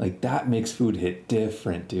 like, that makes food hit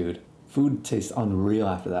different, dude. Food tastes unreal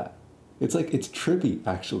after that. It's like, it's trippy,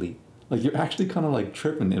 actually. Like, you're actually kind of, like,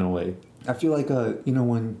 tripping in a way. I feel like, you know,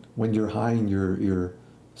 when you're high and your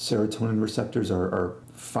serotonin receptors are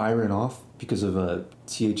firing off because of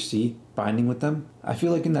THC binding with them, I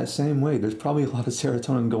feel like in that same way, there's probably a lot of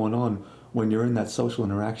serotonin going on when you're in that social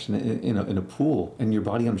interaction in a pool, and your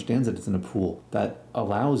body understands that it's in a pool, that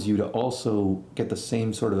allows you to also get the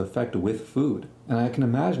same sort of effect with food. And I can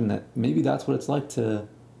imagine that maybe that's what it's like to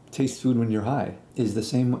taste food when you're high, is the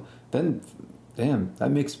same. Then, damn,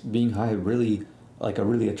 that makes being high really, like, a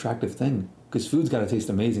really attractive thing, because food's got to taste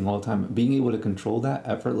amazing all the time. Being able to control that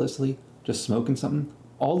effortlessly, just smoking something,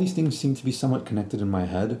 all these things seem to be somewhat connected in my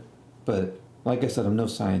head, but like I said, I'm no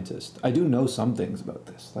scientist. I do know some things about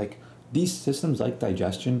this, like these systems like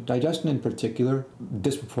digestion in particular,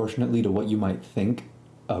 disproportionately to what you might think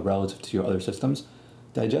relative to your other systems,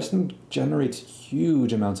 digestion generates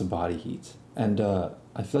huge amounts of body heat. And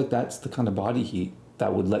I feel like that's the kind of body heat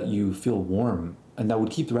that would let you feel warm and that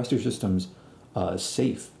would keep the rest of your systems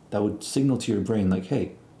safe. That would signal to your brain like,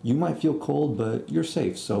 hey, you might feel cold, but you're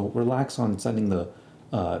safe. So relax on sending the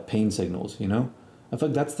pain signals, you know? I feel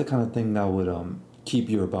like that's the kind of thing that would keep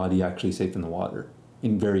your body actually safe in the water.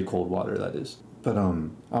 In very cold water, that is. But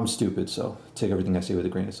I'm stupid, so take everything I say with a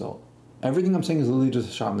grain of salt. Everything I'm saying is literally just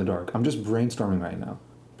a shot in the dark. I'm just brainstorming right now.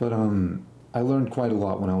 But I learned quite a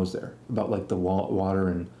lot when I was there about, like, the water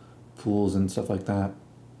and pools and stuff like that,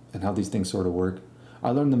 and how these things sort of work. I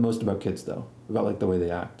learned the most about kids, though, about, like, the way they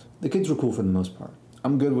act. The kids were cool for the most part.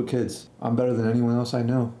 I'm good with kids. I'm better than anyone else I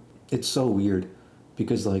know. It's so weird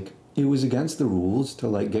because, like, it was against the rules to,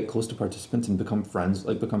 like, get close to participants and become friends,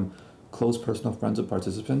 like, become close personal friends with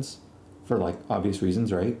participants for, like, obvious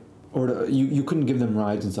reasons, right? Or you couldn't give them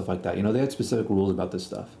rides and stuff like that. You know, they had specific rules about this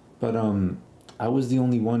stuff. But I was the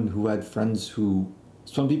only one who had friends who,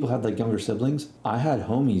 some people had, like, younger siblings. I had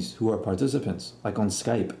homies who are participants, like, on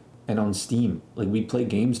Skype and on Steam. Like, we play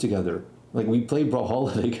games together. Like, we play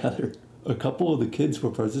Brawlhalla together. A couple of the kids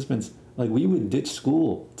were participants. Like, we would ditch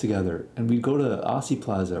school together and we'd go to Aussie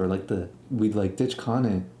Plaza, or like we'd like ditch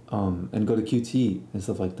Kane and go to QT and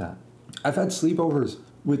stuff like that. I've had sleepovers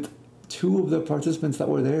with two of the participants that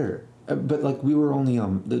were there, but, like, we were only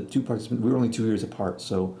the two participants, we were only 2 years apart,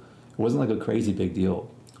 so it wasn't like a crazy big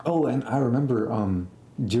deal. Oh, and I remember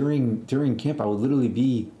during camp I would literally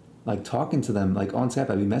be, like, talking to them, like, on Skype.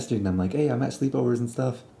 I'd be messaging them like, hey, I'm at sleepovers and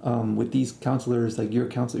stuff with these counselors, like, your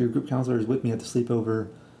group counselor is with me at the sleepover.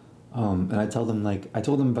 And I told them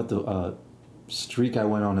about the streak I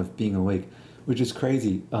went on of being awake, which is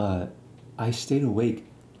crazy. I stayed awake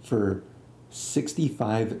for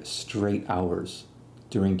 65 straight hours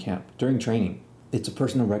during camp, during training. It's a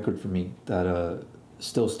personal record for me that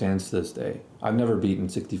still stands to this day. I've never beaten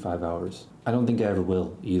 65 hours. I don't think I ever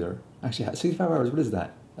will either. Actually, 65 hours, what is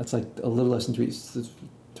that? That's like a little less than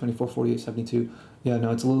 24, 48, 72. Yeah,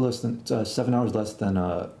 no, it's a little less than, it's 7 hours less than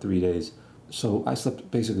 3 days. So I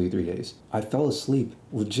slept basically 3 days. I fell asleep,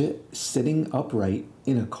 legit sitting upright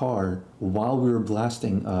in a car while we were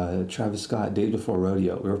blasting Travis Scott, Days Before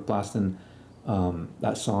Rodeo. We were blasting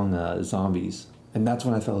that song, Zombies. And that's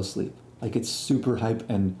when I fell asleep. Like, it's super hype,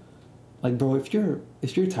 and, like, bro, if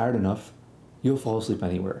you're tired enough, you'll fall asleep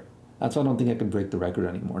anywhere. That's why I don't think I can break the record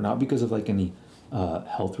anymore. Not because of, like, any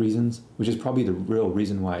health reasons, which is probably the real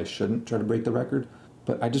reason why I shouldn't try to break the record,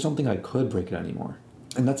 but I just don't think I could break it anymore.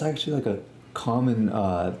 And that's actually, like, a common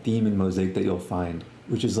theme in Mosaic that you'll find,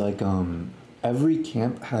 which is, like, every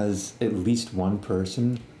camp has at least one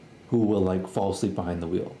person who will like fall asleep behind the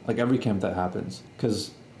wheel. Like every camp that happens,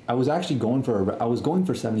 because I was actually going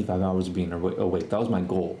for 75 hours of being awake. That was my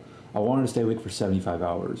goal. I wanted to stay awake for 75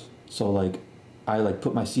 hours. So like, I like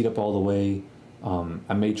put my seat up all the way.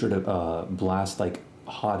 I made sure to blast like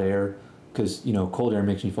hot air, because you know cold air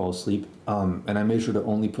makes me fall asleep. And I made sure to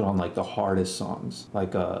only put on like the hardest songs,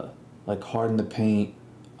 like Hard in the Paint,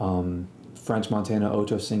 French Montana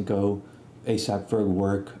Ocho Cinco, ASAP Ferg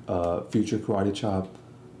Work, Future Karate Chop,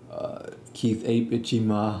 Keith Ape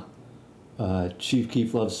Ichima, Chief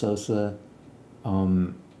Keef Love Sosa,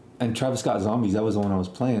 and Travis Scott Zombies. That was the one I was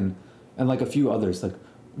playing, and like a few others, like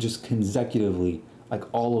just consecutively, like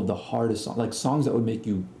all of the hardest songs, like songs that would make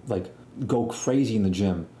you like go crazy in the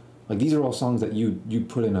gym. Like these are all songs that you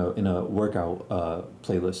put in a workout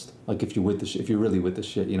playlist. Like if you're really with the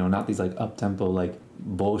shit, you know, not these like up tempo like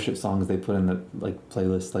bullshit songs they put in the like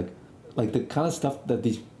playlist. Like the kind of stuff that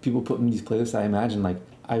these people put in these playlists. I imagine, like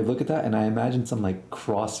I look at that and I imagine some like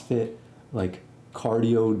CrossFit like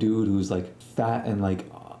cardio dude who's like fat and like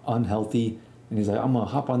unhealthy, and he's like, I'm gonna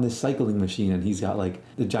hop on this cycling machine, and he's got like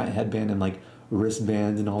the giant headband and like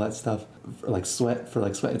wristbands and all that stuff for like sweat.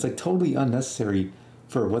 It's like totally unnecessary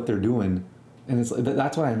for what they're doing, and it's like,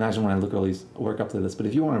 that's what I imagine when I look at all these workout playlists. But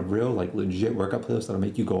if you want a real like legit workout playlist that'll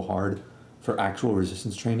make you go hard for actual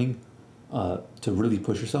resistance training, to really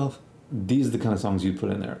push yourself, these are the kind of songs you put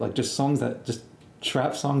in there. Like just songs that just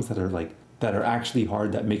trap songs that are actually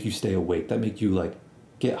hard, that make you stay awake, that make you like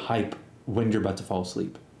get hype when you're about to fall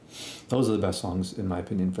asleep. Those are the best songs in my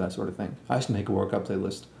opinion for that sort of thing. I should make a workout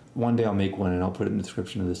playlist. One day I'll make one and I'll put it in the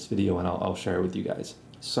description of this video, and I'll share it with you guys.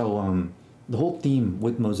 So the whole theme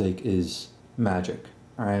with Mosaic is magic.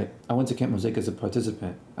 All right, I went to Camp Mosaic as a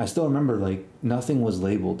participant. I still remember like nothing was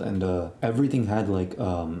labeled, and everything had like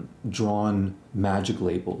drawn magic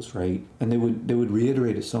labels, right? And they would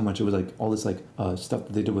reiterate it so much. It was like all this like stuff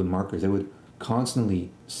that they did with markers. They would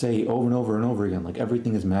constantly say over and over and over again, like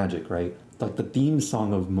everything is magic, right? Like the theme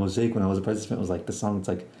song of Mosaic when I was a participant was like the song. It's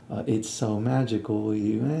like it's so magical,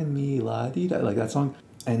 you and me, la di da, like that song.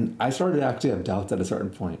 And I started to actually have doubts at a certain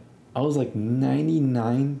point. I was like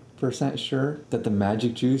 99% sure that the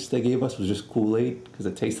magic juice they gave us was just Kool-Aid because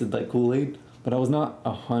it tasted like Kool-Aid, but I was not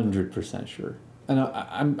 100% sure. And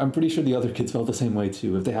I'm pretty sure the other kids felt the same way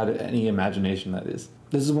too, if they had any imagination, that is.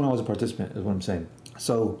 This is when I was a participant, is what I'm saying.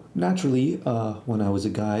 So naturally, when I was a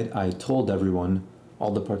guide, I told everyone,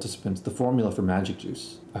 all the participants, the formula for magic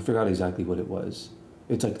juice. I forgot exactly what it was.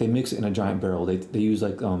 It's like they mix it in a giant barrel. They use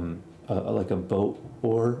like a boat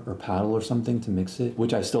oar or paddle or something to mix it,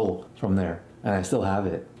 which I stole from there, and I still have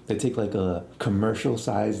it. They take like a commercial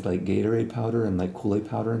sized like Gatorade powder and like Kool-Aid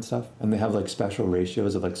powder and stuff, and they have like special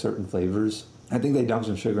ratios of like certain flavors. I think they dump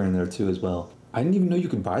some sugar in there too as well. I didn't even know you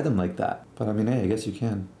could buy them like that, but I mean, hey, I guess you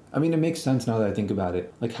can. I mean, it makes sense now that I think about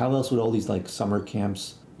it. Like how else would all these like summer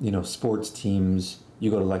camps, you know, sports teams, you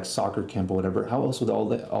go to like soccer camp or whatever, how else would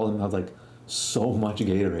all of them have like so much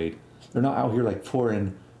Gatorade? They're not out here like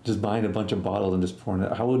just buying a bunch of bottles and just pouring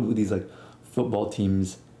it. How would these like football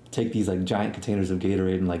teams take these like giant containers of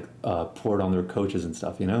Gatorade and like pour it on their coaches and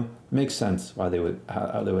stuff, you know? It makes sense why they would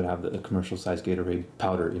how they would have the commercial sized Gatorade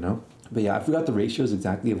powder, you know? But yeah, I forgot the ratios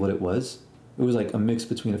exactly of what it was. It was like a mix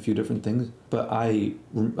between a few different things, but I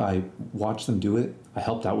watched them do it. I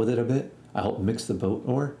helped out with it a bit. I helped mix the boat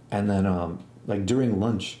oar, and then like during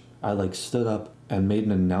lunch, I like stood up and made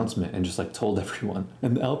an announcement and just like told everyone.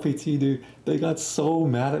 And the LPT, dude, they got so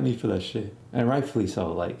mad at me for that shit. And rightfully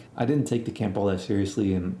so. Like, I didn't take the camp all that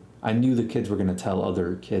seriously, and I knew the kids were gonna tell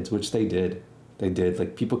other kids, which they did. They did.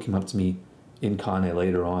 Like, people came up to me in Kane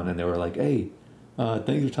later on, and they were like, hey,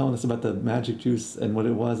 thanks for telling us about the magic juice and what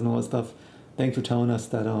it was and all that stuff. Thanks for telling us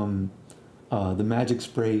that the magic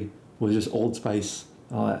spray was just Old Spice.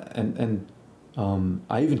 And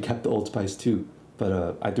I even kept the Old Spice too.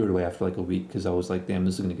 But I threw it away after like a week because I was like, damn,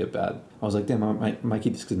 this is gonna get bad. I was like, damn, I might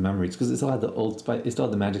keep this because memories, because it still had the Old Spice, it still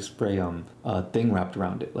had the magic spray thing wrapped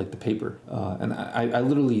around it, like the paper. And I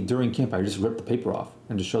literally during camp I just ripped the paper off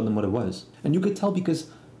and just showed them what it was, and you could tell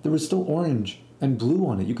because there was still orange and blue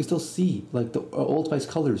on it. You could still see like the Old Spice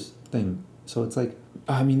colors thing. So it's like,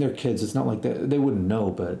 I mean, they're kids. It's not like they wouldn't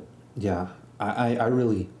know, but yeah, I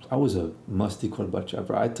was a musty quad butt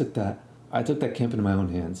chopper. I took that camp into my own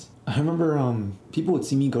hands. I remember people would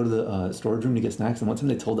see me go to the storage room to get snacks, and one time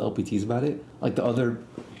they told the LPTs about it. Like the other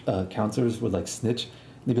counselors would like snitch, and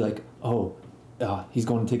they'd be like, "Oh, he's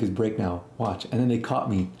going to take his break now. Watch!" And then they caught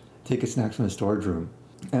me taking snacks from the storage room,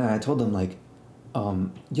 and I told them like,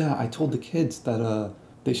 "Yeah, I told the kids that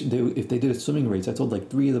if they did a swimming race, I told like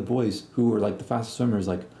 3 of the boys who were like the fastest swimmers,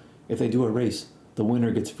 like if they do a race, the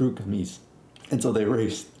winner gets fruit gummies." And so they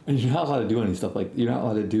raced. And you're not allowed to do any stuff like, you're not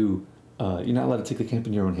allowed to do, you're not allowed to take the camp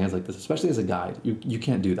in your own hands like this, especially as a guide. You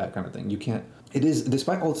can't do that kind of thing. You can't, it is,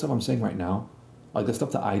 despite all the stuff I'm saying right now, like the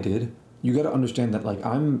stuff that I did, you got to understand that like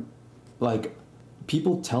I'm, like,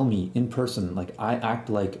 people tell me in person, like I act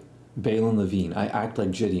like Balin Levine, I act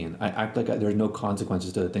like Gideon, I act like there's no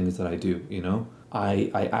consequences to the things that I do, you know?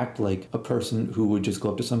 I act like a person who would just go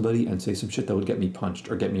up to somebody and say some shit that would get me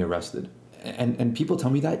punched or get me arrested. And people tell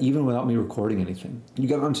me that even without me recording anything. You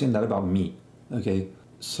gotta understand that about me, okay?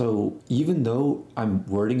 So even though I'm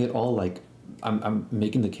wording it all like I'm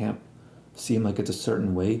making the camp seem like it's a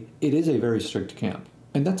certain way, it is a very strict camp.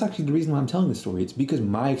 And that's actually the reason why I'm telling this story. It's because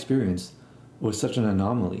my experience was such an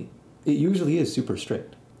anomaly. It usually is super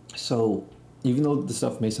strict. So even though the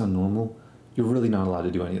stuff may sound normal, you're really not allowed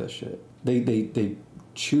to do any of this shit. They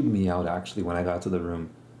chewed me out actually when I got to the room.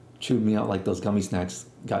 Chewed me out like those gummy snacks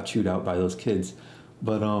got chewed out by those kids.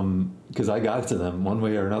 But because I got to them one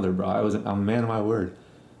way or another, bro. I'm a man of my word.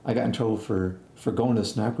 I got in trouble for going to the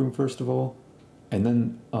snack room first of all, and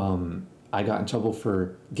then I got in trouble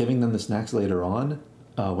for giving them the snacks later on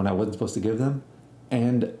when I wasn't supposed to give them.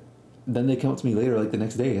 And then they came up to me later, like the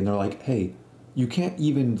next day, and they're like, "Hey, you can't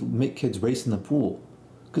even make kids race in the pool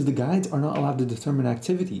because the guides are not allowed to determine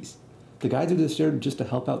activities. The guides are just there just to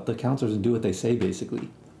help out the counselors and do what they say, basically.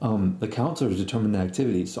 The counselors determine the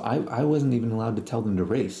activities, so I wasn't even allowed to tell them to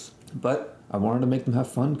race. But I wanted to make them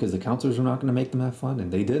have fun because the counselors were not going to make them have fun,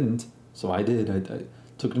 and they didn't. So I did. I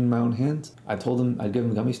took it in my own hands. I told them I'd give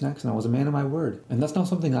them gummy snacks, and I was a man of my word. And that's not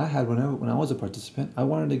something I had when I was a participant. I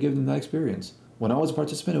wanted to give them that experience. When I was a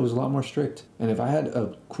participant, it was a lot more strict. And if I had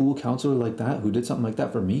a cool counselor like that who did something like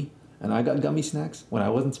that for me, and I got gummy snacks when I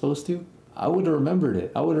wasn't supposed to, I would have remembered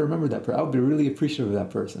it. I would have remembered that. I would be really appreciative of that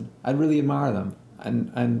person. I'd really admire them.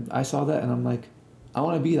 And I saw that, and I'm like, I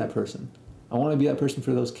want to be that person. I want to be that person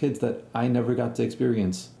for those kids that I never got to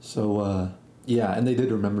experience. So, yeah, and they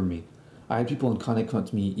did remember me. I had people in Connect come up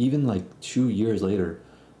to me, even like 2 years later,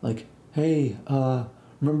 like, hey,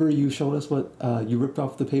 remember you showed us what, you ripped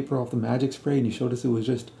off the paper off the magic spray, and you showed us it was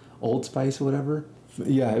just Old Spice or whatever?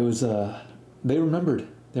 Yeah, it was, they remembered.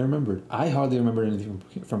 They remembered. I hardly remembered anything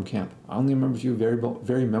from camp. I only remember a few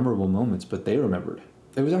very memorable moments, but they remembered.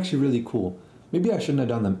 It was actually really cool. Maybe I shouldn't have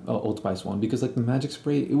done the Old Spice one, because like the magic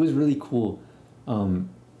spray, it was really cool.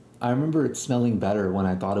 I remember it smelling better when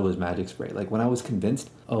I thought it was magic spray. Like when I was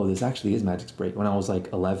convinced, oh, this actually is magic spray, when I was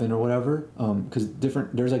like 11 or whatever. Because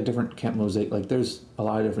there's like different Camp Mosaic, like there's a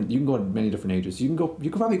lot of different, you can go at many different ages. You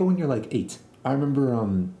could probably go when you're like 8. I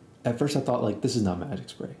remember at first I thought like, this is not magic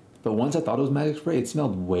spray. But once I thought it was magic spray, it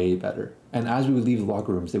smelled way better. And as we would leave the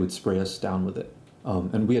locker rooms, they would spray us down with it.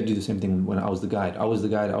 And we had to do the same thing when I was the guide. I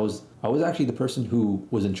was actually the person who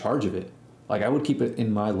was in charge of it. Like I would keep it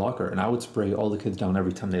in my locker and I would spray all the kids down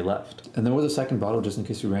every time they left. And there was a second bottle just in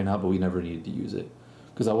case we ran out, but we never needed to use it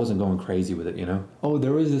because I wasn't going crazy with it, you know? Oh,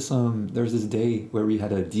 there was this day where we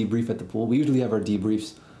had a debrief at the pool. We usually have our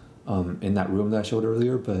debriefs in that room that I showed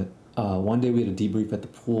earlier, but one day we had a debrief at the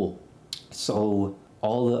pool. So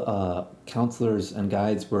all the counselors and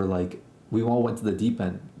guides were like, we all went to the deep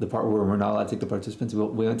end, the part where we're not allowed to take the participants.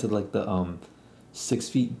 We went to like the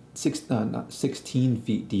 16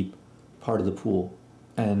 feet deep part of the pool.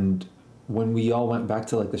 And when we all went back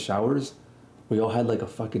to like the showers, we all had like a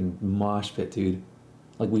fucking mosh pit, dude.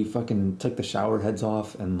 Like we fucking took the shower heads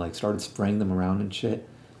off and like started spraying them around and shit.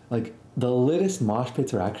 Like the littest mosh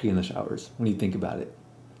pits are actually in the showers when you think about it.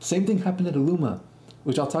 Same thing happened at Illuma,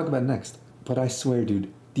 which I'll talk about next. But I swear,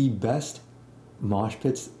 dude, the best mosh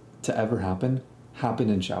pits to ever happen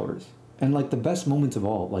in showers. And like the best moments of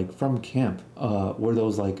all, like from camp, were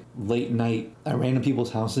those like late night at random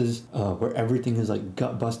people's houses, where everything is like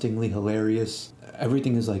gut-bustingly hilarious.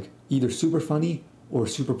 Everything is like either super funny or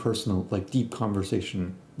super personal, like deep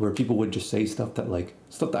conversation where people would just say stuff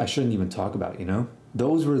that I shouldn't even talk about, you know?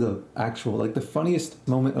 Those were the actual, like the funniest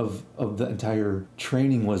moment of the entire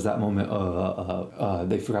training was that moment of,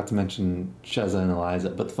 they forgot to mention Sheza and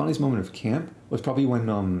Eliza, but the funniest moment of camp was probably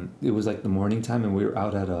when it was like the morning time and we were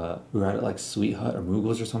out at like Sweet Hut or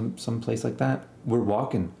Moogles or some place like that. We're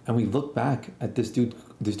walking and we look back at this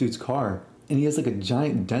dude's car and he has like a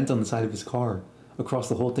giant dent on the side of his car across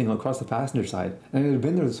the whole thing, across the passenger side. And it had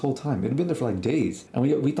been there this whole time. It had been there for like days. And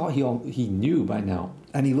we thought he knew by now.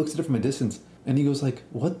 And he looks at it from a distance and he goes like,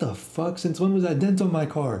 what the fuck? Since when was that dent on my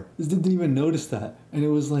car? This dude didn't even notice that. And it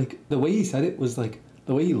was like, the way he said it was like,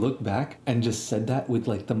 the way he looked back and just said that with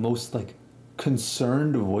like the most like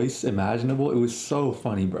concerned voice imaginable. It was so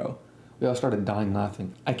funny, bro. We all started dying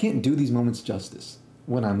laughing. I can't do these moments justice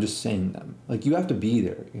when I'm just saying them. Like you have to be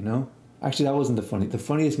there, you know? Actually, that wasn't the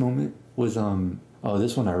funniest moment was Oh,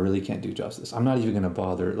 this one I really can't do justice. I'm not even gonna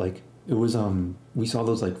bother. Like, it was we saw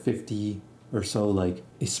those like 50 or so like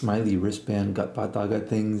Ismaili wristband gut bataga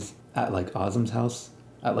things at like Azam's house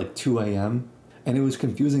at like 2 a.m. and it was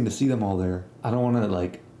confusing to see them all there. I don't want to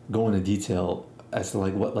like go into detail as to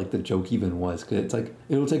like what like the joke even was, because it's like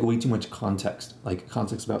it'll take way too much context, like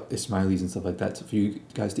context about Ismailis and stuff like that, so for you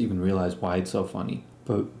guys to even realize why it's so funny.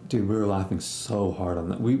 But dude, we were laughing so hard on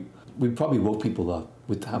that. We probably woke people up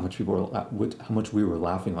with how much with how much we were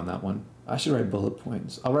laughing on that one. I should write bullet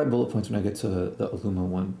points. I'll write bullet points when I get to the Aluma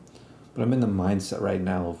one. But I'm in the mindset right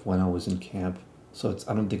now of when I was in camp, so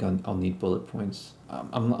I don't think I'll need bullet points.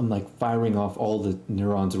 I'm like firing off all the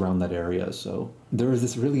neurons around that area. So there was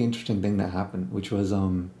this really interesting thing that happened, which was I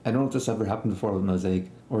don't know if this ever happened before with Mosaic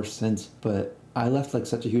or since, but I left like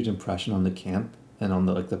such a huge impression on the camp and on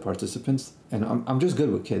the like the participants, and I'm just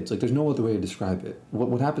good with kids. Like there's no other way to describe it.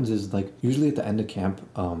 What happens is like usually at the end of camp,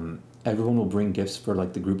 everyone will bring gifts for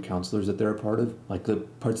like the group counselors that they're a part of. Like the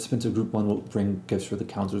participants of group 1 will bring gifts for the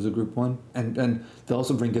counselors of group 1, and they'll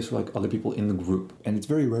also bring gifts for like other people in the group. And it's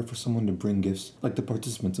very rare for someone to bring gifts, like the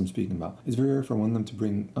participants I'm speaking about. It's very rare for one of them to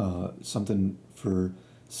bring something for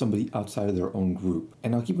somebody outside of their own group.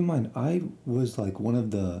 And now keep in mind, I was like one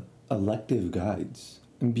of the elective guides.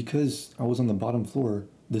 And because I was on the bottom floor,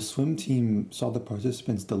 the swim team saw the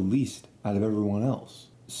participants the least out of everyone else.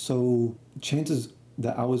 So chances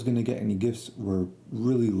that I was going to get any gifts were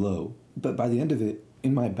really low. But by the end of it,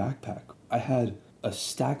 in my backpack, I had a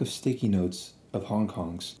stack of sticky notes of Hong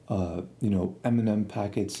Kongs, M&M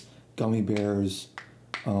packets, gummy bears,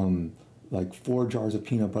 like 4 jars of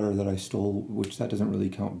peanut butter that I stole, which that doesn't really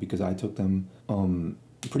count because I took them.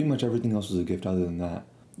 Pretty much everything else was a gift other than that.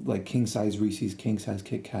 Like king size Reese's, king size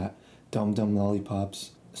Kit Kat, Dum Dum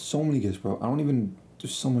lollipops. So many gifts, bro.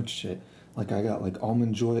 There's so much shit. Like I got like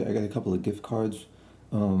Almond Joy, I got a couple of gift cards.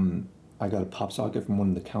 I got a pop socket from one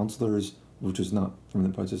of the counselors, which was not from the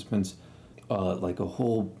participants. Like a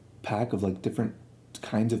whole pack of like different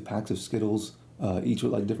kinds of packs of Skittles, each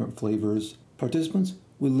with like different flavors. Participants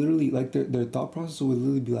would literally, like their thought process would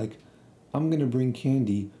literally be like, I'm gonna bring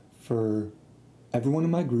candy for everyone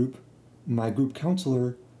in my group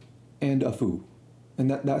counselor, and a foo. And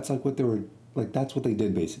that's like what they were, like that's what they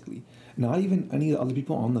did basically. Not even any of the other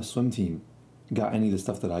people on the swim team got any of the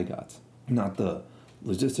stuff that I got. Not the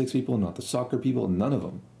logistics people, not the soccer people, none of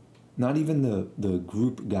them. Not even the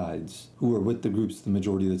group guides who were with the groups the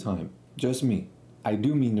majority of the time. Just me. I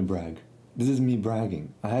do mean to brag. This is me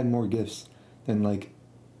bragging. I had more gifts than like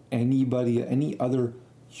anybody, any other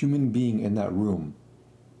human being in that room.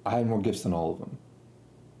 I had more gifts than all of them.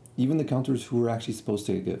 Even the counselors who were actually supposed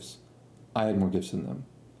to get gifts, I had more gifts than them.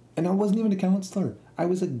 And I wasn't even a counselor. I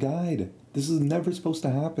was a guide. This is never supposed to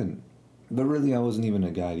happen. But really, I wasn't even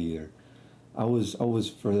a guide either. I was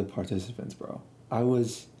for the participants, bro. I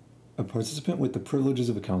was a participant with the privileges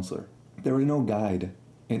of a counselor. There was no guide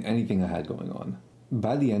in anything I had going on.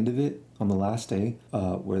 By the end of it, on the last day,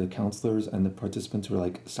 where the counselors and the participants were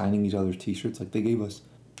like signing each other's t-shirts, like they gave us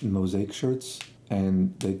Mosaic shirts,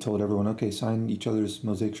 and they told everyone, okay, sign each other's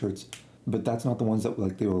Mosaic shirts. But that's not the ones that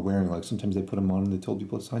like they were wearing. Like sometimes they put them on and they told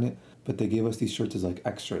people to sign it. But they gave us these shirts as like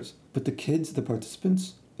extras. But the kids, the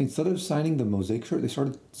participants, instead of signing the Mosaic shirt, they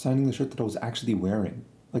started signing the shirt that I was actually wearing.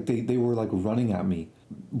 Like they were like running at me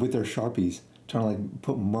with their Sharpies, trying to like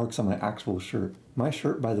put marks on my actual shirt. My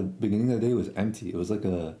shirt by the beginning of the day was empty. It was like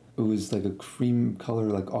a cream color,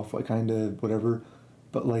 like off-white kind of whatever.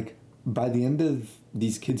 But like by the end of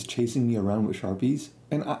these kids chasing me around with Sharpies,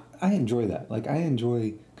 and I enjoy that. Like I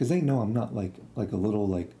enjoy, because they know I'm not like a little,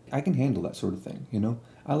 like I can handle that sort of thing, you know?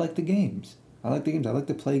 I like the games. I like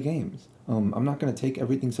to play games. I'm not going to take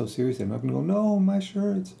everything so seriously. I'm not going to go, no, my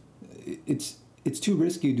shirts. It's too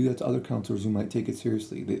risky to do that to other counselors who might take it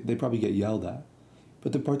seriously. They probably get yelled at.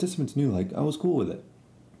 But the participants knew, like, I was cool with it.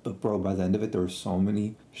 But bro, by the end of it, there were so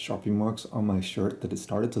many Sharpie marks on my shirt that it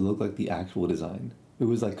started to look like the actual design. It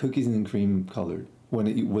was like cookies and cream colored, when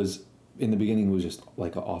it was, in the beginning, it was just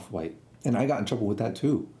like an off-white. And I got in trouble with that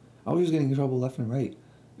too. I was just getting in trouble left and right.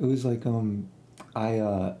 It was like,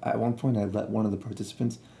 at one point I let one of the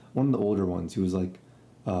participants, one of the older ones, who was like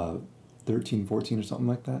 13, 14 or something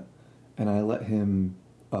like that, and I let him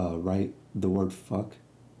write the word fuck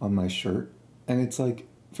on my shirt. And it's like,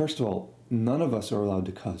 first of all, none of us are allowed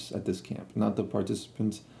to cuss at this camp, not the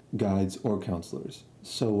participants, guides, or counselors.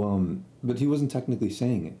 So, but he wasn't technically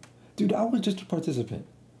saying it. Dude, I was just a participant.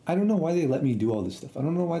 I don't know why they let me do all this stuff. I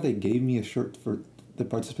don't know why they gave me a shirt for the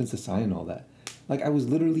participants to sign and all that. Like, I was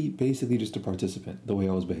literally basically just a participant, the way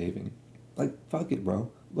I was behaving. Like, fuck it,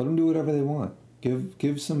 bro. Let them do whatever they want.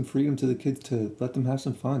 Give some freedom to the kids to let them have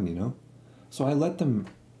some fun, you know? So I let them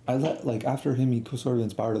I let, like, after him, he sort of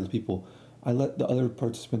inspired other people. I let the other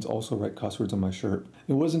participants also write cuss words on my shirt.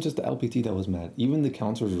 It wasn't just the LPT that was mad. Even the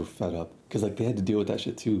counselors were fed up because, like, they had to deal with that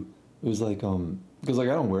shit too. It was like, because, like,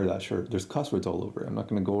 I don't wear that shirt. There's cuss words all over it. I'm not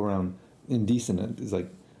gonna go around indecent. It's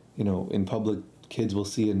like, you know, in public, kids will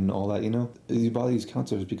see it and all that, you know? You bother these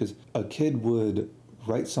counselors because a kid would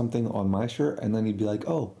write something on my shirt and then he'd be like,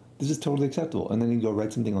 oh, this is totally acceptable. And then he'd go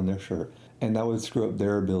write something on their shirt. And that would screw up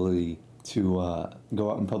their ability to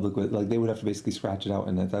go out in public with, like, they would have to basically scratch it out,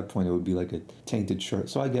 and at that point it would be like a tainted shirt.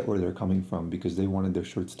 So I get where they're coming from, because they wanted their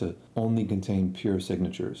shirts to only contain pure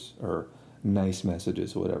signatures or nice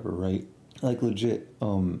messages or whatever, right? Like, legit,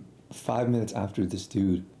 5 minutes after this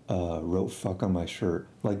dude wrote fuck on my shirt,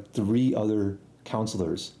 like 3 other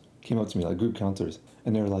counselors came up to me, like group counselors,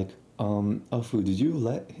 and they're like, Afu, did you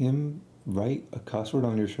let him write a cuss word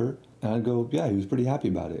on your shirt? And I'd go, yeah, he was pretty happy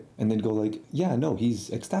about it. And they'd go like, yeah, no, he's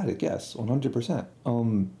ecstatic, yes, 100%.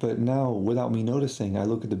 But now, without me noticing, I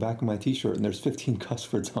look at the back of my t-shirt and there's 15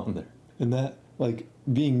 cuss words on there. And that, like,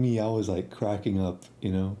 being me, I was like cracking up,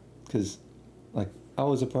 you know? Because, like, I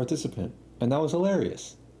was a participant. And that was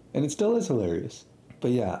hilarious. And it still is hilarious.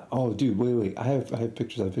 But yeah, oh dude, wait, I have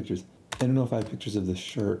pictures. I don't know if I have pictures of the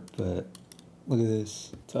shirt, but look at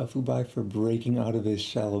this. Tafu Bai for breaking out of his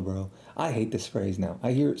shell, bro. I hate this phrase now.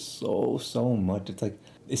 I hear it so much. It's like,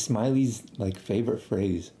 it's Smiley's, like, favorite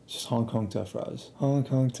phrase. It's just Hong Kong to Afraaz. Hong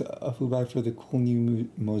Kong to Tafu Bai for the cool new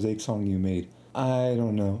Mosaic song you made. I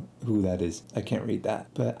don't know who that is. I can't read that.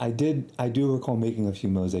 But I do recall making a few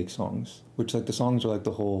Mosaic songs, which, like, the songs are like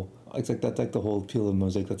the whole, it's like, that's like the whole appeal of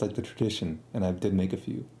Mosaic. That's like the tradition. And I did make a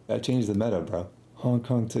few. I changed the meta, bro. Hong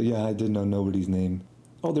Kong to, yeah, I did know nobody's name.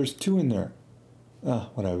 Oh, there's 2 in there.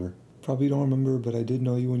 Whatever. Probably don't remember, but I did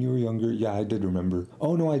know you when you were younger. Yeah, I did remember.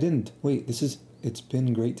 Oh, no, I didn't. Wait, this is, it's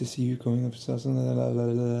been great to see you growing up.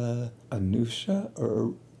 Anusha?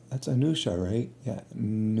 Or, that's Anusha, right? Yeah,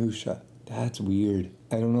 Anusha. That's weird.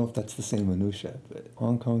 I don't know if that's the same Anusha, but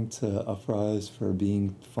Hong Kong to Afraaz for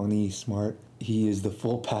being funny, smart. He is the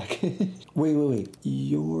full package. wait.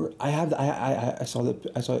 I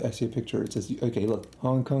see a picture. It says, okay, look,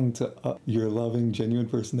 Hong Kong to your loving, genuine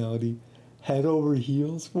personality. Head over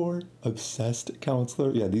heels for obsessed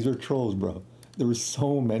counselor. Yeah, these are trolls, bro. There were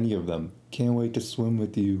so many of them. Can't wait to swim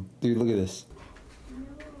with you. Dude, look at this.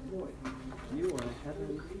 You are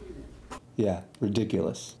heaven. Yeah,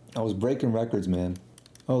 ridiculous. I was breaking records, man.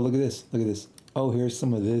 Oh, look at this. Oh, here's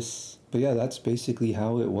some of this. But yeah, that's basically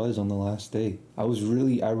how it was on the last day. I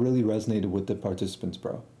really resonated with the participants,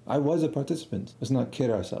 bro. I was a participant. Let's not kid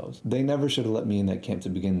ourselves. They never should have let me in that camp to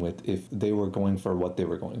begin with if they were going for what they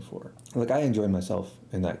were going for. Like, I enjoyed myself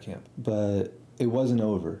in that camp, but it wasn't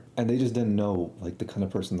over. And they just didn't know, like, the kind of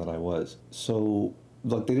person that I was. So,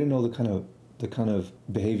 like, they didn't know the kind of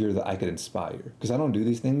behavior that I could inspire. Because I don't do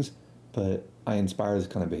these things, but I inspire this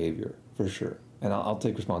kind of behavior, for sure. And I'll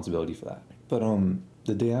take responsibility for that. But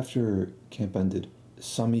the day after camp ended,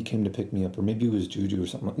 Sami came to pick me up, or maybe it was Juju or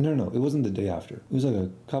something. No, it wasn't the day after. It was like a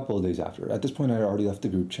couple of days after. At this point, I had already left the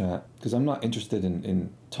group chat, because I'm not interested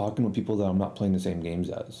in talking with people that I'm not playing the same games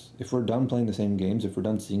as. If we're done playing the same games, if we're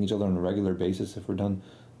done seeing each other on a regular basis, if we're done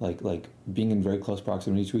like being in very close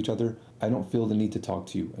proximity to each other, I don't feel the need to talk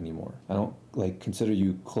to you anymore. I don't, like, consider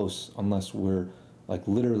you close unless we're, like,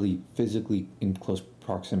 literally physically in close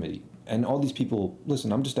proximity. And all these people,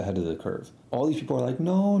 listen, I'm just ahead of the curve. All these people are like,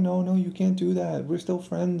 no, you can't do that. We're still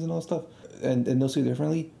friends and all stuff. And they'll say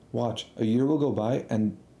differently. Watch, a year will go by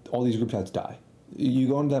and all these group chats die. You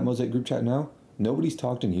go into that Mosaic group chat now, nobody's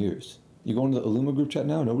talked in years. You go into the Illuma group chat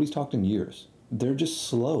now, nobody's talked in years. They're just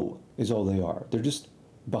slow, is all they are. They're just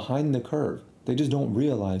behind the curve. They just don't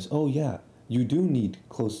realize, oh yeah, you do need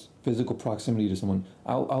close physical proximity to someone.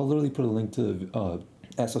 I'll literally put a link to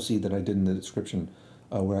the SOC that I did in the description,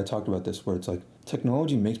 where I talked about this, where it's like,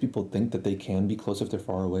 technology makes people think that they can be close if they're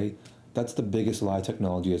far away. That's the biggest lie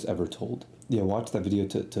technology has ever told. Yeah, watch that video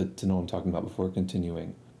to know what I'm talking about before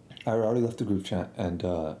continuing. I already left the group chat, and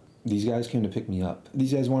these guys came to pick me up.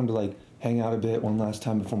 These guys wanted to, like, hang out a bit one last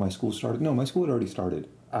time before my school started. No, my school had already started.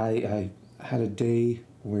 I had a day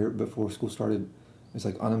where before school started, it's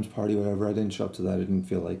like Anam's party, whatever. I didn't show up to that. I didn't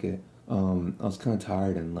feel like it. I was kind of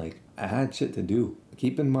tired, and, like, I had shit to do.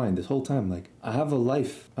 Keep in mind, this whole time, like, I have a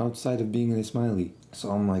life outside of being in a Smiley. So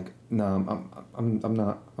I'm like, no,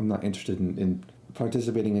 I'm not interested in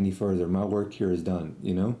participating any further. My work here is done,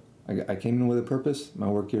 you know? I came in with a purpose. My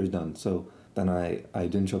work here is done. So then I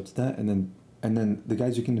didn't show up to that, and then the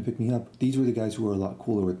guys who came to pick me up, these were the guys who were a lot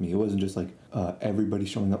cooler with me. It wasn't just like everybody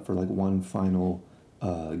showing up for, like, one final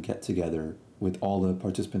get together with all the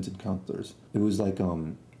participants and counselors. It was like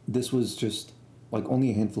this was just like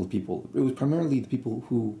only a handful of people. It was primarily the people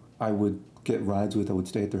who I would get rides with. I would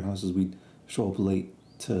stay at their houses. We'd show up late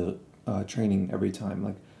to training every time.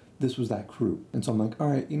 Like, this was that crew. And so I'm like, all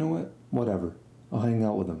right, you know what? Whatever. I'll hang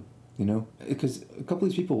out with them, you know? Because a couple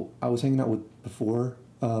of these people I was hanging out with before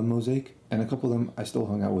Mosaic, and a couple of them I still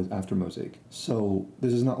hung out with after Mosaic. So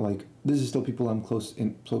this is not like, this is still people I'm close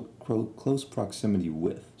proximity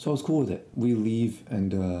with. So I was cool with it. We leave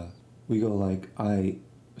and we go like,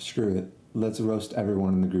 screw it. Let's roast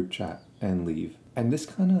everyone in the group chat and leave. And this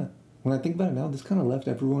kind of, when I think about it now, this kind of left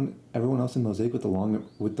everyone else in Mosaic with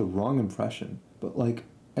the wrong impression. But like,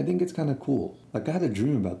 I think it's kind of cool. Like, I had a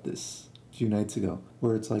dream about this a few nights ago,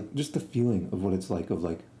 where it's like just the feeling of what it's like of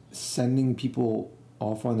like sending people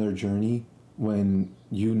off on their journey when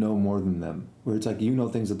you know more than them, where it's like you know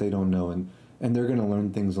things that they don't know, and they're gonna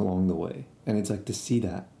learn things along the way. And it's like to see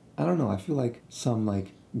that. I don't know. I feel like some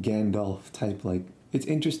like Gandalf type, like it's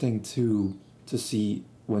interesting to see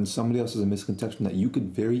when somebody else has a misconception that you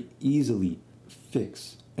could very easily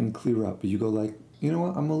fix and clear up, but you go like, you know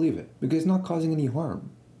what, I'm gonna leave it because it's not causing any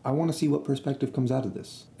harm. I want to see what perspective comes out of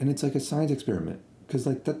this. And it's like a science experiment, because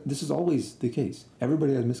like this is always the case.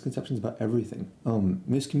 Everybody has misconceptions about everything.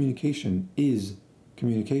 Miscommunication is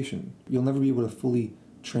communication. You'll never be able to fully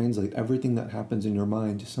translate everything that happens in your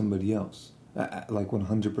mind to somebody else, like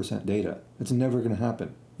 100% data. It's never going to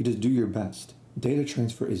happen. You just do your best. Data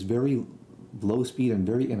transfer is very low speed and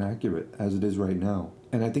very inaccurate as it is right now.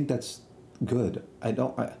 And I think that's good. I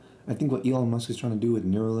think what Elon Musk is trying to do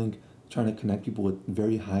with Neuralink, trying to connect people with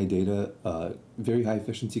very high data, very high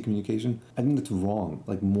efficiency communication, I think that's wrong,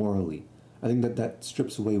 like morally. I think that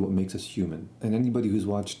strips away what makes us human. And anybody who's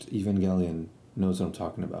watched Evangelion knows what I'm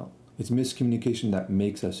talking about. It's miscommunication that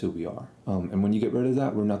makes us who we are. And when you get rid of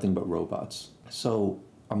that, we're nothing but robots. So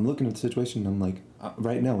I'm looking at the situation and I'm like,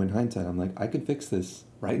 right now in hindsight, I'm like, I could fix this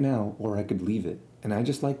right now or I could leave it. And I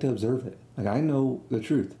just like to observe it. Like, I know the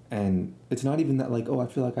truth. And it's not even that like, oh, I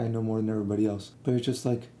feel like I know more than everybody else. But it's just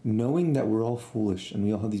like knowing that we're all foolish and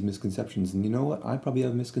we all have these misconceptions. And you know what? I probably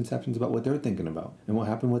have misconceptions about what they're thinking about and what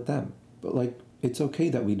happened with them. But like, it's okay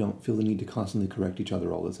that we don't feel the need to constantly correct each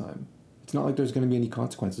other all the time. It's not like there's going to be any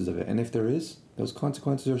consequences of it. And if there is, those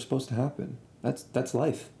consequences are supposed to happen. That's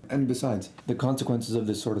life. And besides, the consequences of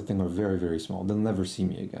this sort of thing are very, very small. They'll never see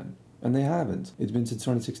me again. And they haven't. It's been since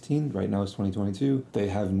 2016. Right now it's 2022. They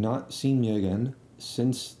have not seen me again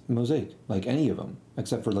since Mosaic. Like any of them.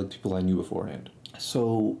 Except for like people I knew beforehand.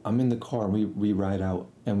 So I'm in the car and we ride out.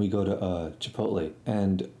 And we go to Chipotle.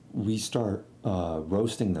 And we start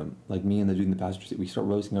roasting them. Like me and the dude in the passenger seat. We start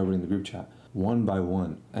roasting everybody in the group chat. One by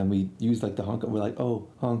one. And we use like the honk. We're like, oh,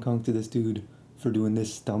 honk honk to this dude for doing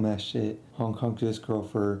this dumbass shit. Honk honk to this girl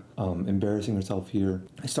for embarrassing herself here.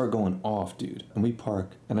 I start going off, dude. And we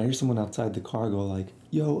park. And I hear someone outside the car go like,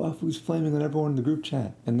 yo, Afu's flaming on everyone in the group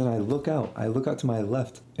chat. And then I look out to my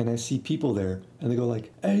left. And I see people there. And they go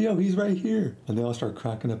like, hey, yo, he's right here. And they all start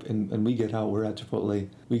cracking up. And we get out. We're at Chipotle.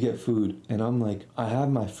 We get food. And I'm like, I have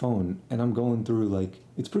my phone. And I'm going through like,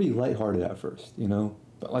 it's pretty lighthearted at first, you know?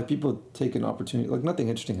 But like people take an opportunity. Like nothing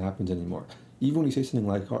interesting happens anymore. Even when you say something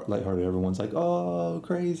lighthearted, everyone's like, oh,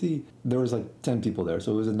 crazy. There was like 10 people there.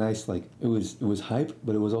 So it was a nice, like, it was hype,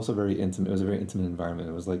 but it was also very intimate. It was a very intimate environment.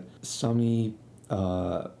 It was like Sumi,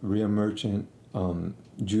 Rhea Merchant,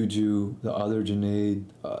 Juju, the other Junaid,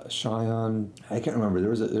 Cheyenne. I can't remember.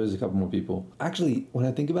 There was a couple more people. Actually, when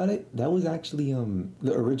I think about it, that was actually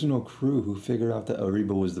the original crew who figured out that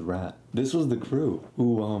Ariba was the rat. This was the crew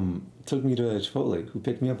who took me to Chipotle, who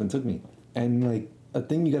picked me up and took me. And like, a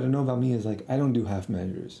thing you gotta know about me is like, I don't do half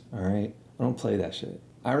measures, alright? I don't play that shit.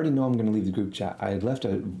 I already know I'm gonna leave the group chat. I had left,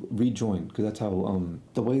 I rejoined, because that's how,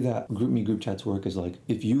 the way that group chats work is like,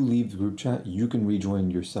 if you leave the group chat, you can rejoin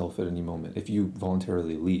yourself at any moment, if you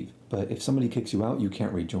voluntarily leave. But if somebody kicks you out, you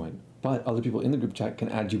can't rejoin. But other people in the group chat can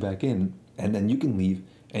add you back in, and then you can leave,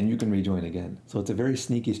 and you can rejoin again. So it's a very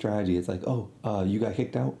sneaky strategy. It's like, oh, you got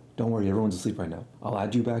kicked out? Don't worry, everyone's asleep right now. I'll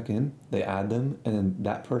add you back in, they add them, and then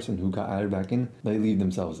that person who got added back in, they leave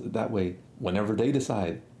themselves. That way, whenever they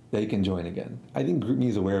decide, they can join again. I think GroupMe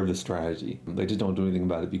is aware of this strategy. They just don't do anything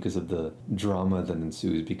about it because of the drama that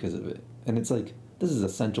ensues because of it. And it's like, this is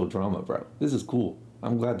essential drama, bro. This is cool.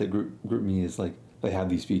 I'm glad that GroupMe is like, they have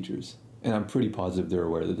these features. And I'm pretty positive they're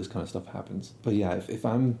aware that this kind of stuff happens. But yeah, if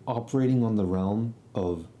I'm operating on the realm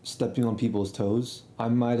of stepping on people's toes, I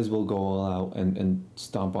might as well go all out and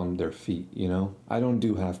stomp on their feet, you know? I don't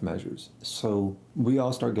do half measures. So we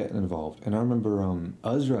all start getting involved. And I remember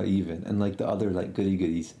Uzra even and like the other like goody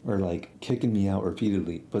goodies were like kicking me out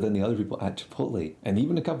repeatedly. But then the other people at Chipotle and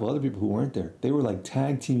even a couple other people who weren't there, they were like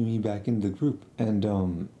tag teaming me back into the group.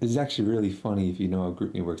 And it's actually really funny if you know how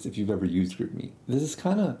GroupMe works, if you've ever used GroupMe. This is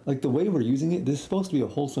kind of like the way we're using it, this is supposed to be a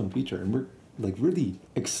wholesome feature and we're like really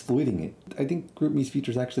exploiting it. I think GroupMe's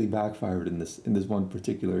features actually backfired in this one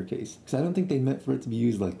particular case because I don't think they meant for it to be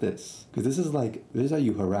used like this, because this is how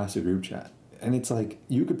you harass a group chat. And it's like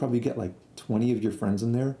you could probably get like 20 of your friends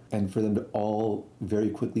in there and for them to all very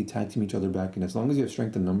quickly tag team each other back, and as long as you have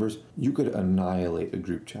strength in numbers, you could annihilate a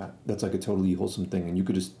group chat. That's like a totally wholesome thing and you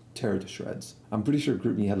could just tear it to shreds. I'm pretty sure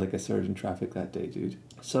GroupMe had like a surge in traffic that day, dude.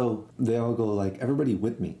 So they all go like, everybody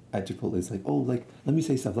with me at Chipotle is like, oh, like, let me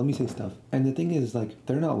say stuff. And the thing is, like,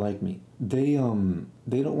 they're not like me. They don't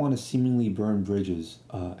want to seemingly burn bridges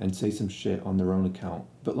and say some shit on their own account.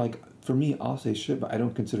 But like, for me, I'll say shit, but I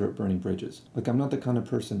don't consider it burning bridges. Like, I'm not the kind of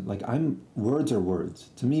person, like, words are words.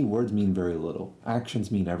 To me, words mean very little.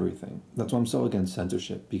 Actions mean everything. That's why I'm so against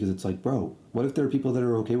censorship, because it's like, bro, what if there are people that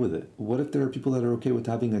are okay with it? What if there are people that are okay with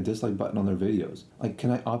having a dislike button on their videos? Like,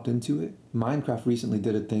 can I opt into it? Minecraft recently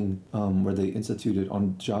did a thing where they instituted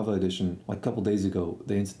on Java Edition, like a couple days ago,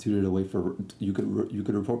 they instituted a way for you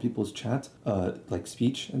could report people's chat, like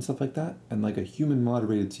speech and stuff like that, and like a human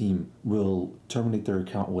moderated team will terminate their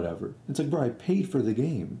account, whatever. It's like, bro, I paid for the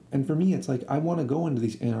game, and for me, it's like I want to go into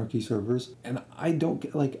these anarchy servers, and I don't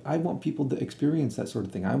get, like, I want people to experience that sort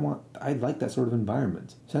of thing. I like that sort of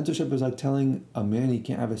environment. Censorship is like telling a man he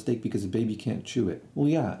can't have a steak because a baby can't chew it. Well,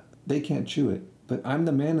 yeah, they can't chew it. But I'm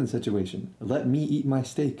the man in the situation. Let me eat my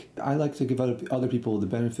steak. I like to give other people the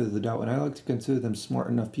benefit of the doubt, and I like to consider them smart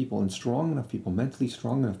enough people and strong enough people, mentally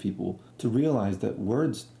strong enough people, to realize that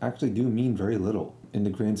words actually do mean very little in the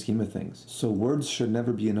grand scheme of things. So words should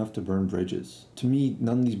never be enough to burn bridges. To me,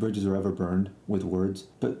 none of these bridges are ever burned with words,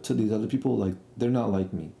 but to these other people, like, they're not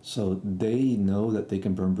like me. So they know that they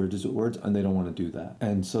can burn bridges with words, and they don't want to do that.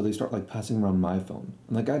 And so they start like passing around my phone.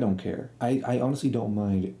 And like, I don't care. I honestly don't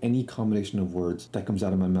mind any combination of words that comes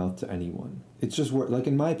out of my mouth to anyone. It's just like,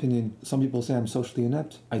 in my opinion, some people say I'm socially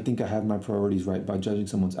inept. I think I have my priorities right by judging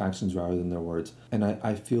someone's actions rather than their words. And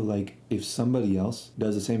I feel like if somebody else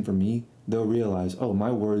does the same for me, they'll realize, oh,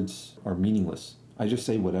 my words are meaningless. I just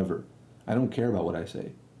say whatever. I don't care about what I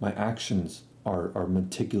say. My actions are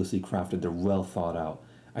meticulously crafted. They're well thought out.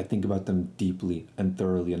 I think about them deeply and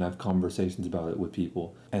thoroughly and have conversations about it with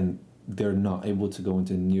people. And they're not able to go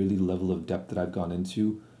into nearly the level of depth that I've gone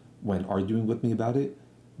into when arguing with me about it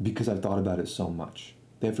because I've thought about it so much.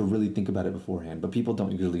 They have to really think about it beforehand, but people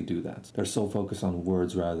don't usually do that. They're so focused on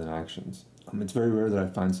words rather than actions. It's very rare that I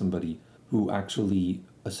find somebody who actually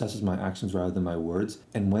assesses my actions rather than my words,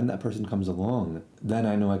 and when that person comes along, then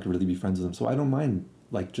I know I could really be friends with them. So I don't mind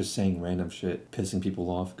like just saying random shit, pissing people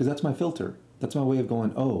off, because that's my filter. That's my way of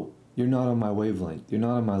going, oh, you're not on my wavelength, you're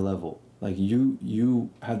not on my level. Like, you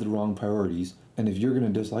have the wrong priorities, and if you're gonna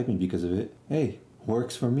dislike me because of it, hey,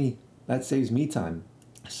 works for me. That saves me time.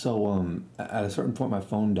 So at a certain point, my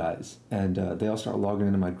phone dies, and they all start logging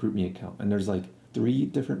into my GroupMe account, and there's like 3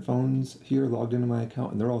 different phones here logged into my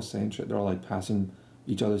account, and they're all saying shit. They're all like passing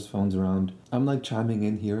each other's phones around. I'm like chiming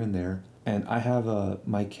in here and there, and I have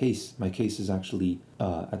my case. My case is actually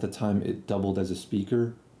at the time it doubled as a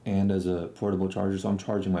speaker and as a portable charger, so I'm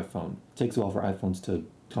charging my phone. It takes a while for iPhones to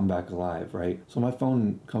come back alive, right? So my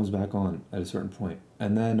phone comes back on at a certain point,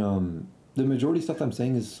 and then the majority of stuff I'm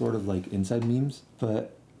saying is sort of like inside memes,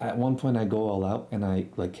 but at one point I go all out and I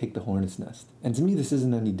like kick the hornet's nest. And to me, this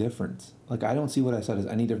isn't any different. Like, I don't see what I said as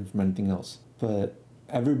any different from anything else. But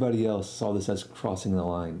everybody else saw this as crossing the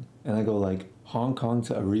line. And I go like, Hong Kong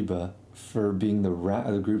to Ariba for being the rat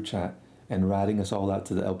of the group chat and ratting us all out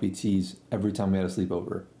to the LPTs every time we had a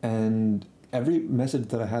sleepover. And every message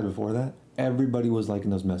that I had before that, everybody was liking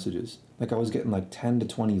those messages. Like, I was getting like 10 to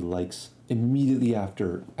 20 likes immediately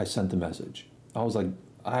after I sent the message. I was like,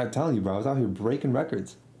 I'm telling you, bro, I was out here breaking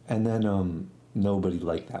records. And then nobody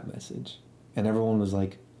liked that message. And everyone was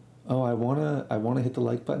like, oh, I wanna hit the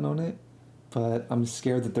like button on it, but I'm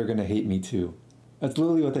scared that they're gonna hate me too. That's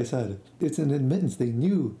literally what they said. It's an admittance. They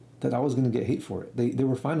knew that I was gonna get hate for it. They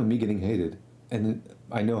were fine with me getting hated. And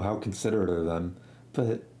I know how considerate of them,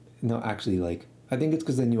 but no, actually, like, I think it's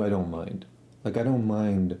because they knew I don't mind. Like, I don't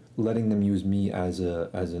mind letting them use me as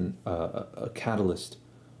a catalyst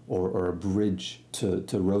or a bridge to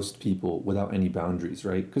roast people without any boundaries,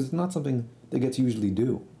 right? Because it's not something they get to usually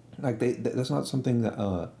do. Like, that's not something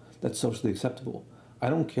that that's socially acceptable. I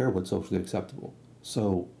don't care what's socially acceptable.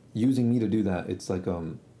 So using me to do that, it's like,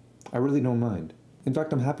 I really don't mind. In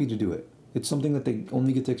fact, I'm happy to do it. It's something that they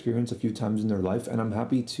only get to experience a few times in their life, and I'm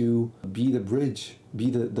happy to be the bridge, be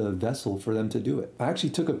the vessel for them to do it. I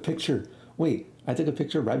actually took a picture. Wait, I took a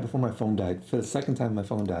picture right before my phone died. For the second time my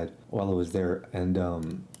phone died while I was there, and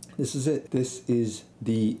this is it. This is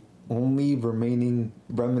the only remaining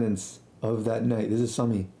remnants of that night. This is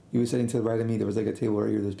Sami. He was sitting to the right of me. There was like a table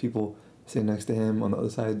right here. There's people sitting next to him on the other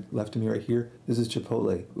side, left of me right here. This is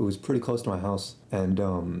Chipotle. It was pretty close to my house. And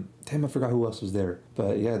damn, I forgot who else was there.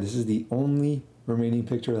 But yeah, this is the only remaining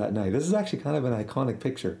picture of that night. This is actually kind of an iconic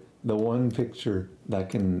picture. The one picture that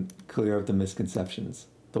can clear up the misconceptions.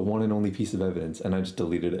 The one and only piece of evidence, and I just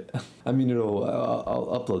deleted it. I mean,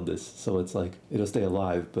 I'll upload this, so it's like, it'll stay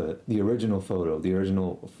alive, but the original photo, the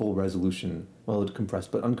original full resolution, well, it compressed,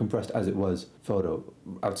 but uncompressed as it was, photo,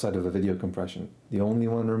 outside of a video compression, the only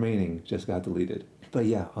one remaining just got deleted. But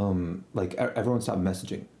yeah, like, everyone stopped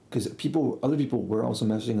messaging. Because other people were also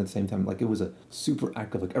messaging at the same time. Like, it was a super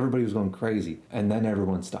active, like, everybody was going crazy. And then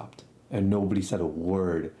everyone stopped. And nobody said a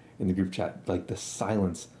word in the group chat. Like, the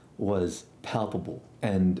silence was palpable.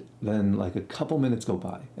 And then like a couple minutes go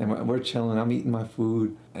by and we're chilling, I'm eating my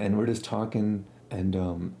food and we're just talking, and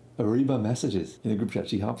Ariba messages in the group chat.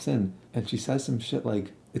 She hops in and she says some shit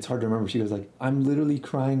like, it's hard to remember. She goes like, I'm literally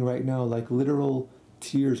crying right now, like literal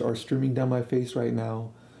tears are streaming down my face right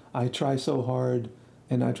now. I try so hard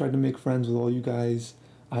and I try to make friends with all you guys.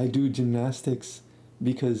 I do gymnastics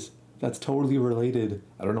because that's totally related.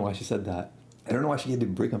 I don't know why she said that. I don't know why she had to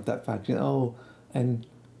bring up that fact. And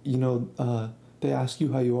they ask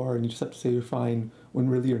you how you are and you just have to say you're fine when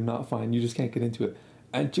really you're not fine. You just can't get into it.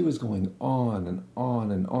 And she was going on and on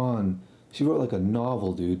and on. She wrote like a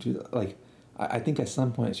novel, dude. Like, I think at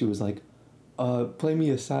some point she was like, play me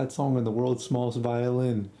a sad song on the world's smallest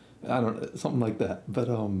violin. I don't know, something like that. But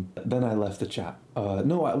then I left the chat. I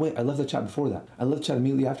left the chat before that. I left the chat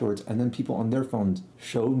immediately afterwards, and then people on their phones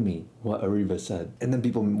showed me what Ariba said. And then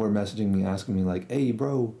people were messaging me, asking me like, hey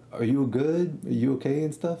bro, are you good? Are you okay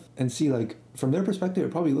and stuff? And see, like, from their perspective,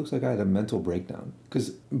 it probably looks like I had a mental breakdown.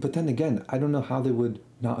 But then again, I don't know how they would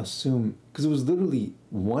not assume, because it was literally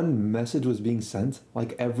one message was being sent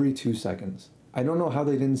like every 2 seconds. I don't know how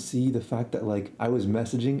they didn't see the fact that like I was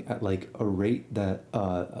messaging at like a rate that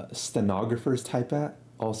stenographers type at.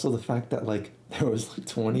 Also the fact that like there was like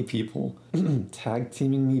 20 people tag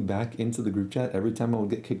teaming me back into the group chat every time I would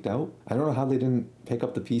get kicked out. I don't know how they didn't pick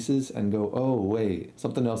up the pieces and go, oh wait,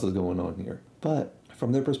 something else is going on here. But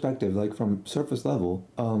from their perspective, like from surface level,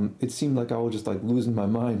 it seemed like I was just like losing my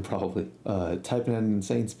mind probably, typing at an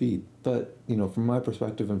insane speed. But, from my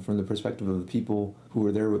perspective and from the perspective of the people who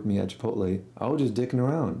were there with me at Chipotle, I was just dicking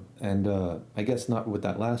around. And I guess not with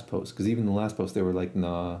that last post, because even the last post they were like,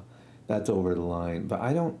 nah, that's over the line. But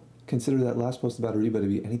I don't consider that last post about Ariba to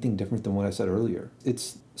be anything different than what I said earlier.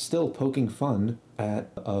 It's still poking fun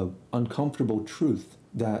at an uncomfortable truth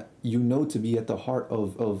that to be at the heart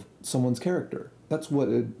of someone's character. That's what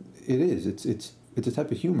it is. It's a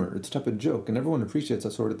type of humor. It's a type of joke, and everyone appreciates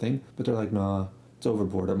that sort of thing. But they're like, nah, it's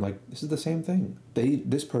overboard. I'm like, this is the same thing.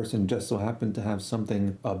 This person just so happened to have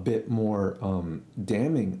something a bit more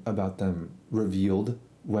damning about them revealed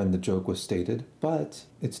when the joke was stated, but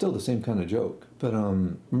it's still the same kind of joke. But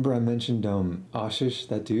remember I mentioned Ashish,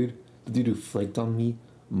 the dude who flaked on me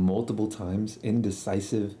multiple times,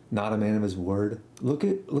 indecisive, not a man of his word. Look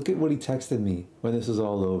at what he texted me when this is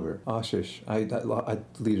all over. Ashish, I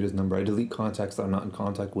deleted his number. I delete contacts that I'm not in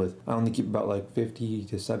contact with. I only keep about like 50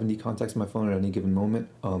 to 70 contacts on my phone at any given moment.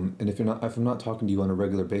 And if I'm not talking to you on a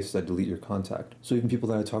regular basis, I delete your contact. So even people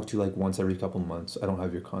that I talk to like once every couple months, I don't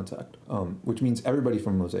have your contact. Which means everybody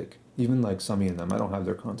from Mosaic, even like Sami and them, I don't have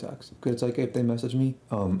their contacts. Because it's like if they message me,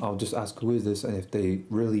 I'll just ask who is this, and if they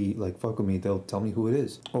really like fuck with me, they'll tell me who it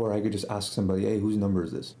is. Or I could just ask somebody, hey, whose number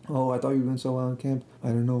is this? Oh, I thought you were doing so well on camp. I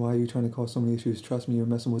don't know why you're trying to cause so many issues. Trust me, you're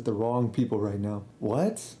messing with the wrong people right now.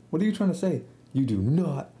 What? What are you trying to say? You do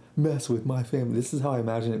not mess with my family. This is how I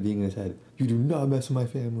imagine it being in his head. You do not mess with my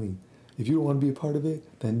family. If you don't want to be a part of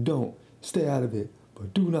it, then don't. Stay out of it.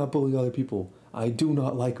 But do not bully other people. I do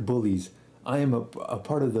not like bullies. I am a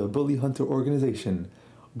part of the Bully Hunter organization.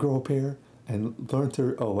 Grow a pair and learn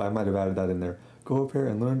to... Oh, I might have added that in there. Grow a pair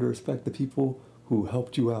and learn to respect the people who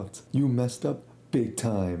helped you out. You messed up big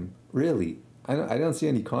time. Really. I don't see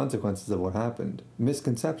any consequences of what happened.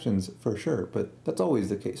 Misconceptions, for sure, but that's always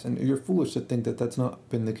the case. And you're foolish to think that that's not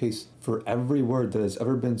been the case for every word that has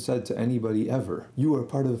ever been said to anybody ever. You are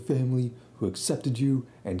part of a family who accepted you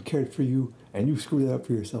and cared for you, and you screwed it up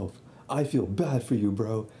for yourself. I feel bad for you,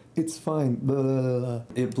 bro. It's fine. Blah, blah, blah.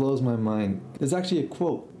 It blows my mind. There's actually a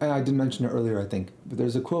quote, and I did mention it earlier, I think, But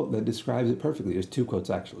there's a quote that describes it perfectly. There's two quotes,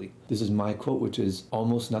 actually. This is my quote, which is,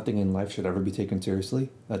 almost nothing in life should ever be taken seriously.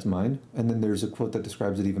 That's mine. And then there's a quote that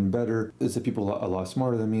describes it even better. It's the people a lot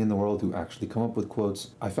smarter than me in the world who actually come up with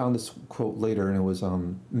quotes. I found this quote later, and it was,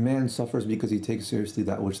 man suffers because he takes seriously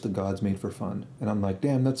that which the gods made for fun. And I'm like,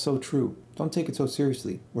 damn, that's so true. Don't take it so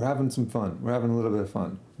seriously. We're having some fun. We're having a little bit of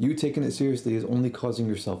fun. You taking it seriously is only causing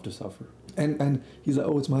yourself to suffer. And he's like,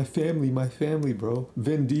 oh, it's my family, bro.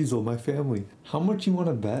 Vin Diesel, my family. How much you want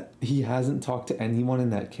to bet he hasn't talked to anyone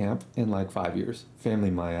in that camp in like 5 years? Family,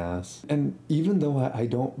 my ass. And even though I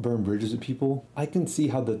don't burn bridges with people, I can see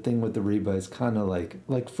how the thing with Ariba is kind of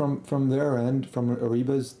like from their end, from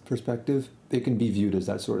Ariba's perspective, it can be viewed as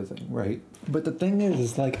that sort of thing, right? But the thing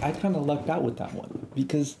is like, I kind of lucked out with that one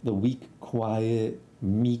because the weak, quiet,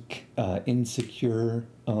 meek, insecure,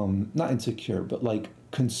 not insecure, but like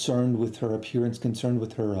concerned with her appearance, concerned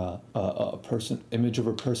with her image of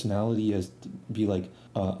her personality as to be like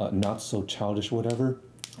not so childish or whatever,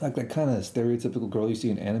 like that kind of stereotypical girl you see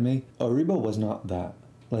in anime. Ariba was not that.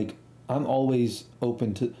 Like, I'm always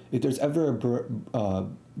open to, if there's ever a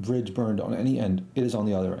bridge burned on any end, it is on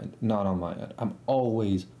the other end, not on my end. I'm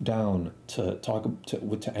always down to talk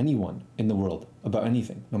to anyone in the world about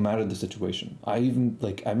anything, no matter the situation. I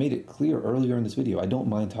made it clear earlier in this video, I don't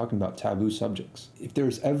mind talking about taboo subjects. If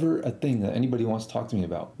there's ever a thing that anybody wants to talk to me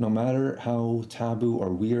about, no matter how taboo or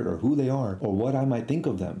weird or who they are or what I might think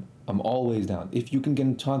of them, I'm always down. If you can get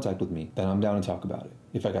in contact with me, then I'm down to talk about it,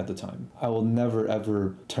 if I got the time. I will never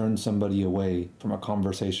ever turn somebody away from a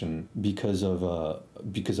conversation because of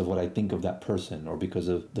what I think of that person or because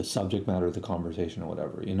of the subject matter of the conversation or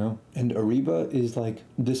whatever, you know? And Ariba is like,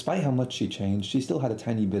 despite how much she changed, she still had a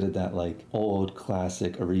tiny bit of that like old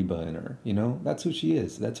classic Ariba in her, you know? That's who she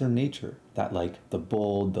is. That's her nature. That like the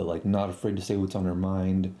bold, the like not afraid to say what's on her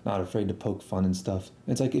mind, not afraid to poke fun and stuff.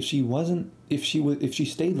 It's like if she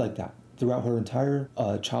stayed like that throughout her entire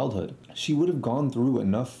childhood, she would have gone through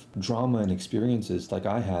enough drama and experiences like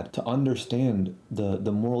I had to understand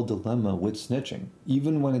the moral dilemma with snitching,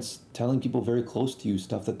 even when it's telling people very close to you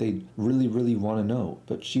stuff that they really, really want to know.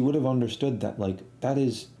 But she would have understood that like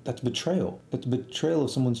that's betrayal. That's betrayal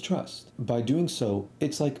of someone's trust. By doing so,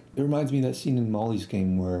 it's like, it reminds me of that scene in Molly's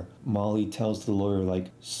Game where Molly tells the lawyer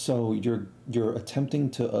like, so you're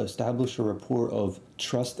attempting to establish a rapport of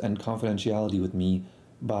trust and confidentiality with me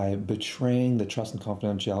by betraying the trust and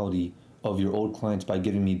confidentiality of your old clients by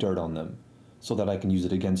giving me dirt on them so that I can use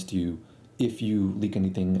it against you if you leak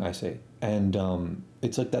anything I say. And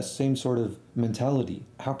it's like that same sort of mentality.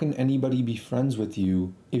 How can anybody be friends with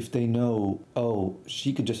you if they know, oh,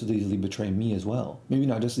 she could just as easily betray me as well? Maybe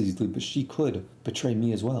not just as easily, but she could betray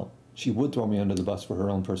me as well. She would throw me under the bus for her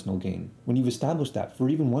own personal gain. When you've established that, for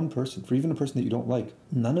even one person, for even a person that you don't like,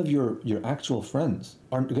 none of your actual friends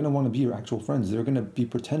aren't going to want to be your actual friends. They're going to be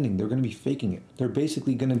pretending. They're going to be faking it. They're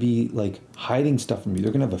basically going to be like hiding stuff from you.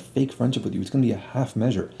 They're going to have a fake friendship with you. It's going to be a half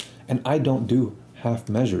measure. And I don't do half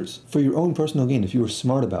measures. For your own personal gain, if you were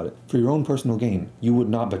smart about it, for your own personal gain, you would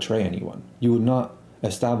not betray anyone. You would not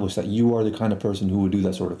establish that you are the kind of person who would do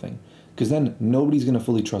that sort of thing. Because then nobody's going to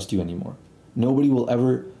fully trust you anymore. Nobody will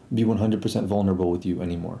ever be 100% vulnerable with you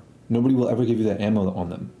anymore. Nobody will ever give you that ammo on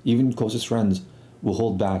them. Even closest friends will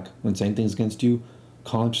hold back when saying things against you,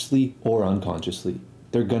 consciously or unconsciously.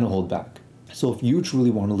 They're gonna hold back. So if you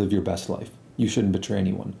truly want to live your best life, you shouldn't betray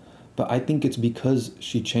anyone. But I think it's because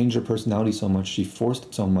she changed her personality so much, she forced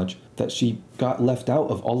it so much, that she got left out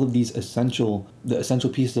of all of these essential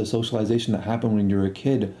pieces of socialization that happen when you're a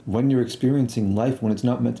kid, when you're experiencing life, when it's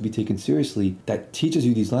not meant to be taken seriously, that teaches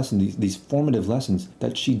you these lessons, these formative lessons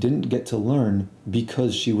that she didn't get to learn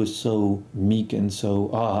because she was so meek and so,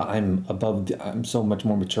 I'm so much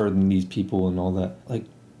more mature than these people and all that. Like,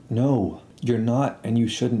 no, you're not, and you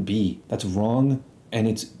shouldn't be. That's wrong. And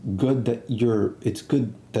it's good that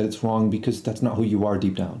it's wrong because that's not who you are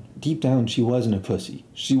deep down. Deep down, she wasn't a pussy.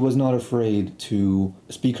 She was not afraid to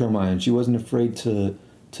speak her mind. She wasn't afraid to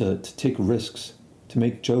take risks, to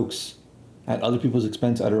make jokes at other people's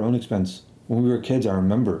expense, at her own expense. When we were kids, I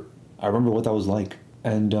remember what that was like.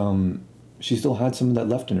 And she still had some of that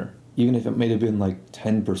left in her, even if it may have been like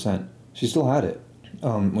 10%. She still had it.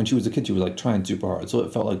 When she was a kid, she was like trying super hard, so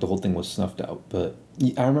it felt like the whole thing was snuffed out. But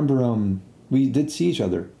I remember we did see each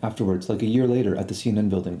other afterwards, like a year later at the CNN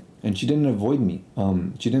building, and she didn't avoid me.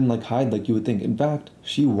 She didn't like hide like you would think. In fact,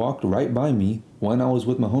 she walked right by me when I was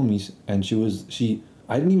with my homies, and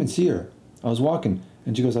I didn't even see her. I was walking,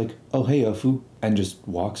 and she goes like, "Oh, hey, Afu," and just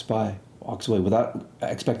walks away without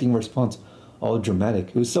expecting a response. All dramatic.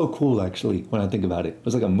 It was so cool, actually, when I think about it. It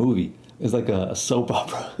was like a movie. It was like a soap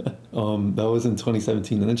opera. That was in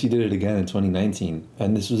 2017, and then she did it again in 2019,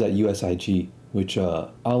 and this was at USIG. which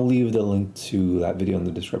I'll leave the link to that video in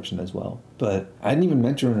the description as well. But I didn't even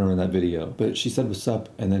mention her in that video, but she said what's up,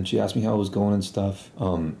 and then she asked me how it was going and stuff,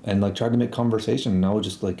 and like tried to make conversation, and I was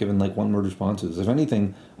just like giving like one word responses. If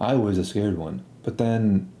anything, I was a scared one. But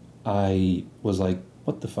then I was like,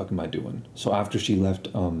 what the fuck am I doing? So after she left,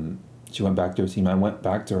 she went back to her team. I went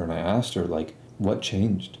back to her and I asked her like, what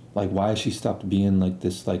changed? Like, why she stopped being like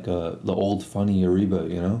this, like the old funny Ariba,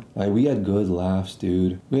 you know? Like, we had good laughs,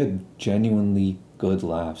 dude. We had genuinely good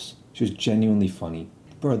laughs. She was genuinely funny.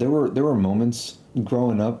 Bro, there were moments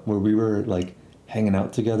growing up where we were like hanging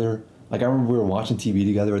out together. Like, I remember we were watching TV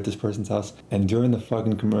together at this person's house, and during the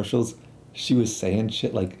fucking commercials, she was saying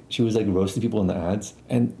shit, like, she was like roasting people in the ads.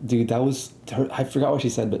 And dude, that was her, I forgot what she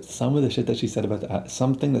said, but some of the shit that she said about the ad,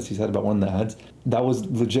 something that she said about one of the ads, that was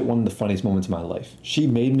legit one of the funniest moments of my life. She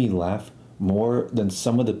made me laugh more than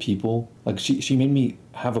some of the people. Like, she made me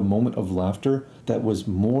have a moment of laughter that was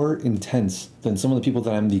more intense than some of the people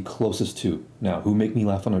that I'm the closest to now, who make me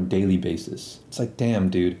laugh on a daily basis. It's like, damn,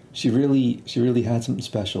 dude, she really had something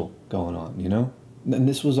special going on, you know? And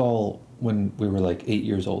this was all when we were like 8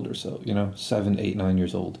 years old or so, you know, 7, 8, 9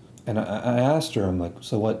 years old. And I asked her, I'm like,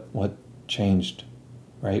 so what changed,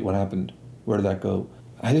 right? What happened? Where did that go?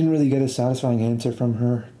 I didn't really get a satisfying answer from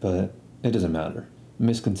her, but it doesn't matter.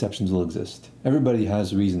 Misconceptions will exist. Everybody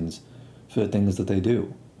has reasons for the things that they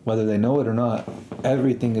do. Whether they know it or not,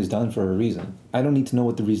 everything is done for a reason. I don't need to know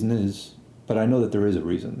what the reason is, but I know that there is a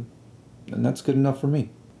reason. And that's good enough for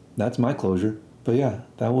me. That's my closure. But yeah,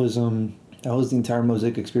 that was the entire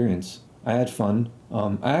Mosaic experience. I had fun.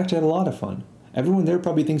 I actually had a lot of fun. Everyone there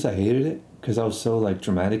probably thinks I hated it because I was so like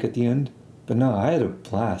dramatic at the end. But no, I had a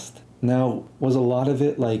blast. Now, was a lot of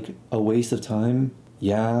it like a waste of time?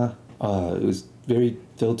 Yeah. It was very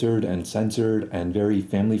filtered and censored and very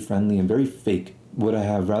family friendly and very fake. Would I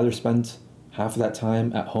have rather spent half of that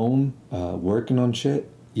time at home working on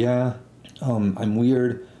shit? Yeah. I'm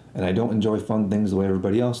weird and I don't enjoy fun things the way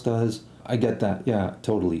everybody else does. I get that. Yeah,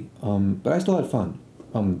 totally. But I still had fun.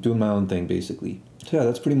 Doing my own thing, basically. So yeah,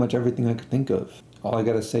 that's pretty much everything I could think of. All I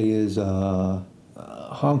gotta say is,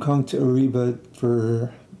 Hong Kong to Ariba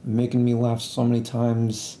for making me laugh so many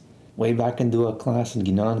times. Way back into a class, in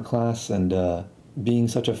Guinan class, and being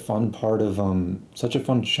such a fun part of, such a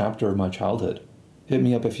fun chapter of my childhood. Hit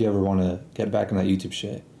me up if you ever want to get back in that YouTube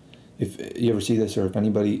shit. If you ever see this, or if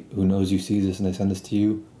anybody who knows you sees this and they send this to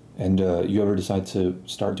you, and you ever decide to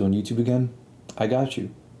start doing YouTube again, I got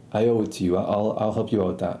you. I owe it to you. I'll help you out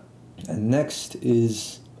with that. And next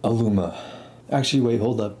is Aluma. Actually, wait,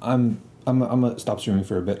 hold up. I'm gonna stop streaming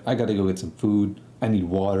for a bit. I gotta go get some food. I need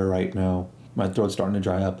water right now. My throat's starting to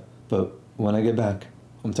dry up. But when I get back,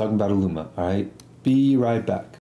 I'm talking about Aluma, alright? Be right back.